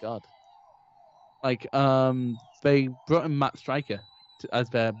 Oh my god! Like, they brought in Matt Stryker as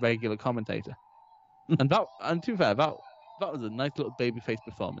their regular commentator, and to be fair, that was a nice little babyface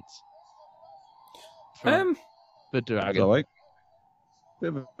performance. The Dragon. All right.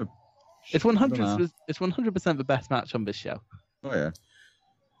 It's 100%. It's 100% the best match on this show. Oh yeah.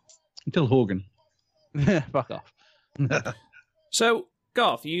 Until Hogan. Fuck off. So,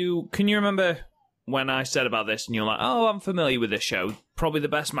 Garth, can you remember when I said about this, and you're like, "Oh, I'm familiar with this show. Probably the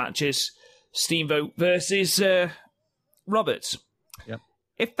best match is Steamboat versus Roberts." Yep.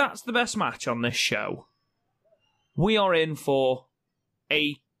 If that's the best match on this show, we are in for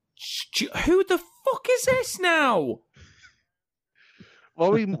a. Who the fuck is this now? What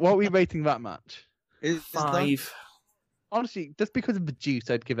are we rating that match? 5. Honestly, just because of the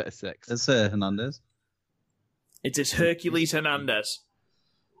juice, I'd give it a 6. It's Hernandez. It is Hercules Hernandez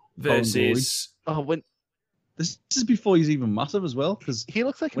versus. This is before he's even massive as well, because he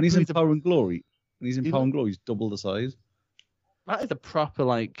looks like when he's in Power and Glory, he's double the size. That is a proper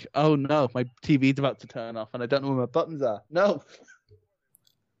oh no, my TV's about to turn off and I don't know where my buttons are. No.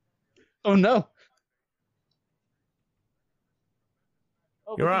 Oh no.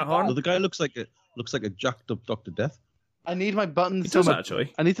 You're right, Horn. So the guy looks like a jacked up Dr. Death. I need my buttons. It does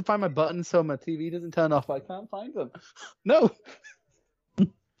actually. I need to find my buttons so my TV doesn't turn off. I can't find them. No.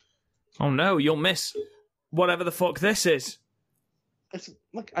 Oh no, you'll miss whatever the fuck this is.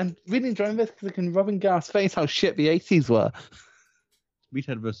 Look, I'm really enjoying this because I can rub in Garth's face how shit the 80s were.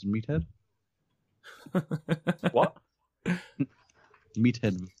 Meathead versus Meathead. What?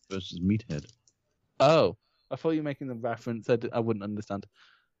 Meathead versus Meathead. Oh, I thought you were making the reference. I wouldn't understand.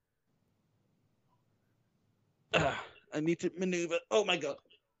 I need to maneuver. Oh my god.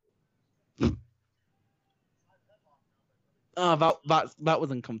 Oh, that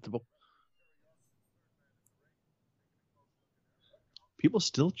was uncomfortable. People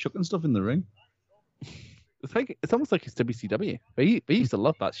still chucking stuff in the ring. It's almost like it's WCW. They used to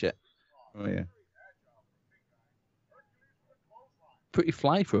love that shit. Oh yeah. Pretty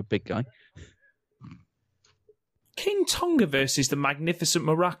fly for a big guy. King Tonga versus the Magnificent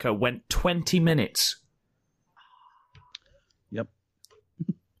Maraca went 20 minutes. Yep.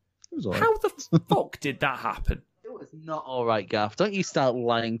 It was all right. How the fuck did that happen? It was not all right, Garth. Don't you start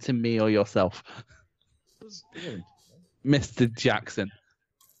lying to me or yourself. Mr. Jackson.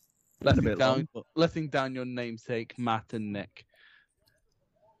 Letting down your namesake, Matt and Nick.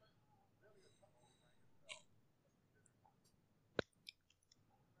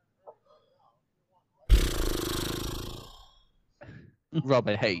 Rob,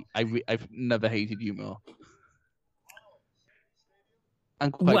 I've never hated you more.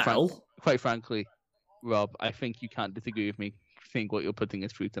 And quite frankly, Rob, I think you can't disagree with me. I think what you're putting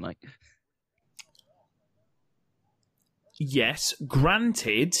us through tonight. Yes,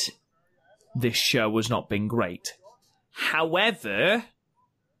 granted, this show has not been great. However,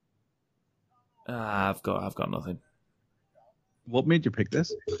 I've got nothing. What made you pick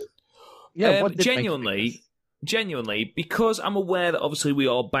this? Yeah, genuinely, because I'm aware that obviously we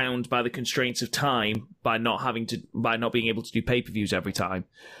are bound by the constraints of time by not being able to do pay-per-views every time.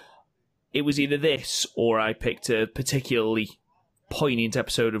 It was either this or I picked a particularly poignant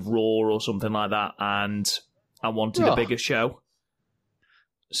episode of Raw or something like that, and I wanted a bigger show.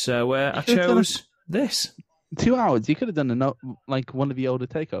 So I chose this. 2 hours. You could have done one of the older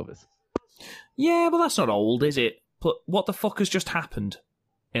takeovers. Yeah, but that's not old, is it? But what the fuck has just happened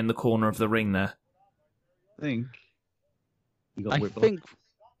in the corner of the ring there? I think.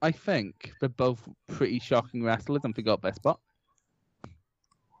 I think they're both pretty shocking wrestlers and forgot their spot.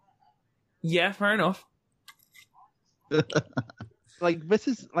 Yeah, fair enough. This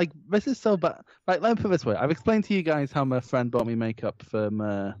is so bad. Like, let me put it this way. I've explained to you guys how my friend bought me makeup for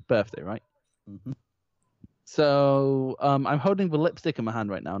my birthday, right? Mm-hmm. So I'm holding the lipstick in my hand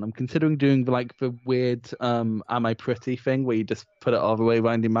right now, and I'm considering doing the weird "Am I pretty" thing where you just put it all the way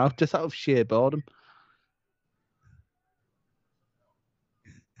around your mouth, just out of sheer boredom.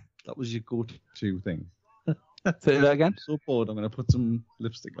 That was your go-to thing. Say that again. I'm so bored. I'm going to put some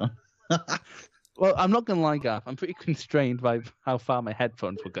lipstick on. Well, I'm not gonna lie, Garth. I'm pretty constrained by how far my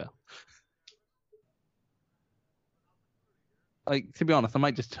headphones will go. Like, to be honest, I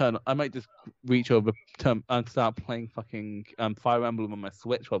might just reach over and start playing fucking Fire Emblem on my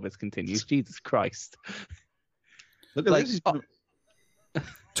Switch while this continues. Jesus Christ! Look at this.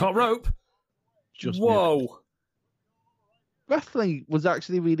 Top rope. Just whoa. Wrestling was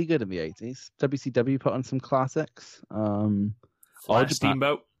actually really good in the 80s. WCW put on some classics. Flash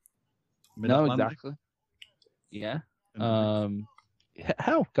Steamboat. No, exactly. Yeah.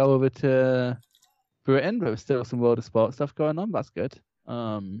 Hell, go over to Britain. There was still some World of Sport stuff going on. That's good.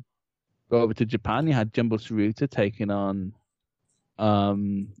 Go over to Japan. You had Jumbo Tsuruta taking on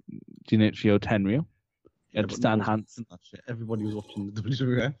Junichiro Tenryu. You had Stan Hansen. Everybody was watching the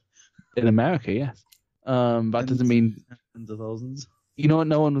WWF. In America, yes. That doesn't mean... Tens of thousands. You know what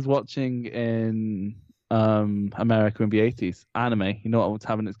no one was watching in... America in the 80s, anime. You know what was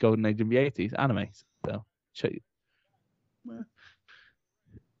having its golden age in the 80s? Anime. So, show you.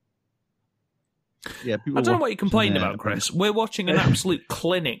 Yeah, I don't know what you're complaining about, Chris. We're watching an absolute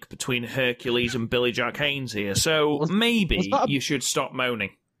clinic between Hercules and Billy Jack Haynes here, so maybe you should stop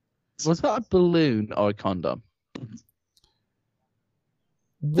moaning. Was that a balloon or a condom?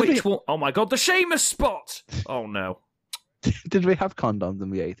 Which one? Oh my god, the Sheamus spot! Oh no. Did we have condoms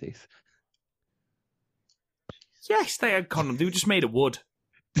in the 80s? Yes, they had condoms. They were just made of wood.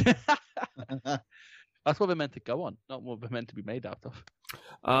 That's what they're meant to go on, not what they're meant to be made out of.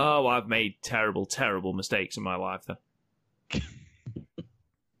 Oh, I've made terrible, terrible mistakes in my life, then.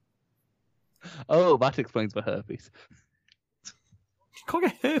 Oh, that explains the herpes. You can't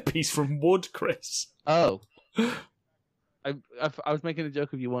get herpes from wood, Chris. Oh. I was making a joke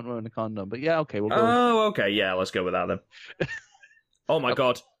if you weren't wearing a condom, but yeah, okay, we'll go. Oh, okay, yeah, let's go with that then. Oh my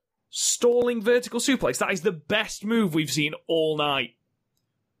god. Stalling vertical suplex. That is the best move we've seen all night.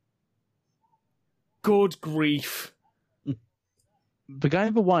 Good grief. The guy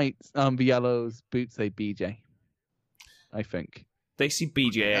in the white, the yellows boots say BJ, I think. They see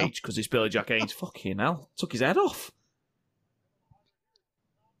BJH because it's Billy Jack Haynes. Fucking hell. Took his head off.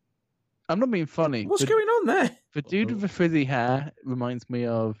 I'm not being funny. What's going on there? The dude with the frizzy hair reminds me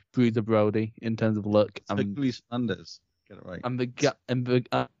of Bruiser Brody in terms of look. Luis Anders. Get it right. And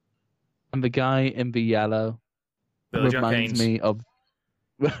the guy in the yellow reminds me of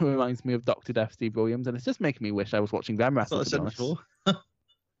Dr. Death Steve Williams, and it's just making me wish I was watching them wrestle. That's what I said before.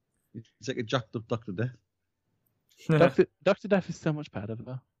 It's like a jacked up Dr. Death. Dr. Death is so much better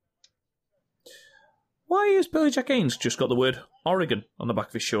though. Why has Billy Jack Haynes just got the word Oregon on the back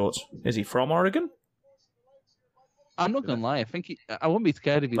of his shorts? Is he from Oregon? I'm not gonna lie. I wouldn't be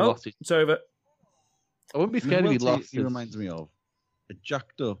scared if he lost it. It's over. I wouldn't be scared if he lost. He reminds me of a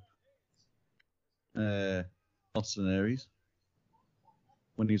jacked up Austin Aries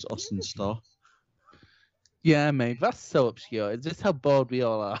when he was Austin Starr. Yeah, mate, that's so obscure. It's just how bored we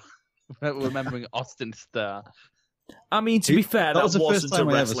all are remembering Austin Starr. I mean, to be fair, that wasn't a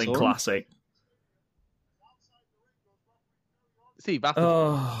wrestling classic. See, that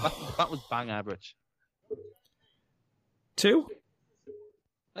was bang average. 2?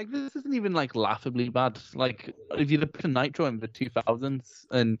 Like, this isn't even, like, laughably bad. Like, if you look at Nitro in the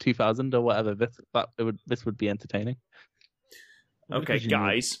 2000 or whatever, this would be entertaining. Okay,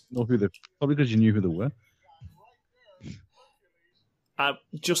 guys. Probably because you knew who they were.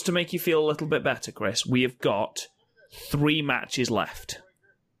 Just to make you feel a little bit better, Chris, we have got 3 matches left.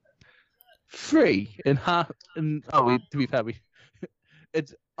 3? To be fair,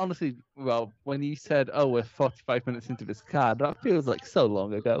 it's honestly, well, when you said, we're 45 minutes into this card, that feels like so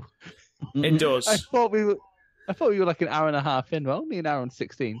long ago. It does. I thought we were like an hour and a half in, but only an hour and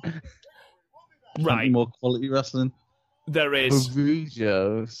 16. Right. More quality wrestling. There is.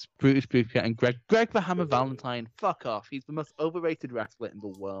 Brutus Bucat and Greg the Hammer Valentine. Fuck off. He's the most overrated wrestler in the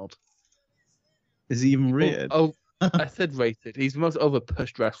world. Is he even rated? Oh, I said rated. He's the most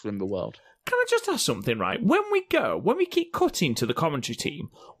overpushed wrestler in the world. Can I just ask something, right? When we keep cutting to the commentary team,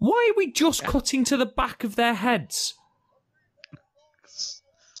 why are we just cutting to the back of their heads?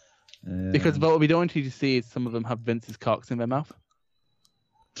 Because what we don't want you to see is some of them have Vince's cocks in their mouth.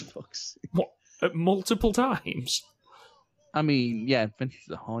 Fuck's sake. What? At multiple times? I mean, yeah, Vince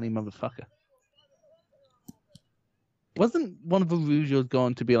is a horny motherfucker. Wasn't one of the Rougeos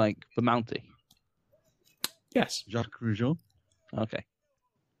going to be like the Mountie? Yes. Jacques Rougeau. Okay.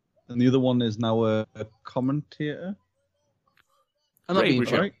 And the other one is now a commentator. I'm not, being,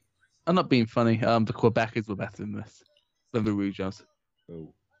 Rougeau. I'm not being funny. The Quebecers were better than this, than the Rougeos.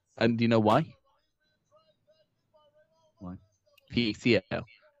 Oh. And do you know why? Why? PCL.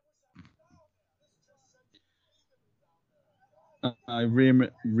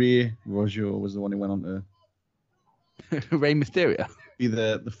 Ray Rougeau was the one who went on to Rey Mysterio. be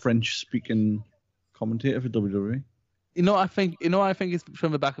the French-speaking commentator for WWE. You know what I think? You know what I think is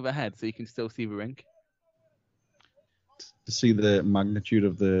from the back of her head, so you can still see the ring. To see the magnitude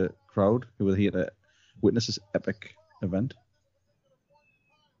of the crowd who were here to witness this epic event.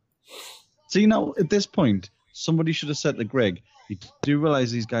 See, now, at this point, somebody should have said to Greg, you do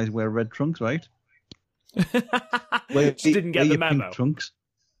realize these guys wear red trunks, right? Just didn't get the memo. Pink trunks.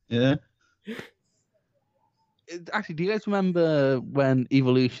 Yeah. Actually, do you guys remember when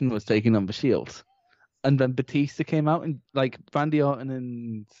Evolution was taking on the Shield? And then Batista came out and, like, Randy Orton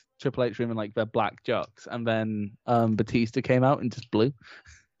and Triple H were in, like, their black jocks. And then Batista came out and just blew.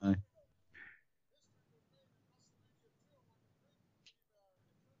 Aye.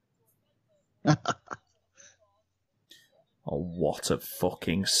 Oh, what a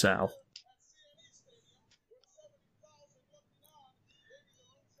fucking sell.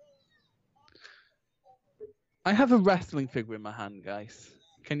 I have a wrestling figure in my hand, guys.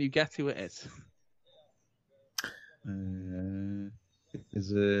 Can you guess who it is?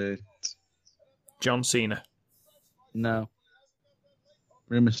 Is it John Cena. No.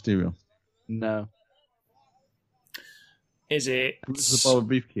 Rey Mysterio? No. Is it... Is it Baba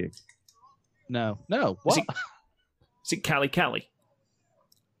Beefcake? No. No. What? Is it Callie Kelly?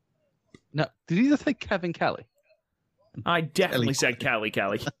 No. Did you just say Kevin Kelly? I definitely said Callie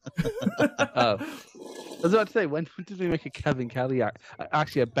Kelly. Oh. I was about to say, when did we make a Kevin Kelly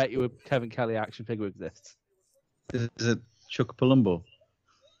Actually, I bet you a Kevin Kelly action figure exists. Is it Chuck Palumbo?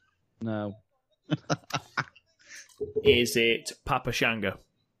 No. Is it Papa Shango?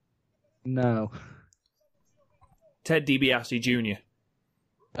 No. Ted DiBiase Jr.?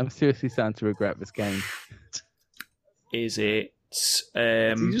 I'm seriously starting to regret this game. Is it...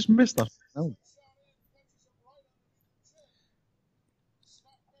 You just missed that. No.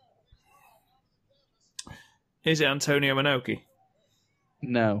 Is it Antonio Inoki?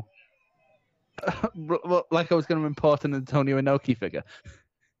 No. Like I was going to import an Antonio Inoki figure.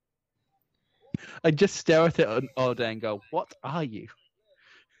 I just stare at it all day and go, what are you?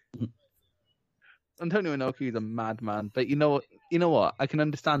 Antonio Inoki is a madman, but you know what? I can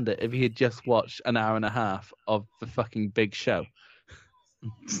understand it if he had just watched an hour and a half of the fucking Big Show.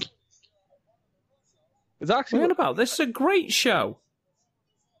 It's actually What about this? Is a great show.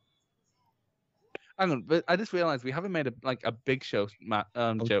 Hang on, but I just realised we haven't made a Big Show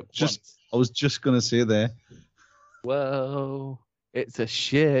joke. I was just gonna say there. Whoa, it's a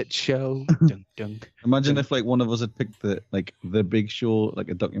shit show. Dun, dun. Imagine if like one of us had picked the Big Show, like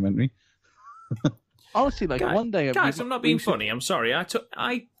a documentary. Honestly, one day, guys, I'm not being funny. I'm sorry. It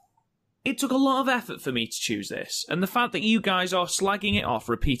took a lot of effort for me to choose this, and the fact that you guys are slagging it off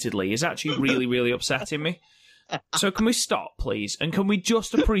repeatedly is actually really, really upsetting me. So can we stop, please? And can we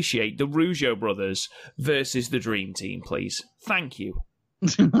just appreciate the Rougeau brothers versus the Dream Team, please? Thank you.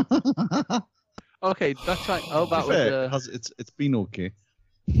 Okay, that's right. Oh, that was it's been okay.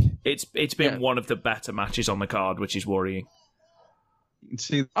 It's been one of the better matches on the card, which is worrying. You can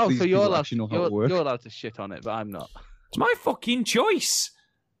see so you're allowed actually know how it works. You're allowed to shit on it, but I'm not. It's my fucking choice.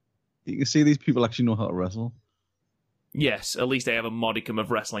 You can see these people actually know how to wrestle. Yes, at least they have a modicum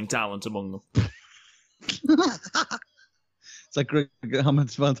of wrestling talent among them. It's like Greg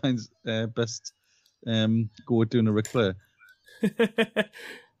Hammond's Valentine's best go at doing a Ric Flair. To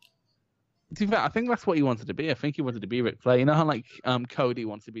be fair, I think that's what he wanted to be. I think he wanted to be Ric Flair. You know how like Cody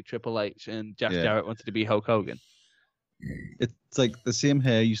wants to be Triple H and Jeff Jarrett wanted to be Hulk Hogan? It's like the same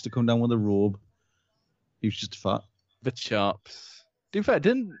hair used to come down with a robe. He was just fat. The chops. To be fair,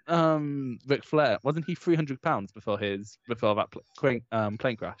 didn't Ric Flair, wasn't he 300 pounds before that plane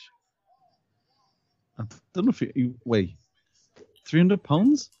crash? I don't know if he weigh 300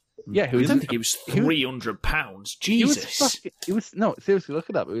 pounds. Yeah, I don't think he was 300 pounds. Jesus. No, seriously, look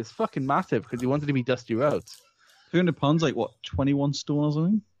it up. It was fucking massive because he wanted to be Dusty Rhodes. 300 pounds, like what, 21 stone or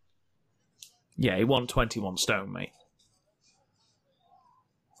something? Yeah, he won 21 stone, mate.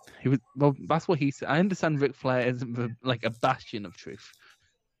 He was well. That's what he said. I understand Ric Flair isn't like a bastion of truth.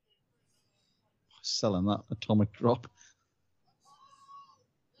 Selling that atomic drop.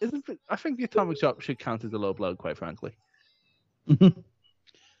 I think the atomic drop should count as a low blow, quite frankly.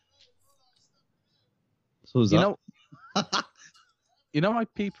 So is that? You know why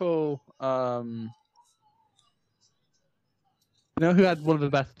people you know who had one of the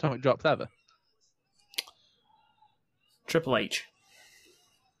best atomic drops ever? Triple H.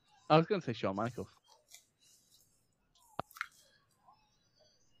 I was going to say Shawn Michaels.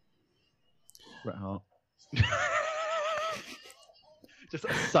 Bret Hart. Just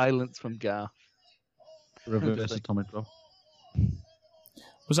a silence from Garth. Reverse atomic drop.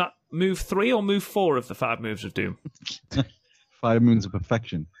 Was that move 3 or move 4 of the 5 moves of doom? 5 moons of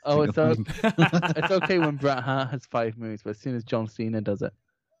perfection. Oh, it's okay when Bret Hart has 5 moves, but as soon as John Cena does it,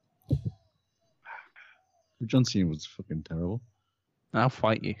 John Cena was fucking terrible. I'll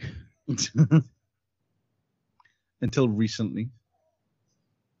fight you. Until recently.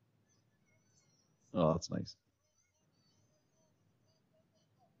 Oh, that's nice.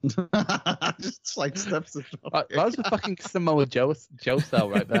 Just like steps of That was a fucking Samoa Joe style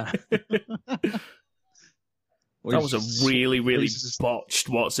right there. That was a really, really botched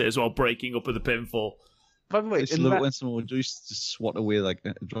what's it as well, breaking up with the pinfall. By the way, I love it when Samoa Joe used to swat away like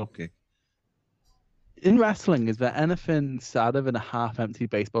a dropkick. In wrestling, is there anything sadder than a half-empty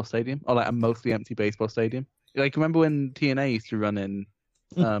baseball stadium? Or like a mostly empty baseball stadium? Like, remember when TNA used to run in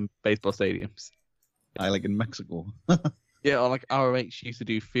baseball stadiums? I like in Mexico. Yeah, or like ROH used to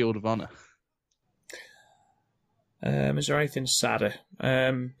do Field of Honor. Is there anything sadder?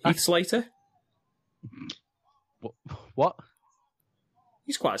 Heath Slater? What?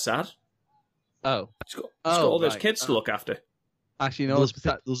 He's quite sad. Oh. He's got all those kids to look after. Actually, no. Like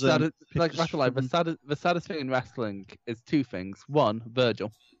the saddest thing in wrestling is 2 things. 1,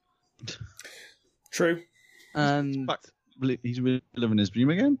 Virgil. True. And he's really living his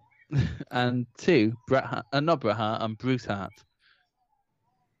dream again. And 2, not Bret Hart, Bruce Hart.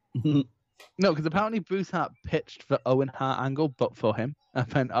 No, because apparently Bruce Hart pitched for Owen Hart Angle, but for him.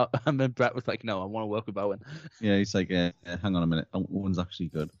 And then Bret was like, no, I want to work with Owen. Yeah, he's like, hang on a minute. Owen's actually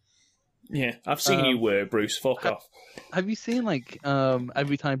good. Yeah, I've seen you wear Bruce. Fuck off. Have you seen like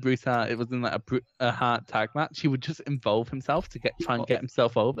every time Bruce Hart it was in like a Hart tag match, he would just involve himself to try and get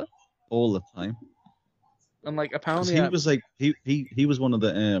himself over all the time. And like apparently he was like he was one of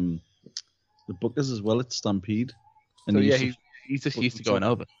the bookers as well at Stampede. And so he's just used to going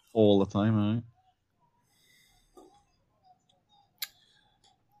over all the time, right?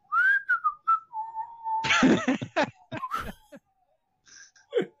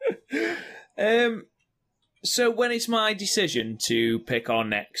 So when it's my decision to pick our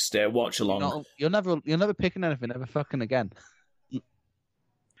next watch along, you're never picking anything ever fucking again.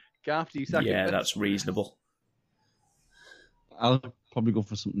 Garth, do you second? Yeah, that's reasonable. I'll probably go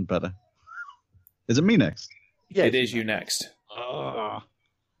for something better. Is it me next? Yeah, it is you next.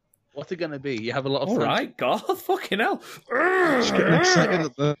 What's it gonna be? You have a lot of all fun. right, God, fucking hell! Just getting excited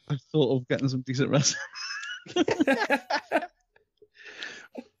at the thought of getting some decent wrestling.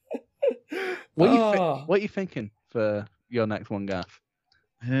 What are you thinking for your next one, Garth?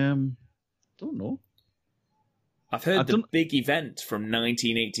 Don't know. I've heard the big event from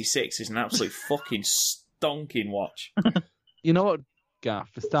 1986 is an absolute fucking stonking watch. You know what, Garth?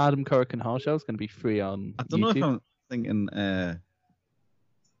 The Stardom Korakuen Hall show is going to be free on I don't YouTube. know if I'm thinking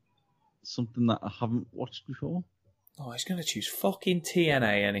something that I haven't watched before. Oh, he's going to choose fucking TNA,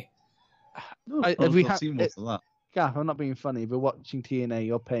 ain't he? No, I've seen most of that. Gaff, I'm not being funny. If we're watching TNA,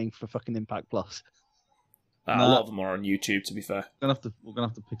 you're paying for fucking Impact Plus. A lot of them are on YouTube, to be fair. We're gonna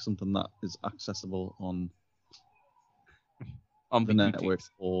have to pick something that is accessible on the YouTube. network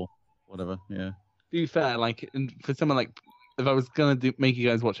or whatever. Yeah. To be fair, like for someone like, if I was gonna make you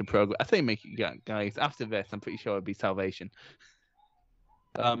guys watch a program, I say make you guys after this. I'm pretty sure it'd be Salvation.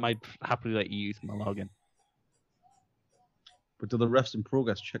 I'd happily let you use my login. But do the refs in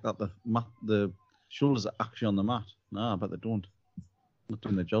progress check out the shoulders are actually on the mat? Nah, I bet they don't. Not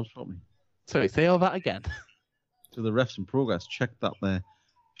doing their jobs properly. Sorry, say all that again. Do the refs in progress check that their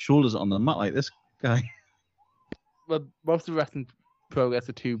shoulders are on the mat like this guy? Well, most of the refs in progress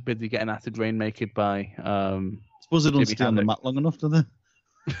are too busy getting acid rain naked by. Suppose they don't stay on the mat long enough, do they?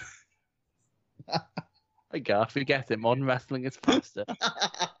 Hey, Garth, forget it. Modern wrestling is faster.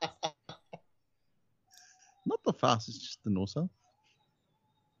 Not the fastest, just the no-sell.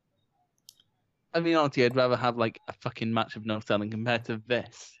 I mean, honestly, I'd rather have like a fucking match of no-selling compared to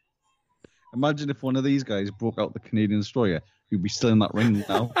this. Imagine if one of these guys broke out the Canadian Destroyer, you'd be still in that ring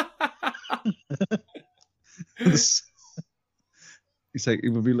now. He's like, he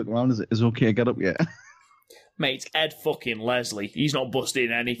would be looking around. Is it okay to get up yet? Mate, Ed fucking Leslie. He's not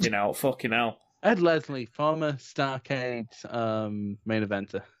busting anything out. Fucking hell. Ed Leslie, former Starcade main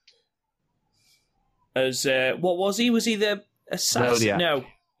eventer. As what was he? Was he the assassin?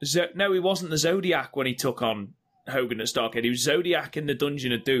 Zodiac. No, he wasn't the Zodiac when he took on Hogan at Starcade. He was Zodiac in the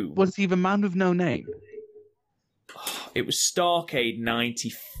Dungeon of Doom. Was he the man with no name? It was Starcade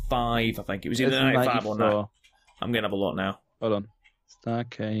 95, I think. It was either 95 or 9. I'm going to have a look now. Hold on.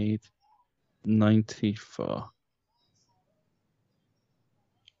 Starcade 94.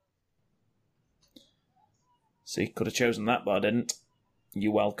 See, could have chosen that, but I didn't.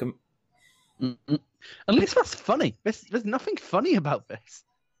 You're welcome. Mm-mm. At least that's funny. There's nothing funny about this.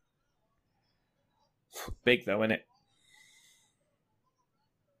 Big, though, isn't it?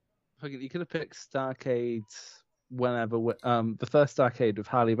 You could have picked Starcade whenever. The first Starcade with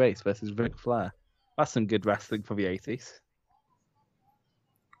Harley Race versus Ric Flair. That's some good wrestling for the 80s.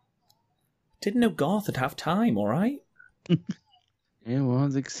 Didn't know Garth would have time, all right? It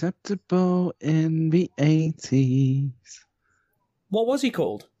was acceptable in the 80s. What was he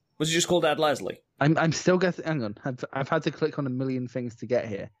called? Was he just called Ed Leslie? I'm still guessing. Hang on, I've had to click on a million things to get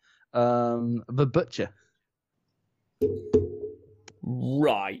here. The Butcher.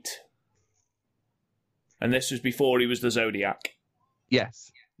 Right. And this was before he was the Zodiac.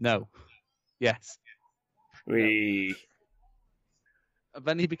 Yes. No. Yes. Then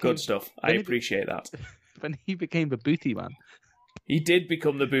he became good stuff. I appreciate that. When he became the Booty Man. He did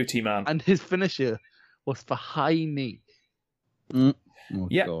become the Booty Man. And his finisher was for high knee. Oh,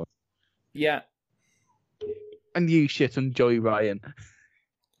 yeah. God. Yeah. And you shit on Joey Ryan.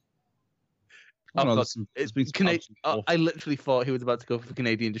 Oh, God. It's been I literally thought he was about to go for the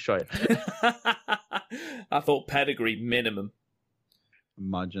Canadian Destroyer. I thought pedigree minimum.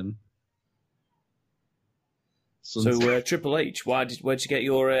 Imagine. So Triple H, where'd you get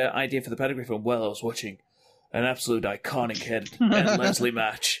your idea for the pedigree from? Well, I was watching an absolute iconic Ed Leslie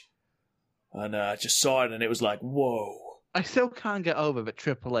match, and I just saw it, and it was like, whoa. I still can't get over that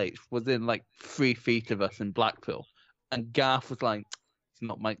Triple H was in like 3 feet of us in Blackpool, and Garth was like, "It's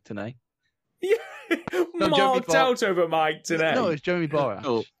not Mike Tenay." Yeah, No, marked out over Mike Tenay. No, it's Jeremy Borash.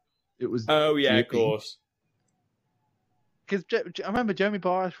 No, it was. Oh yeah, JB. of course. Because I remember Jeremy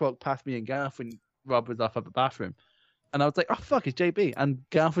Borash walked past me and Garth when Rob was off at the bathroom, and I was like, "Oh fuck, it's JB." And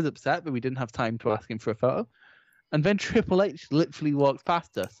Garth was upset that we didn't have time to ask him for a photo. And then Triple H literally walked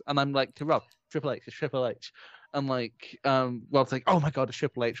past us, and I'm like to Rob, "Triple H, it's Triple H." And like, Rob's like, "Oh my god, it's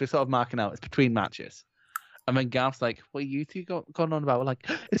Triple H." We're sort of marking out it's between matches, and then Garth's like, "What are you two going on about?" We're like,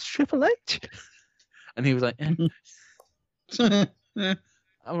 "It's Triple H," and he was like, eh.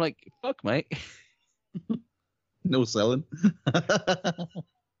 I'm like, "Fuck, mate." No selling.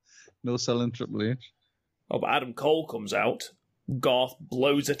 No selling Triple H. Oh, but Adam Cole comes out. Garth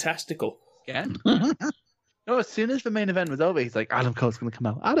blows a testicle. Yeah. No, as soon as the main event was over, he's like, "Adam Cole's going to come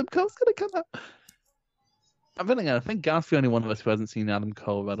out. Adam Cole's going to come out." I think Garth's the only one of us who hasn't seen Adam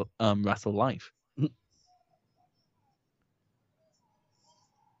Cole wrestle live.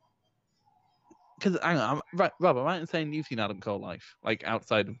 Because, hang on, right, Rob, am I right in saying you've seen Adam Cole live, like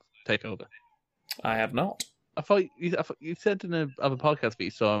outside of TakeOver? I have not. I thought you said in other podcast that you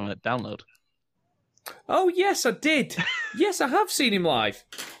saw him at Download. Oh, yes, I did. Yes, I have seen him live.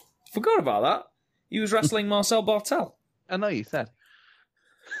 Forgot about that. He was wrestling Marcel Bartel. I know you said.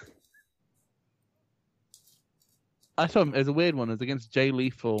 I saw him as a weird one. It was against Jay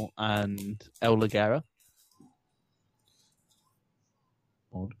Lethal and El Ligero.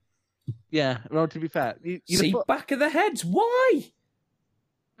 Odd. Yeah, well, to be fair. See, back of the heads. Why?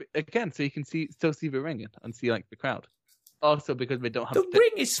 Again, so you can still see the ring and see like the crowd. Also, because they don't have the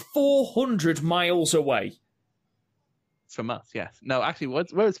ring is 400 miles away from us. Yes. No, actually,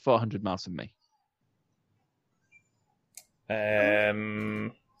 where is 400 miles from me?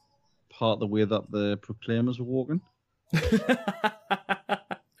 Part of the way that the Proclaimers were walking.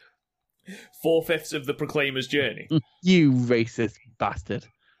 4/5 of the Proclaimers' journey. You racist bastard.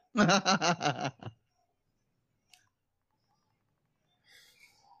 We're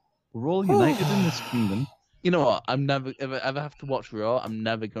all united in this kingdom. You know what? I'm never ever have to watch Raw. I'm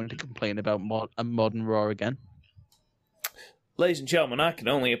never going to complain about a modern Raw again. Ladies and gentlemen, I can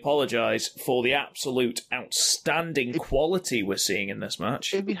only apologise for the absolute outstanding quality we're seeing in this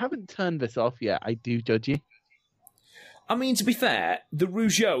match. If you haven't turned this off yet, I do judge you. I mean, to be fair, the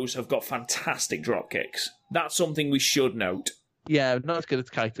Rougeaus have got fantastic drop kicks. That's something we should note. Yeah, not as good as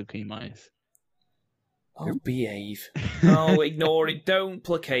Kaito Kiyomiya's. Oh, behave. Oh, ignore it. Don't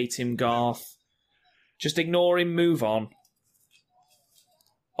placate him, Garth. Just ignore him, move on.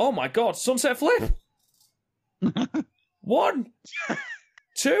 Oh my God, sunset flip. 1,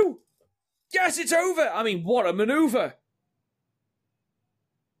 2. Yes, it's over. I mean, what a maneuver.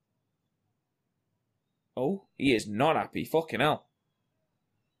 Oh, he is not happy. Fucking hell.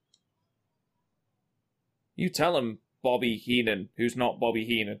 You tell him, Bobby Heenan, who's not Bobby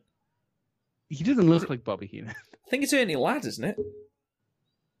Heenan. He doesn't look like Bobby Heenan. I think it's Ernie Ladd, isn't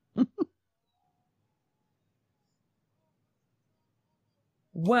it?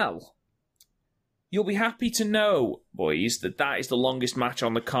 Well, you'll be happy to know, boys, that is the longest match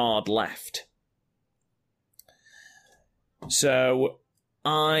on the card left. So,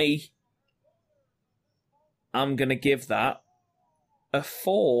 I'm going to give that a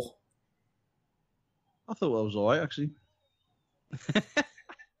 4. I thought that was alright, actually.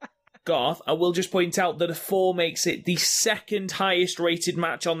 Garth, I will just point out that a 4 makes it the second highest rated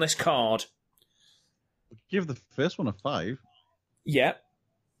match on this card. Give the first one a 5. Yeah.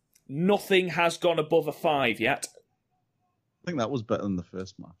 Nothing has gone above a 5 yet. I think that was better than the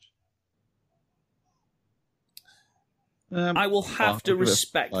first match. I will have to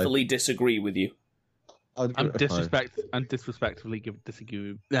respectfully disagree with you. I'm disrespectfully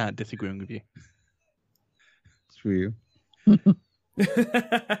disagreeing with you. Screw you.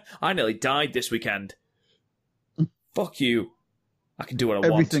 I nearly died this weekend. Fuck you. I can do what I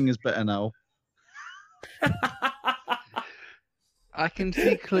want. Everything is better now. I can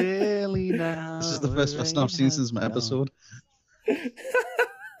see clearly now. This is the first lesson I've seen since my episode.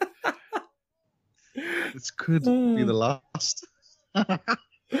 This could be the last.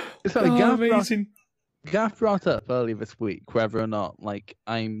 It's like amazing. Gaff brought up earlier this week whether or not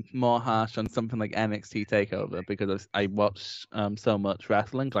I'm more harsh on something like NXT TakeOver because I watch so much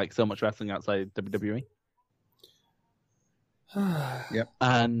wrestling, so much wrestling outside WWE. Yep.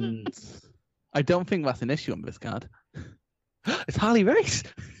 And I don't think that's an issue on this card. It's Harley Race.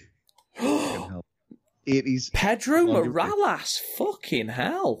 It is Pedro Morales. Fucking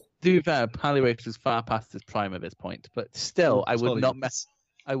hell. To be fair, Harley Race is far past his prime at this point, but still, I would not mess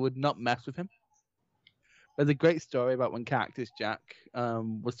with him. There's a great story about when Cactus Jack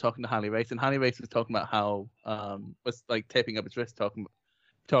was talking to Harley Race, and Harley Race was talking about how was taping up his wrist, talking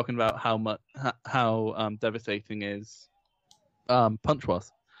about how devastating his punch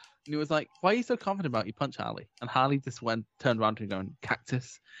was. And he was like, "Why are you so confident about your punch, Harley?" And Harley just turned around to him going,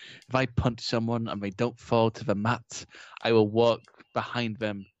 "Cactus, if I punch someone and they don't fall to the mat, I will walk behind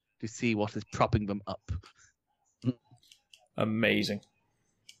them to see what is propping them up." Amazing.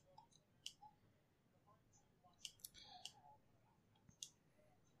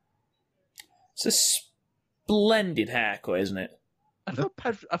 It's a splendid haircut, isn't it? I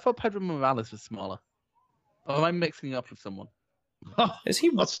thought Pedro Morales was smaller. Or am I mixing it up with someone? Is he?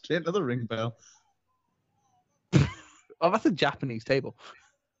 Not straight to the ring bell. Oh, that's a Japanese table.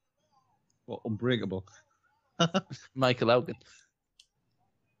 What, unbreakable? Michael Elgin.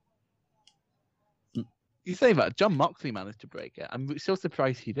 You say that John Moxley managed to break it. I'm so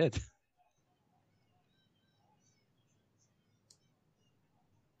surprised he did.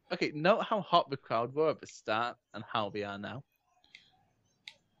 Okay, note how hot the crowd were at the start and how they are now.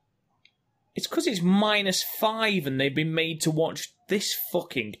 It's because it's -5 and they've been made to watch this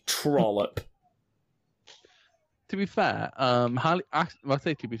fucking trollop. To be fair, Harley. Well, I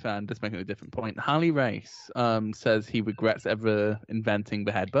say to be fair, I'm just making a different point. Harley Race says he regrets ever inventing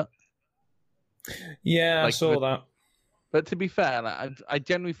the headbutt. Yeah, I saw that. But to be fair, I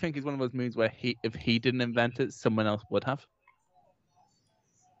generally think it's one of those moves where if he didn't invent it, someone else would have.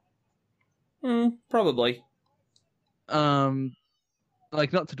 Probably.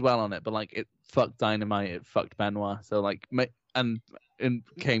 Not to dwell on it, but it fucked Dynamite, it fucked Benoit. So it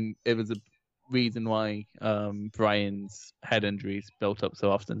was a reason why Brian's head injuries built up so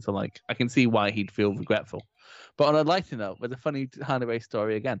often. So I can see why he'd feel regretful. But on a lighter note, there's a funny Harley Race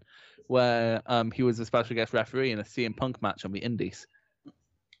story again, where he was a special guest referee in a CM Punk match on the Indies.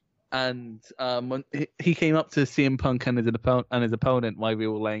 And when he came up to CM Punk and his opponent while we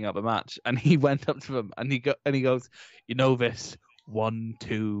were laying out the match, and he went up to him and he goes, "You know this 1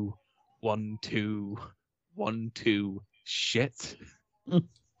 2 1 2 1 2 shit.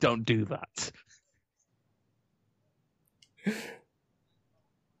 Don't do that."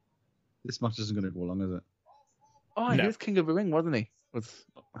 This match isn't going to go long, is it? Oh, he was King of the Ring, wasn't he? With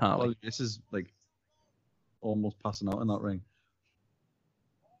Harley. Well, this is almost passing out in that ring.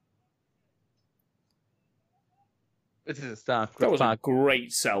 This is a start. That was a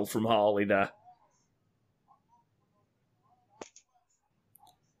great sell from Harley there.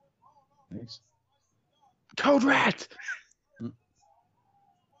 Nice. Code Red!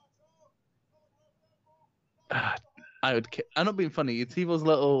 I'm not being funny. You'd see those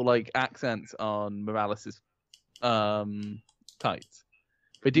little like accents on Morales' tights.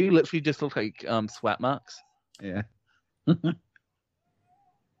 They do literally just look like sweat marks. Yeah.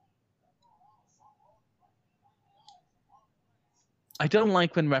 I don't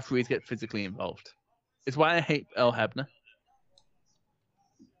like when referees get physically involved. It's why I hate El Hebner.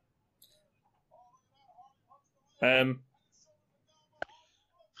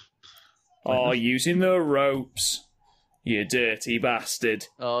 Oh, using the ropes. You dirty bastard.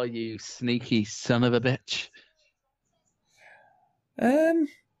 Oh, you sneaky son of a bitch.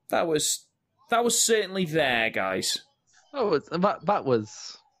 That was certainly there, guys. Oh, that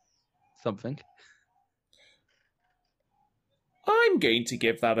was something. I'm going to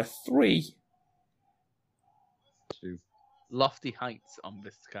give that a 3. 2. Lofty heights on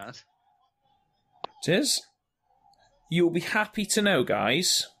this card. It is. You'll be happy to know,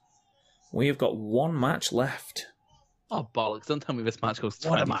 guys, we have got one match left. Oh, bollocks. Don't tell me this match goes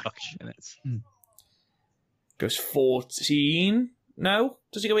 20 fucking minutes. Goes 14. No?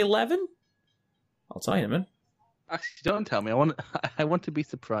 Does it go 11? I'll tell you, man. Actually, don't tell me. I want to be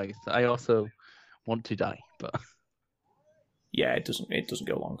surprised. I also want to die, but Yeah, it doesn't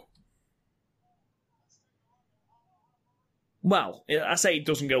go long. Well, I say it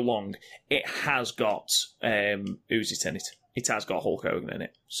doesn't go long. It has got who's it in it? It has got Hulk Hogan in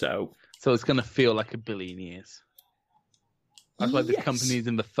it. So it's gonna feel like a billion years. That's why this yes. company's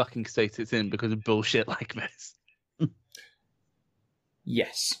in the fucking state it's in, because of bullshit like this.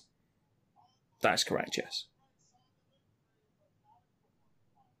 Yes. That's correct, yes.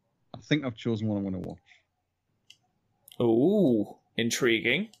 I think I've chosen one I want to watch. Ooh,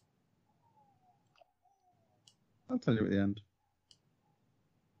 intriguing. I'll tell you at the end.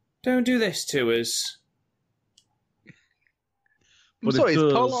 Don't do this to us. I'm sorry,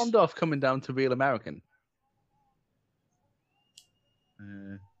 is Paul Orndorff coming down to Real American?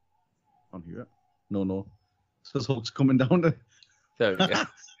 On here. No. It says Hulk's coming down to... There we go.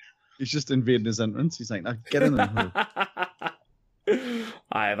 He's just invading his entrance. He's like, now get in there, Hulk.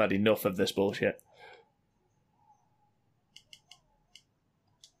 I have had enough of this bullshit.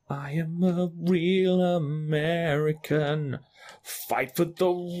 I am a real American. Fight for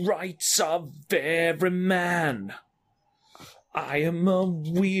the rights of every man. I am a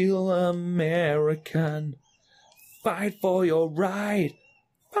real American. Fight for your right.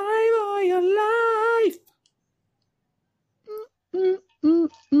 Fight for your life.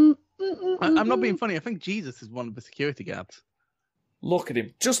 I'm not being funny. I think Jesus is one of the security guards. Look at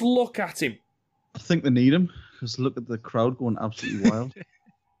him. Just look at him. I think they need him, because look at the crowd going absolutely wild.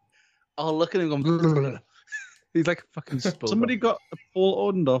 Oh, look at him going... He's like a fucking spud. Somebody got a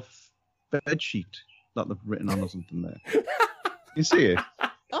Paul Orndorff bed sheet that they've written on or something there. You see it?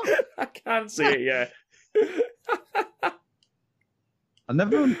 Oh. I can't see it yet. I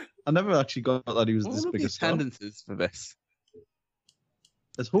never actually got that he was What this were big the a star. attendances for this?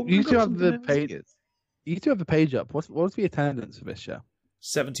 You do have the page. You do have the page up. What was the attendance for this show?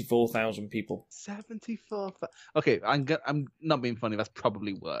 74,000 people. 74. Okay, I'm not being funny. That's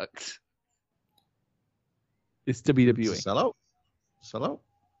probably worked. It's WWE. Sell out.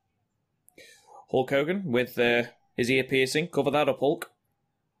 Hulk Hogan with his ear piercing. Cover that up, Hulk.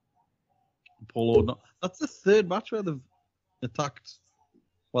 Paul Orndorff. That's the third match where they've attacked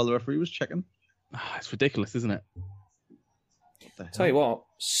while the referee was checking. It's ridiculous, isn't it? Tell you what,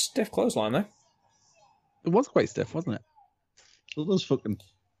 stiff clothesline though. It was quite stiff, wasn't it? Well, those fucking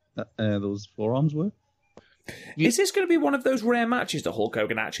those forearms were. Is this going to be one of those rare matches that Hulk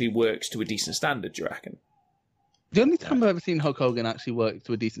Hogan actually works to a decent standard, do you reckon? The only time I've ever seen Hulk Hogan actually work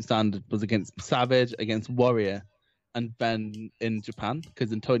to a decent standard was against Savage, against Warrior, and Ben in Japan,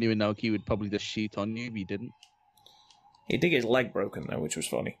 because Antonio Inoki would probably just shoot on you if he didn't. He did get his leg broken though, which was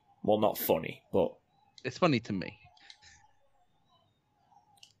funny. Well, not funny, but... It's funny to me.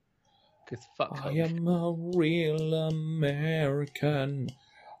 Because fuck I Hogan. am a real American.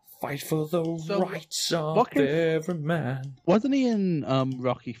 Fight for the rights of every man. Wasn't he in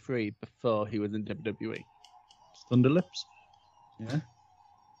Rocky 3 before he was in WWE? Thunder Lips. Yeah.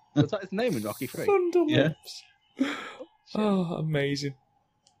 Was that his name in Rocky 3? Thunder Yeah. Lips. Oh, amazing.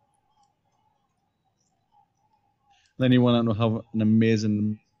 Then he went on to have an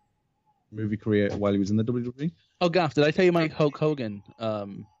amazing movie career while he was in the WWE. Oh, Gaff, did I tell you my Hulk Hogan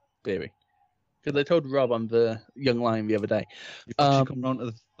theory? Because I told Rob on the Young Lion the other day. You've actually come around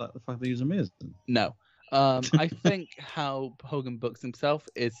to the fact that he was amazing. No. I think how Hogan books himself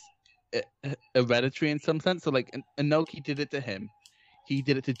is hereditary in some sense. So, like, Inoki did it to him. He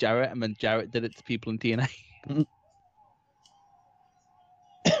did it to Jarrett, and then Jarrett did it to people in TNA.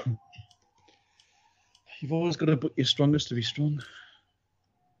 You've always got to put your strongest to be strong.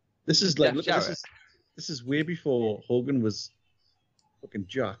 This is like, Jeff look, Jarrett. this is way before Hogan was fucking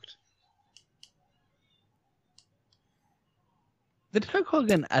jacked. Did Hulk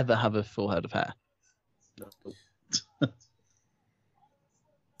Hogan ever have a full head of hair? No.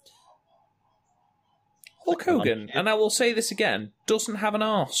 Hulk Hogan, and I will say this again, doesn't have an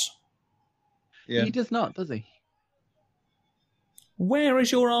arse. Yeah. He does not, does he? Where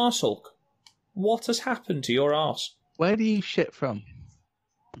is your arse, Hulk? What has happened to your arse? Where do you shit from?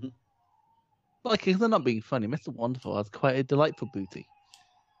 Like, they're not being funny. Mr. Wonderful has quite a delightful booty.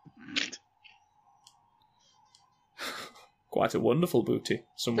 Quite a wonderful booty,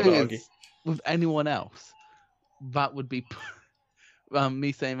 some would Thing argue. is, with anyone else, that would be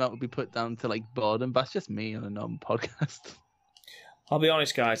me saying that would be put down to like boredom. But that's just me on a normal podcast. I'll be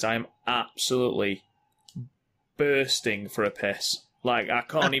honest, guys, I am absolutely bursting for a piss. Like, I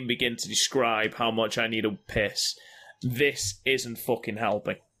can't even begin to describe how much I need a piss. This isn't fucking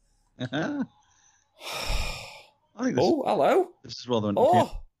helping. I think this, Oh, hello? this is rather entertaining.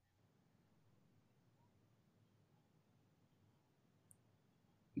 Oh!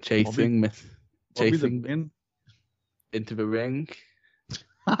 Chasing Bobby the chasing Brain. into the ring.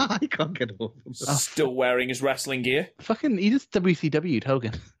 I can't get over this. Still wearing his wrestling gear. Fucking, he just WCW'd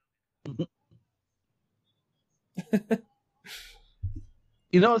Hogan.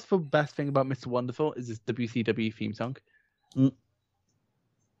 You know what's the best thing about Mr. Wonderful is his WCW theme song. Can't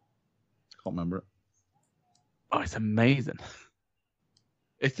remember it. Oh, it's amazing.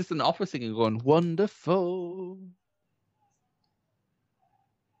 It's just an opera singer going, wonderful.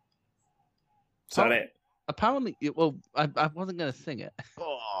 Is that it? Apparently, well, I wasn't going to sing it.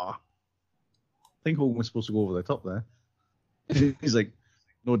 Oh. I think Hogan was supposed to go over the top there. He's like,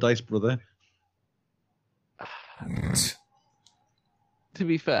 no dice, brother. To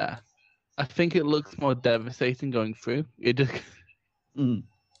be fair, I think it looks more devastating going through. It just...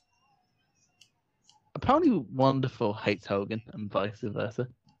 Apparently, Wonderful hates Hogan and vice versa.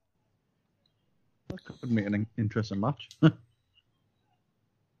 That could make an interesting match.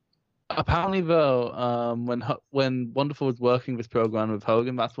 Apparently, though, when Wonderful was working this program with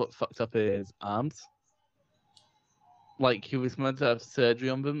Hogan, that's what fucked up his arms. Like, he was meant to have surgery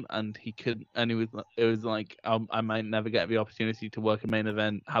on them, and he couldn't. And it was like, I might never get the opportunity to work a main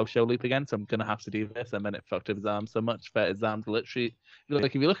event house show loop again, so I'm gonna have to do this. And then it fucked up his arms so much that his arms literally,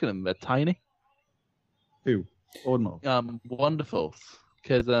 like, if you look at them, they're tiny. Who? Or not? Wonderful,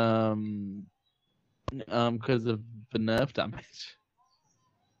 because of the nerve damage.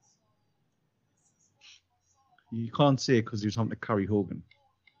 You can't say it because he was having to carry Hogan.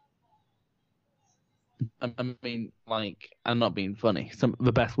 I mean, like, I'm not being funny. Some of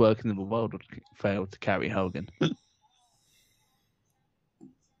the best workers in the world would fail to carry Hogan.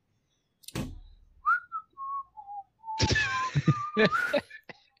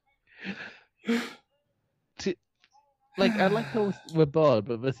 Like, I like how we're bored,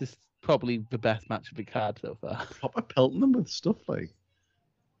 but this is probably the best match we've had so far. Proper pelting them with stuff like.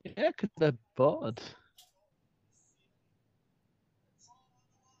 Yeah, because they're bored.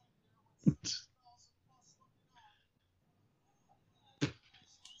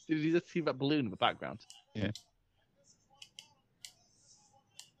 Did you just see that balloon in the background? Yeah.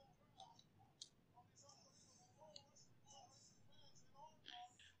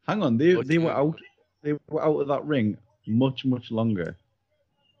 Hang on, they were out. They were out of that ring much longer.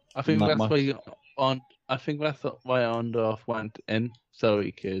 I think Not that's much. why I think that's why Orndorff went in so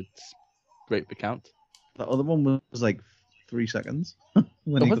he could break the count. That other one was like 3 seconds.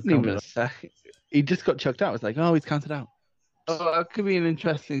 when It he wasn't could count even it a up. second. He just got chucked out. It's like, oh, he's counted out. Oh, that could be an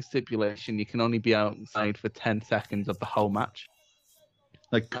interesting stipulation. You can only be outside for 10 seconds of the whole match.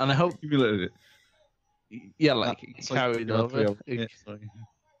 Like, And I hope, accumulated it. yeah, like, It's carried like over. yeah, sorry.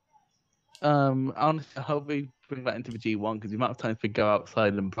 Honestly, I hope we bring that into the G1 because the amount of times we go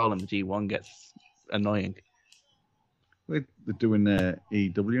outside and brawl in the G1 gets annoying. They're doing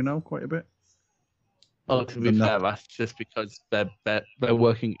AEW now quite a bit. Oh, to be And fair, that's just because they're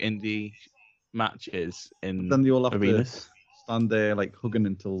working indie matches in Then they all have arenas. to stand there like hugging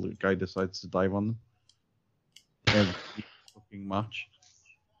until the guy decides to dive on them. Every fucking match.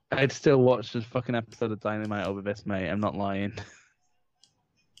 I'd still watch this fucking episode of Dynamite over this, mate. I'm not lying.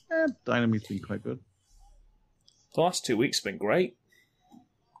 Dynamite's been quite good. The last 2 weeks have been great.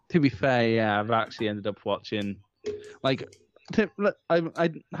 To be fair, yeah, I've actually ended up watching, like, I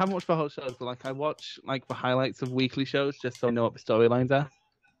haven't watched the whole shows, but like I watch like the highlights of weekly shows just so I know what the storylines are.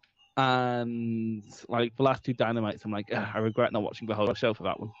 And like the last two Dynamites, I'm like, I regret not watching the whole show for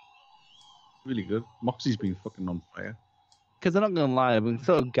that one. Really good. Moxie's been fucking on fire. because I'm not going to lie, I've been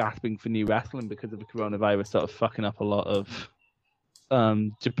sort of gasping for new wrestling because of the coronavirus sort of fucking up a lot of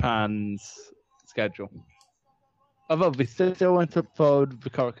Japan's schedule. Although we still went up for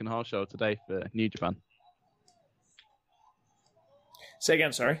the Korakuen Hall show today for New Japan. Say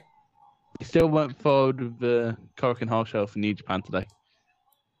again, sorry. We still went forward with the Korakuen Hall show for New Japan today.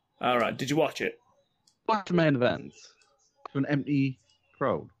 All right, did you watch it? Watch the main events. To an empty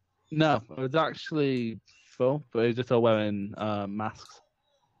crowd. No, it was actually full, but it was just all wearing masks.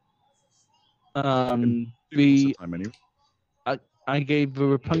 I gave the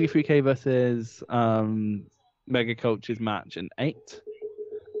Roppongi 3K versus Mega Coaches match an 8,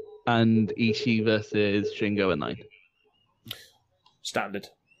 and Ishii versus Shingo a 9. Standard.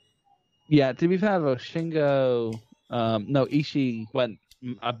 Yeah, to be fair though, Shingo, no, Ishii went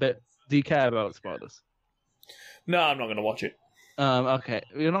a bit. Do you care about spoilers? No, I'm not going to watch it. Okay,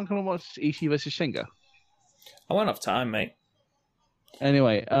 you're not going to watch Ishii versus Shingo. I won't have time, mate.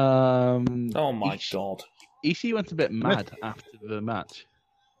 Anyway, oh my god. Ishii went a bit mad after the match.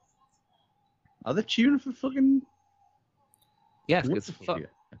 Are they cheering for fucking? Yes, because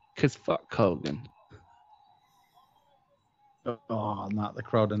fuck Hogan. Oh, not the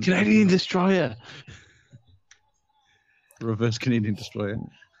crowd. Canadian Destroyer. Reverse Canadian Destroyer.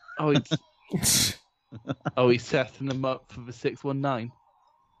 Oh, it's he's setting them up for the 619.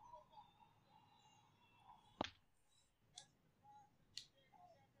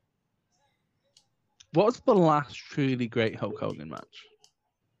 What was the last truly great Hulk Hogan match?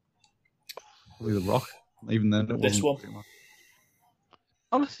 Probably The Rock. Even then, it this wasn't one.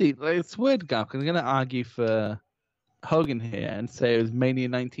 Honestly, it's weird, Gav, because I'm going to argue for Hogan here and say it was Mania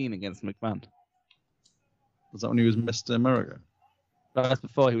 19 against McMahon. Was that when he was Mr. America? That's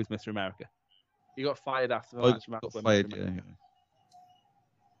before he was Mr. America. He got fired after the match. Got fired, yeah. You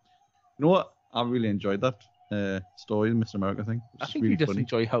know what? I really enjoyed that story, the Mr. America thing. I think you just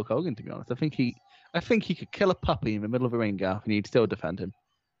enjoy Hulk Hogan, to be honest. I think he could kill a puppy in the middle of a ring, Gav, and you'd still defend him.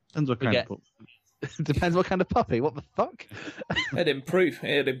 Depends what kind of puppy. Depends what kind of puppy. What the fuck? It'd improve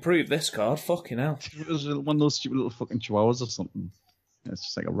this card. Fucking hell. It was one of those stupid little fucking chihuahuas or something. It's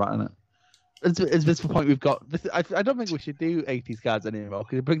just like a rat in it. Is this the point we've got? I don't think we should do 80s cards anymore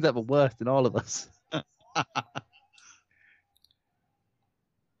because it brings out the worst in all of us.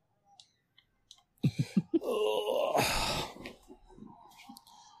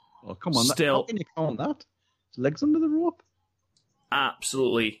 Oh, come on. Still. How can you count that? His legs under the rope?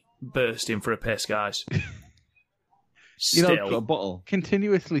 Absolutely bursting for a piss, guys. Got a bottle.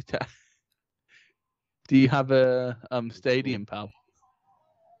 Continuously. Do you have a stadium, pal?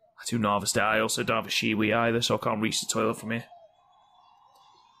 I do not have a stat. I also don't have a Shiwi either, so I can't reach the toilet from here.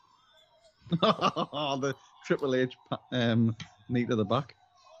 The Triple H knee to the back.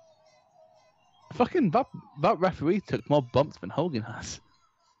 Fucking that referee took more bumps than Hogan has.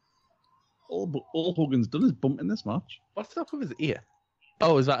 All Hogan's done is bump in this match. What's up with his ear?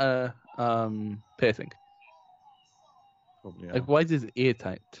 Oh, is that a piercing? Probably. Yeah. Like, why is his ear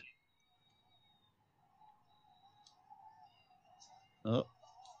tight? Oh,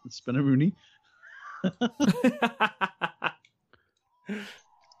 it's Spinneroonie.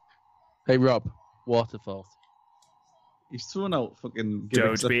 Hey, Rob, waterfalls. He's throwing out fucking.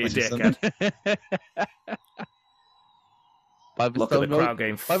 Don't be a dickhead. Look at the crowd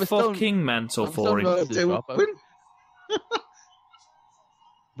game. Fucking mental for him.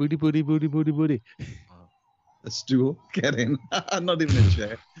 Booty, booty, booty, booty, booty. A stool. Get in. Not even a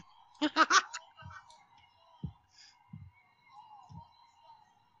chair.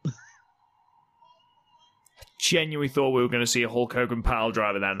 Genuinely thought we were going to see a Hulk Hogan pile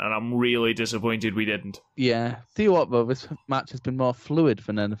driver then, and I'm really disappointed we didn't. Yeah. Tell you what, though, this match has been more fluid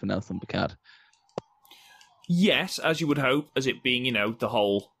than anything else on the card. Yes, as you would hope, as it being, the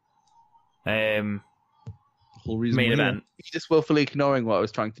whole reason main event. You're just willfully ignoring what I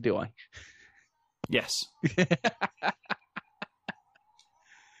was trying to do, Yes. Come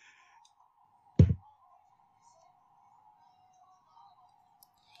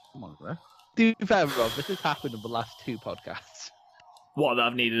on, bro. To be fair, Rob, this has happened in the last 2 podcasts. What, that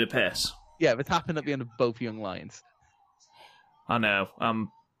I've needed a piss? Yeah, it's happened at the end of both Young Lions. I know.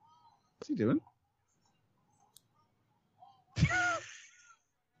 What's he doing?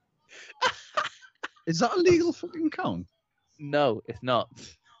 Is that a legal fucking count? No, it's not.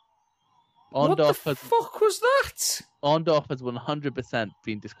 What the fuck was that? Orndorff has 100%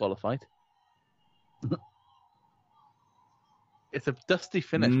 been disqualified. It's a dusty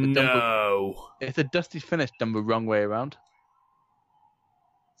finish. No. It's a dusty finish done the wrong way around.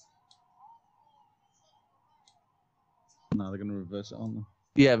 No, they're going to reverse it on them.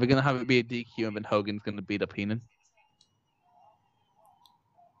 Yeah, they're going to have it be a DQ and then Hogan's going to beat up Heenan.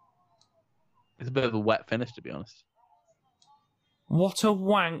 It's a bit of a wet finish, to be honest. What a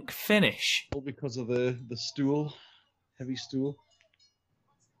wank finish. All because of the stool. Heavy stool.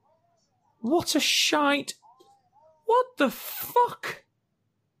 What a shite. What the fuck?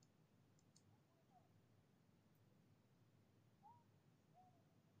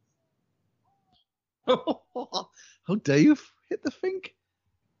 How dare you hit the thing?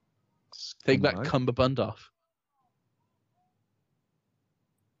 Take that cummerbund off.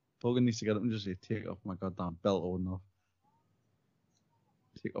 Hogan needs to get up and just say, take off my goddamn belt or enough.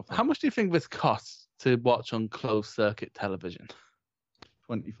 Take off. How much do you think this costs to watch on closed circuit television?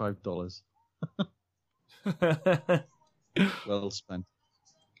 $25. Well spent.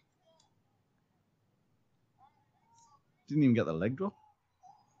 Didn't even get the leg drop.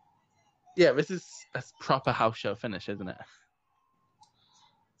 Yeah, this is a proper house show finish, isn't it?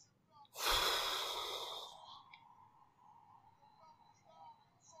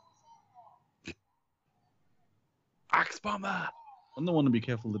 Axe bomber. I don't want to be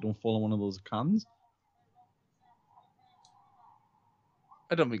careful they don't fall on one of those cans.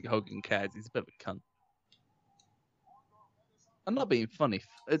 I don't think Hogan cares. He's a bit of a cunt. I'm not being funny.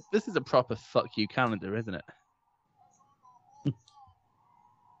 This is a proper fuck you calendar, isn't it?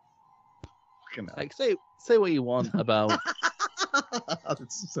 Like, say what you want about.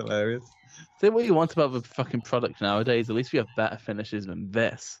 That's just hilarious. Say what you want about the fucking product nowadays. At least we have better finishes than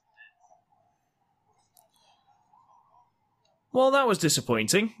this. Well, that was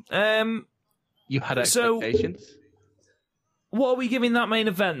disappointing. You had expectations. So, what are we giving that main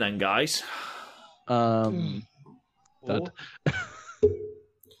event then, guys? Dud.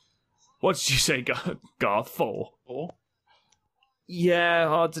 What did you say, Garth? 4? 4? Yeah,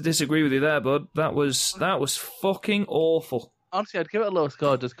 hard to disagree with you there, bud. That was fucking awful. Honestly, I'd give it a lower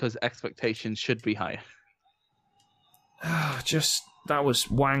score just because expectations should be higher. That was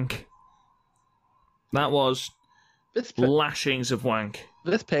wank. That was lashings of wank.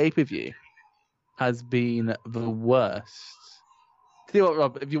 This pay-per-view has been the worst. Tell you what,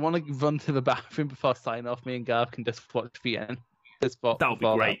 Rob, if you want to run to the bathroom before sign off, me and Gav can just watch VN. That would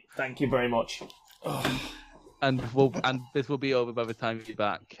be great. Thank you very much. And this will be over by the time you're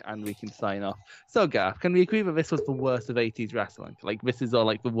back, and we can sign off. So, Gav, can we agree that this was the worst of 80s wrestling? Like, this is all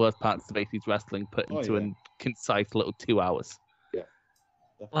like the worst parts of 80s wrestling put into a concise little 2 hours. Yeah.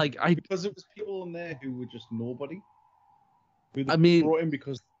 Like because it was people in there who were just nobody. Who they brought in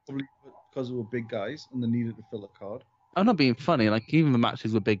because they were big guys and they needed to fill a card. I'm not being funny. Like, even the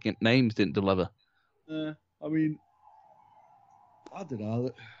matches with big names didn't deliver. I mean, I don't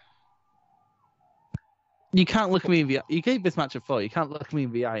know. You can't look me in the eye. You gave this match a 4. You can't look me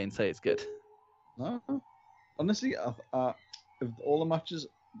in the eye and say it's good. No. Honestly, if all the matches,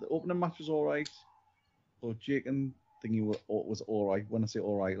 the opening match was all right. So Jake and thingy was all right. When I say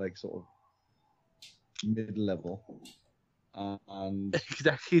all right, like sort of mid-level. And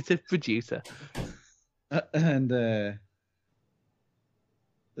executive producer. And the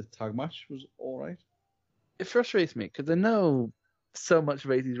tag match was all right. It frustrates me because I know so much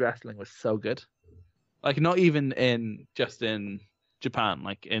of 80s wrestling was so good. Like, not even in Japan,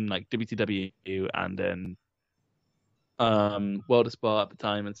 like in like WCW and in World of Sport at the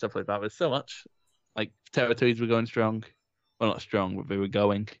time and stuff like that. There's so much. Like, territories were going strong. Well, not strong, but they were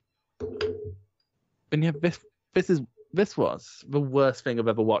going. And yeah, this was the worst thing I've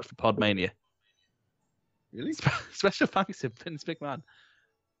ever watched for Podmania. Really? Special thanks to Vince McMahon.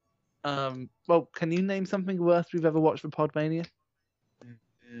 Well, can you name something worse we've ever watched for Podmania?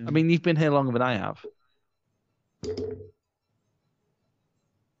 I mean, you've been here longer than I have.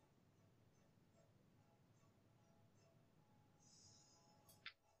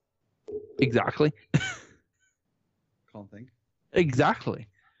 Exactly. Can't think. Exactly.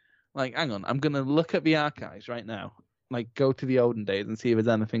 Like, hang on. I'm going to look at the archives right now. Like, go to the olden days and see if there's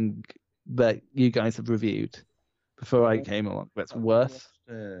anything that you guys have reviewed before I came along that's worse.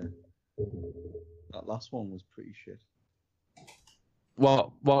 That last one was pretty shit.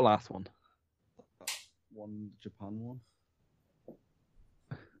 What last one? The Japan one.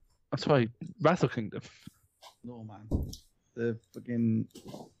 That's why Wrestle Kingdom. No, man. The fucking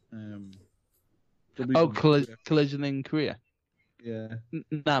Collision in Korea. Yeah.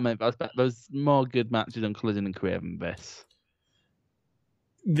 Nah, man, there's more good matches on Collision in Korea than this.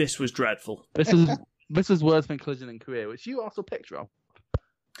 This was dreadful. This was worse than Collision in Korea, which you also picked, Rob.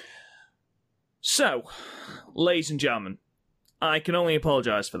 So, ladies and gentlemen, I can only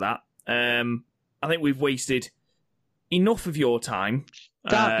apologise for that. I think we've wasted enough of your time.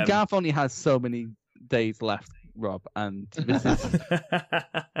 Garth only has so many days left, Rob, and this is...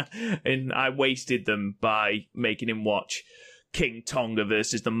 and I wasted them by making him watch King Tonga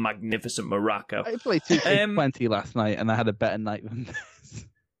versus the Magnificent Morocco. I played 2K20 last night, and I had a better night than this.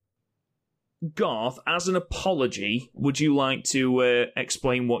 Garth, as an apology, would you like to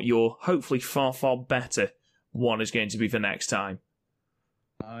explain what your hopefully far, far better one is going to be for next time?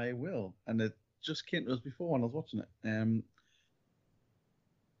 I will. And it just came to us before when I was watching it.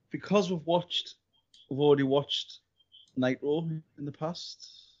 Because we've already watched Nitro in the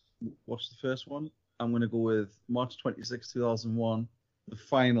past, watched the first one, I'm going to go with March 26, 2001, the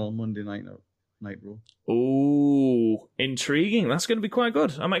final Monday Night Nitro. Ooh, intriguing. That's going to be quite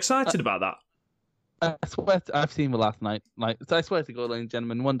good. I'm excited about that. I swear I've seen the last night. So I swear to God, ladies and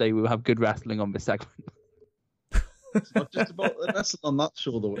gentlemen, one day we will have good wrestling on this segment. It's not just about the wrestling on that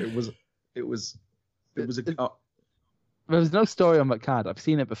show, though. It was There was no story on that card. I've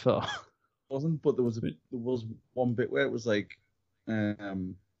seen it before. Wasn't, but there was one bit where it was like,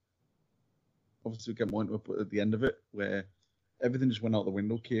 obviously we get more into it, but at the end of it, where everything just went out the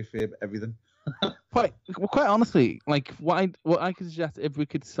window, kayfabe, everything. Quite honestly, like what I could suggest, if we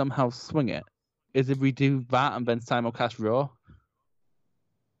could somehow swing it, is if we do that and then simulcast Raw.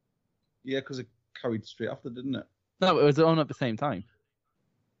 Yeah, because it carried straight after, didn't it? No, it was on at the same time.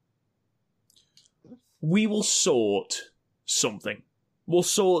 We will sort something. We'll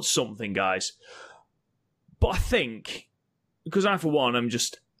sort something, guys. But I think, because I, for one, I'm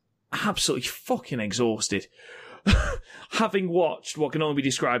just absolutely fucking exhausted. Having watched what can only be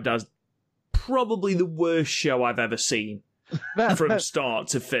described as probably the worst show I've ever seen. From start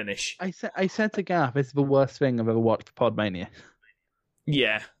to finish. I said to Gav, it's the worst thing I've ever watched for Podmania.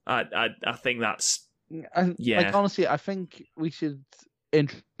 Yeah, I think that's... Yeah. Like, honestly, I think we should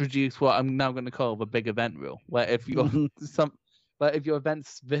introduce what I'm now going to call the big event rule, where if you're if your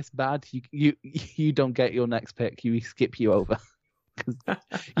event's this bad, you don't get your next pick. We skip you over.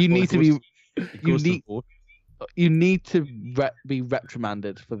 You need to be... You need to be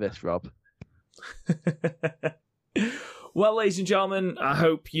reprimanded for this, Rob. Well, ladies and gentlemen, I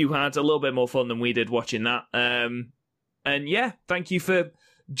hope you had a little bit more fun than we did watching that. And yeah, thank you for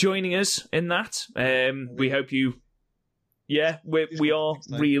joining us in that. We hope you... Yeah, we are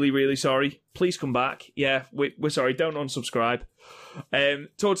really, really sorry. Please come back. Yeah, we're sorry. Don't unsubscribe.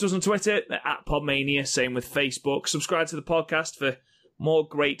 Talk to us on Twitter, at Podmania. Same with Facebook. Subscribe to the podcast for more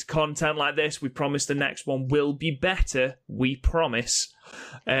great content like this. We promise the next one will be better. We promise.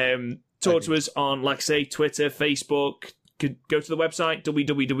 Talk to us on, like I say, Twitter, Facebook. Go to the website,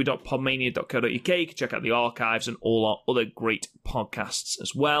 www.podmania.co.uk. You can check out the archives and all our other great podcasts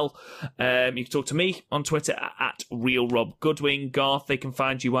as well. You can talk to me on Twitter at RealRobGoodwin. Garth, they can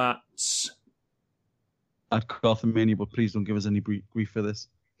find you at Garthamania, but please don't give us any grief for this.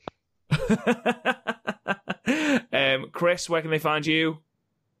 Chris, where can they find you?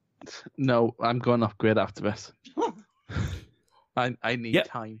 No, I'm going off grid after this. I need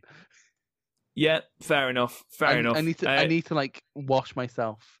time. Yeah, fair enough. Fair enough. I need to like wash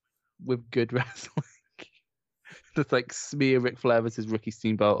myself with good wrestling. Just like smear Ric Flair versus Ricky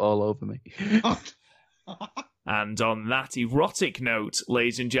Steamboat all over me. And on that erotic note,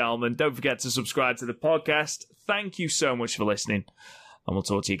 ladies and gentlemen, don't forget to subscribe to the podcast. Thank you so much for listening, and we'll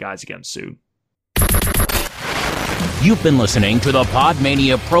talk to you guys again soon. You've been listening to the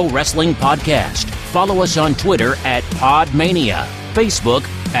Podmania Pro Wrestling Podcast. Follow us on Twitter at Podmania, Facebook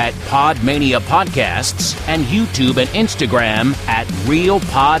at Podmania Podcasts, and YouTube and Instagram at Real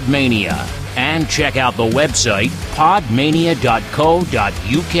Podmania. And check out the website,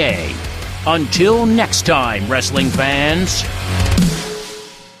 podmania.co.uk. Until next time, wrestling fans.